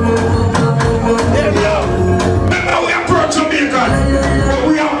 Remember we are pro-Jamaican, but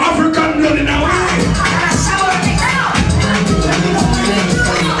we have African blood in our eyes.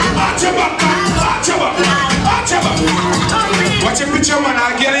 Arch your back, arch your back, arch your back. Watch your picture, man,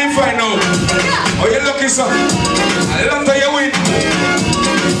 I'll get in fine now. Oh, you're lucky, son. I love that you win.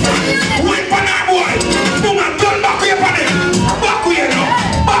 Win for that boy. Boom and turn back with your body. Back with you now.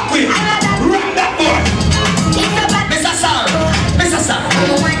 Back with you. Run that boy. Mr. Sir. Mr. Sir.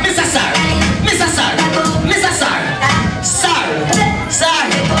 Mr. Sir. Mr. Sir. Mr. Sir. Sir. Sir.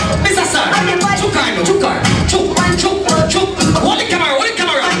 Mr. Sir. Chukar. Chuk. Hold the camera. Hold the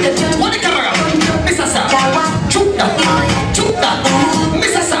camera. Mr. Sir. Chuk that.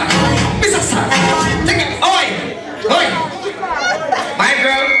 Mr. Sir. Mr. Sir. Take it. Oi. My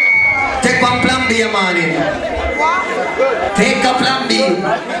girl, take one plan B, man. Take a plan B.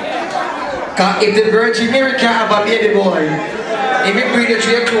 Cause if the Virgin Mary can't have a baby boy, if you bring the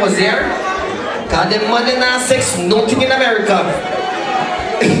tree close here, cause the mother not sex, nothing in America.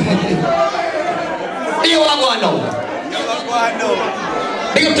 You want to go now?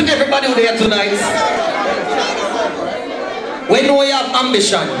 Big up to everybody who there tonight. We know you have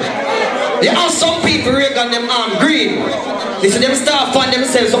ambition. There are some people who got them arm green. They see them start fun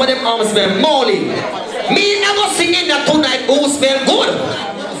themselves, some of them arms smell molly. Me never sing in that tonight who smell good.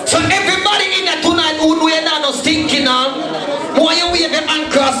 So everybody in that tonight who know you're not stinking on, why you wave your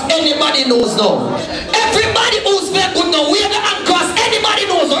hand cross, anybody knows now. Everybody who smell good now, wave your hand cross, anybody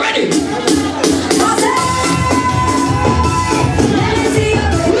knows already.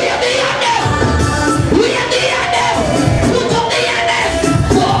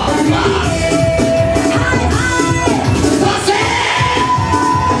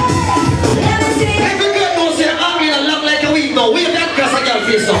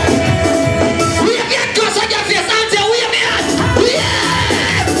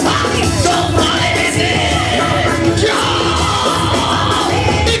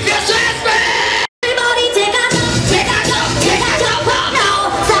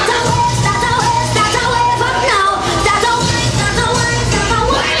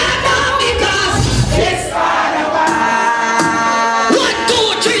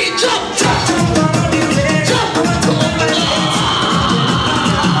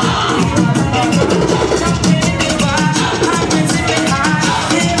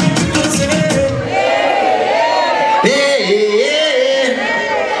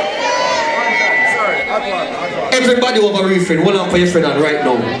 Everybody who have a real friend, hold on for your friend right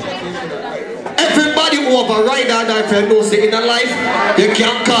now. Everybody who have a ride or die friend knows that in a life, you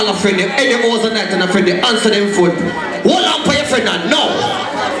can't call a friend, any hours a night and a friend, you answer them phone. Hold on for your friend now.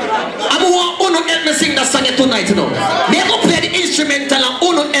 I'm going to help me sing that song tonight, you know. They're going to play the instrumental and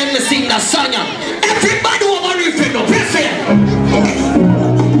going to help me sing that song. Everybody who have a real friend, play for you.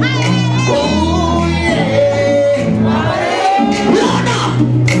 Oh yeah. Lorna,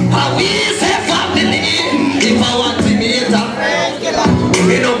 how is a family? If I want to meet a friend killer,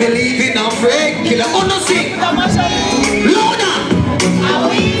 we don't believe in a friend killer. Oh no, sing. Lorna, how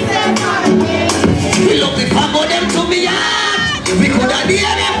is a family? We love the family them to me heart. We could have hear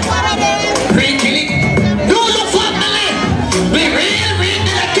them. Friend killing. No look family. We real in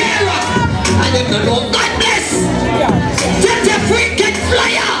the camera. And them don't know God bless. Get a freaking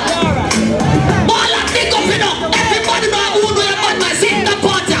flyer. Ball and pick up it up. Everybody know who do you want my sit the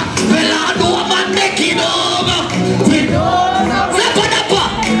party. Well I know a man making over. We know Zappa.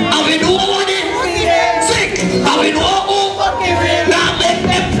 And we know what it sick. And we know who now make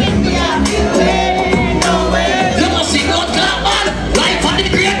them. You must see God clap on. Life on the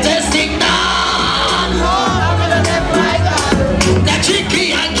greatest thing now. The cheeky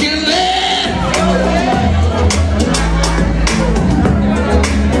and kill it.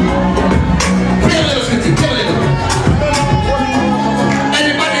 Play a little smitty, play a little.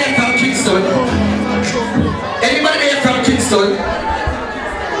 Anybody here from Kingston? Anybody here from Kingston?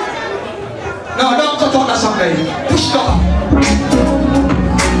 No, don't cut out that song there. Push it up.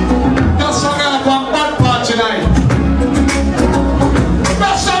 That song out from bad part tonight.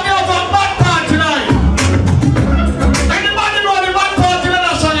 That song out from bad part tonight. Anybody know the bad part in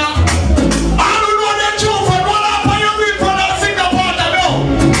that song? I don't know the truth and what happened you read for that sing the part of you.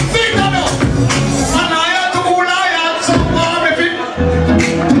 Sing them out. And I have to go lie and some more if it.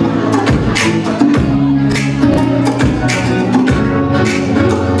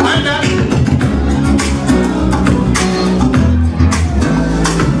 And then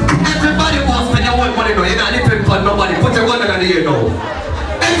everybody wants when you want money, no, you're not depending on nobody. Put your gun in the ear now.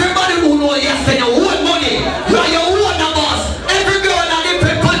 Everybody who know you spend your own money, you are your own boss. Every girl that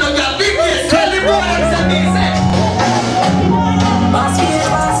depends on your big face, tell the boy and me say.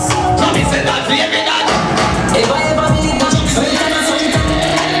 Tommy said that for every dad. If I ever believe that you're sweet and a sweet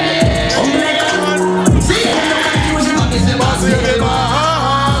see, Tommy said boss, you give my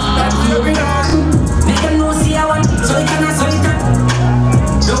heart. Make them know see I want sweet and a sweet.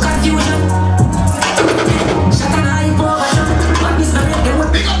 No confusion. Shut an eye for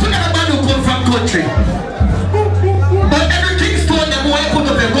big up to everybody who come from country. But every Kingston, them boy put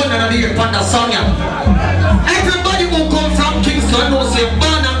up a gun and they put the song. Everybody who come from Kingston knows say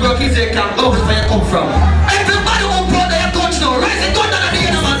born and broke is they can go where you come from. Everybody who brought their country now, raise the gun and the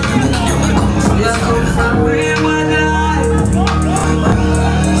other man. You come from real life.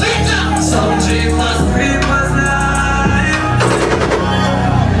 Some dream was real life.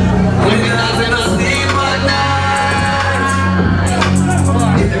 When it doesn't sleep at night.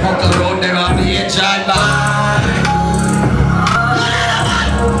 If you walk around there I'll be a child by.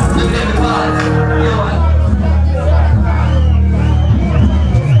 You let me pass.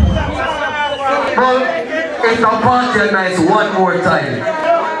 Well, it's a party night one more time.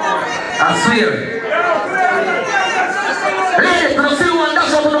 I swear. Hey, you see one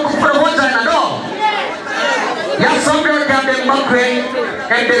that's what we look for one time, no? You have some girl can them back way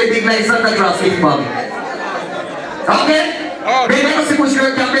and they big like Santa Claus big bag. Okay? They never see which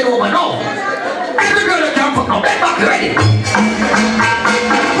girl can bend over, no. Every girl that can put no bend back ready. Put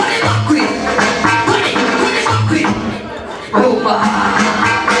it back quick. Put it back quick. Over.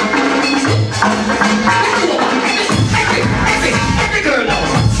 Every girl now.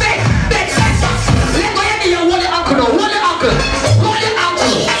 Let go ahead and hold your uncle now. Hold your uncle. Hold your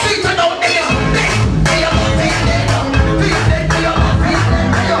uncle. Sit down there.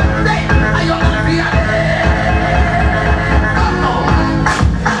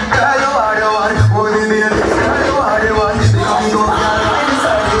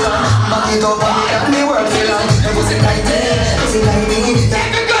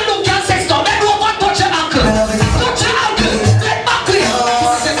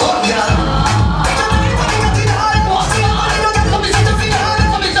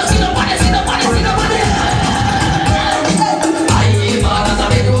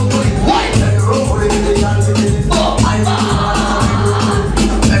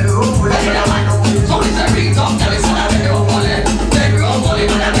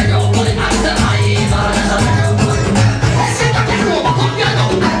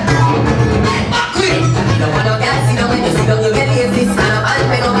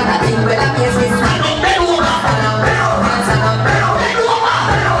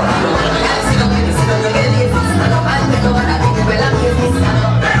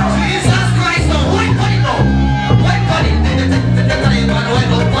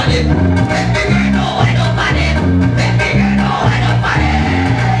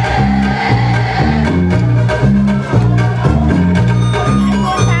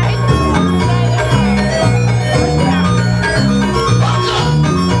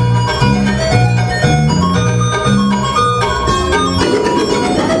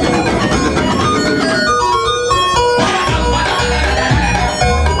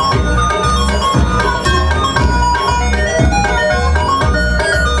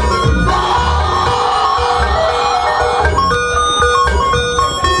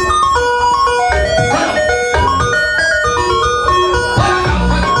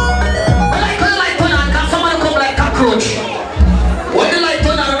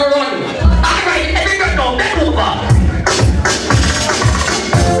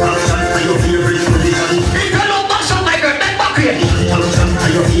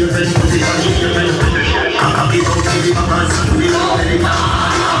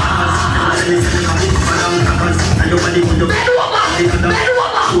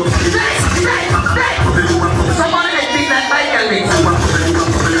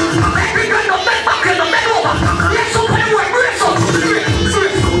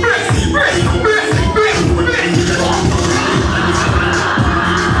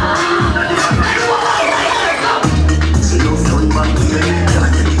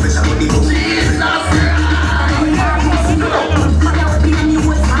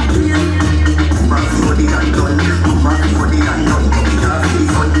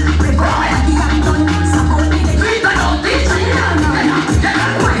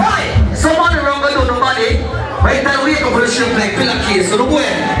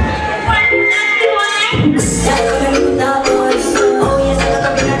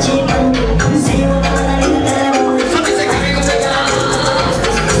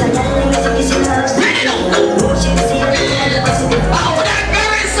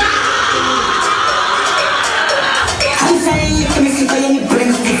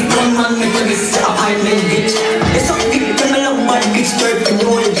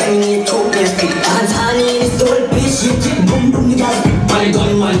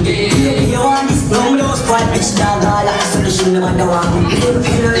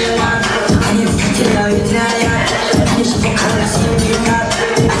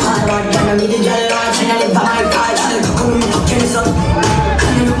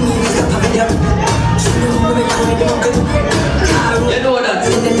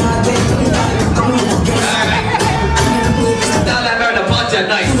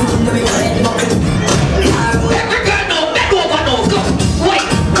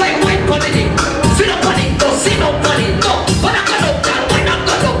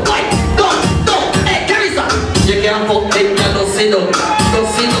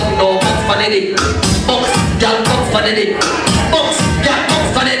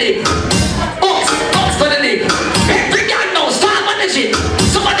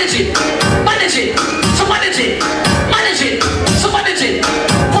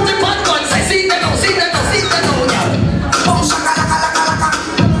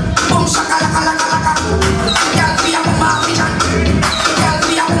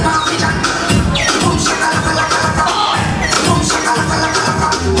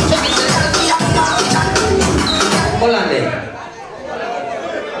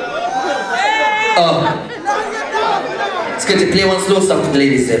 Play one slow song for the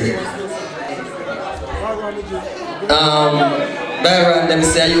ladies there. Byron, let me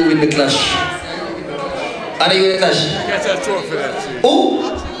say, are you with the Clash? Are you with the Clash? Catch a trophy there. Who?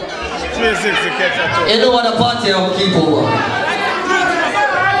 360 catch a trophy. You know what a party I will keep over.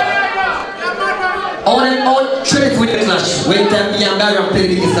 I want to trade with the Clash. When time me and Byron play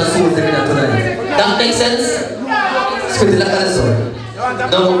the Mr. Souls tonight. That makes sense? Split like that song.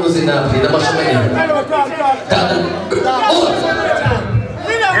 No one was in that play. That much money.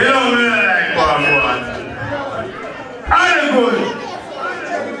 You don't really like Bob. I'm good.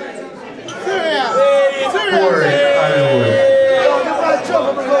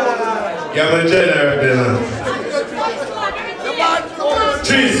 Yeah, my general dinner.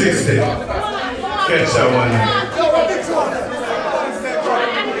 360. Catch that one.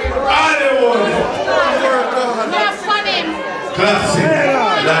 Hollywood. Classic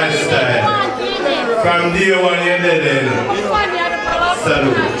lifestyle. From day one you're dead.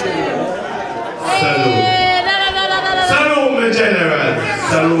 Salute. Salute. Salute my general.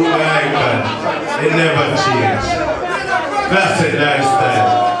 Salute my icon. It never changed. Classic lifestyle.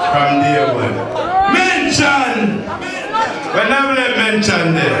 From day one. Mention! When I let mention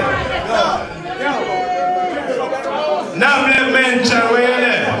there. Now let mention where you're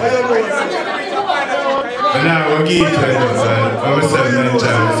there. When I go give it to you, I'm going to say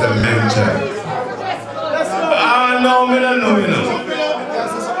mention.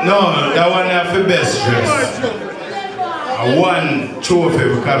 No, that one have the best dress. One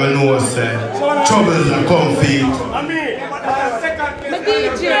trophy because I know troubles are come feet.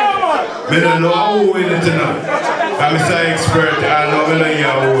 I don't know how win it now. I'm an expert, I know I don't know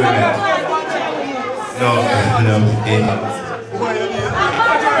how win it.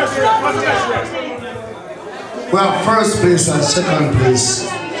 We have first place and second place,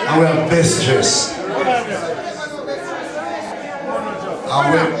 and we have best dress.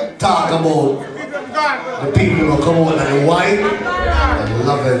 And we talk about the people who come out in the white and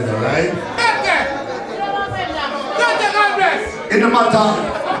lavender, right? In the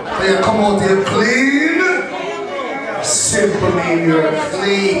matter, so you come out here clean, simple mean you're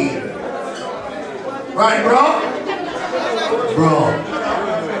clean. Right, bro? Bro.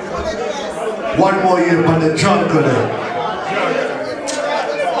 One more year on the trunk of it.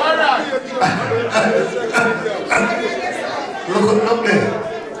 Look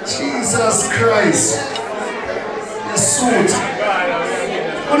there. Jesus Christ. The suit.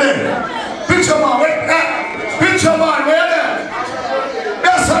 Go there. Picture man, wait there. Picture man, where there?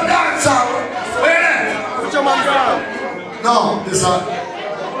 That's a dancer. Where there? Picture man, girl. No, this is a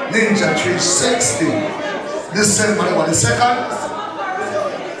Ninja 360. This is the second.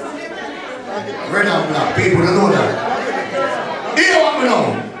 Red and black, people don't know that. Here what we know,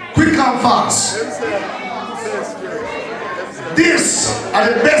 quick and fast. This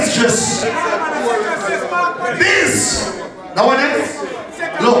are the best dress. This, that one is?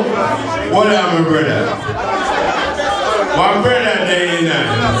 Look. What am my brother? One brother there in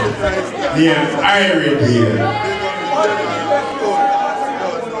named Irie here.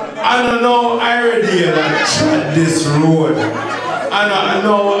 I don't know Irie here that tread this road. I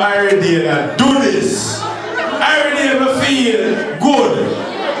know I already do this. I already ever feel good.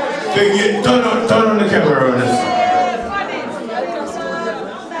 Turn on the camera on this.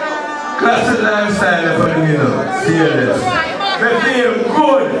 Classic lifestyle for me, you know. Serious. They feel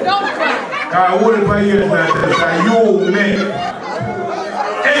good. I wouldn't buy you that you make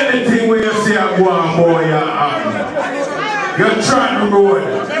anything when you see a go on boy, you're happy. You're trying the road.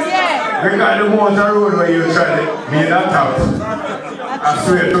 Because the ones on the road where you're trying to be that top. I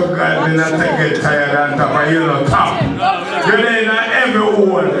swear to God, me not get tired on top of you know top. You're there in every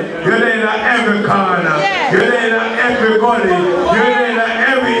hole, you're there in every corner, you're there in every gully, you're there in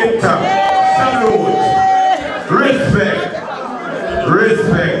every hector. Salute, respect,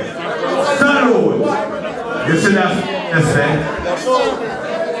 salute. You see that? You see?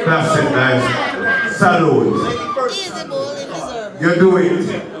 Classic life. Salute. You do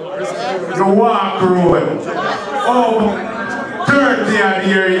it. You walk road. Oh. 30 and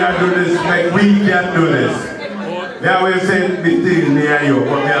here you do this, like we can do this. Yeah, we say between me and you,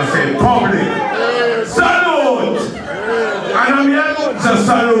 but we are saying public. Salute! And I'm here to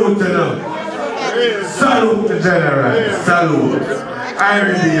salute, you know. Salute the general. Salute.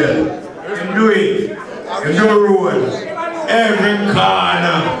 I'm here. You do it. You do road. Every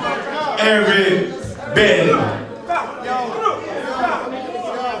corner. Every bend.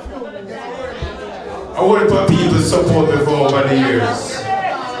 I want for people support me for over the years.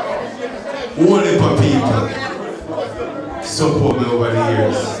 Only for people support me over the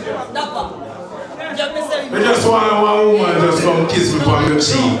years. I just want one woman just come kiss me on your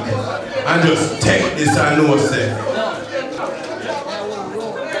cheek and just take this and know say.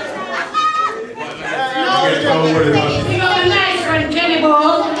 You know a nice friend Kenny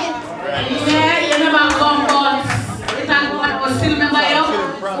Ball. Yeah, you never come but it and was still remember you.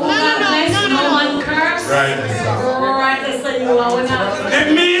 Right. Alright, let's say you are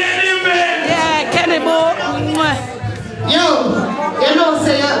yeah, Kenny Bo. You know,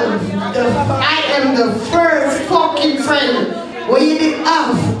 say I am the first fucking friend where you did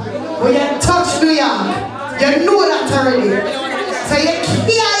have, when you touch New York. You know that already. So you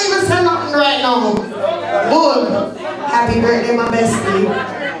can't even say nothing right now. Boom. Happy birthday, my bestie.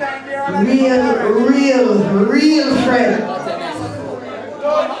 Real friend.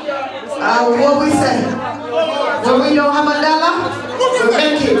 What we say? When we don't have a dollar, we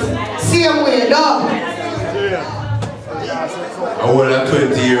make it. Same way, dog. I want a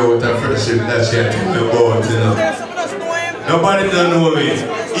 20-year-old friendship that she had told me about, you know. Nobody don't know me.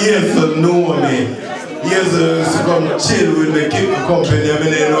 Yes, know me. Yes, to come chill with me, keep me company. I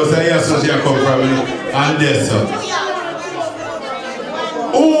mean, you know, so yes, so she come from me. And this,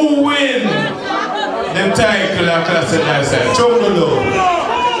 who win? Them title of class and lifestyle. Chongolo.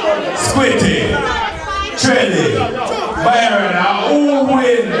 Squitty, Trelly, Byron, who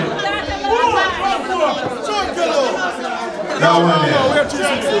win? That one there.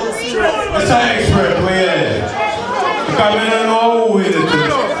 It's an expert, we hear it. Because we don't know who win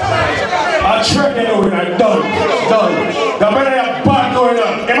it. I'm trending over there, done. The better have bad going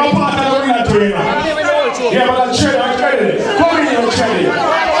on. Am I part of the winner to you now? Yeah, but I'm trending. Come in, you're trending.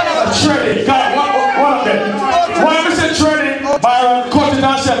 I'm trending. God, one of them. One of them said trending, Byron cut it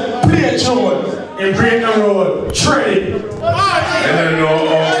and said, play a tune. And bring the road. Trending. I don't know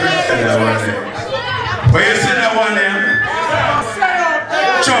how to say that one there. But you see that one there?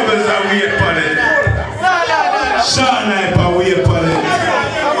 Troubles are weird for it. Sean Knight are weird for it.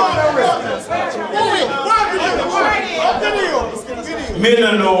 Me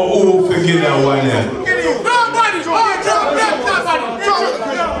don't know who forget that one there.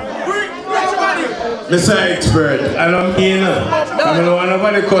 Mr. Expert, and I'm here now. I don't want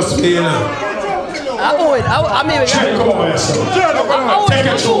nobody cuss me now. I mean, come over here, sir. Take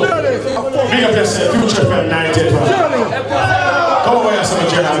control. Big up yourself. Future FM 98. Come over here, sir,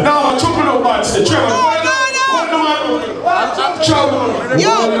 General. No, triple no bats. Trevor.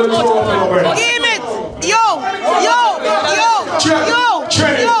 Give it! Yo!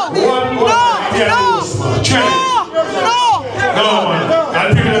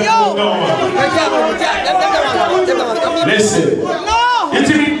 Listen. You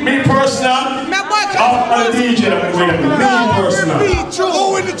think me personal? I'm a DJ that will win. Me personal.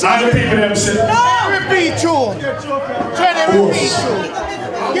 I the people them say. Repeat you.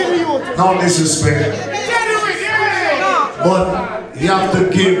 No disrespect. But you have to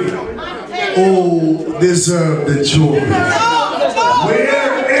give who deserve the trophy.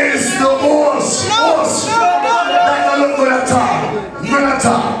 Where is the horse? Horse! That's not going to talk. You're going to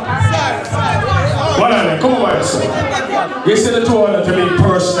talk. Come over here, sir. You see the two of them to be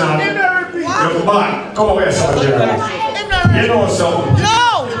personal. You're bad. Come over here, sir, General. You know something.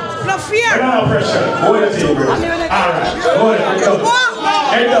 No fear. No pressure. Hold your team, bro. Alright. Hold it.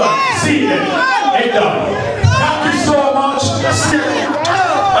 Head down. See it. Head down. Thank you so much.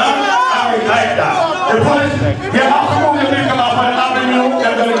 I like that. The police, you have to move your finger off and avenue.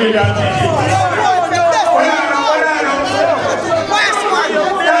 They're going to give you a ticket.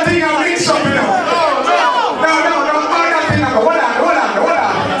 That thing I mean something else.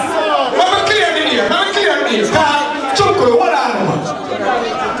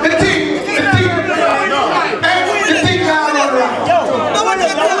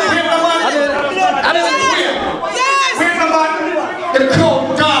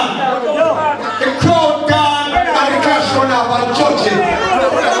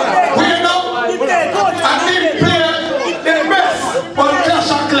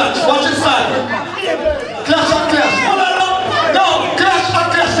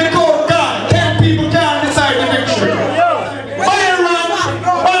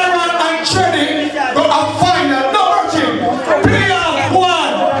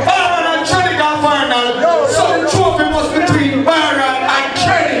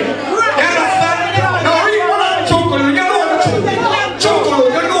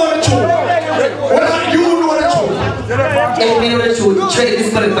 Trey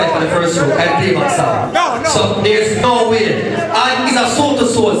disqualified for the first row and playback sound. So there's no way. And it's a soul to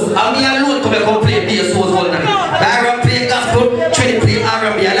souls. And me alone come and play be a soul's all night. Byron play gospel, Trey play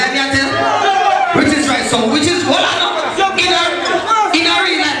R&B. I like me tell you? Which is right, so which is what I know. In a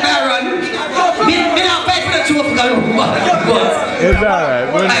real life Byron, me not fight for the trophy. It's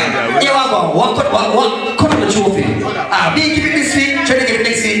alright. Here I go. One cut the trophy. Me give it this week, Trey give it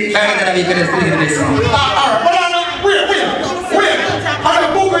next week, and then I give it the next week. Alright, but I'm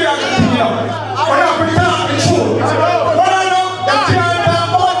a movie on the video. But I'm pretending the truth. But I know that you are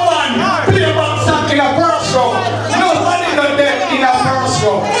about one. Play about something in a first row. Nobody not dead in a first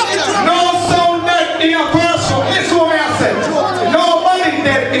row. No sound dead in a first row. Listen what I said. Nobody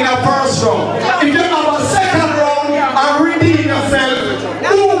dead in a first row.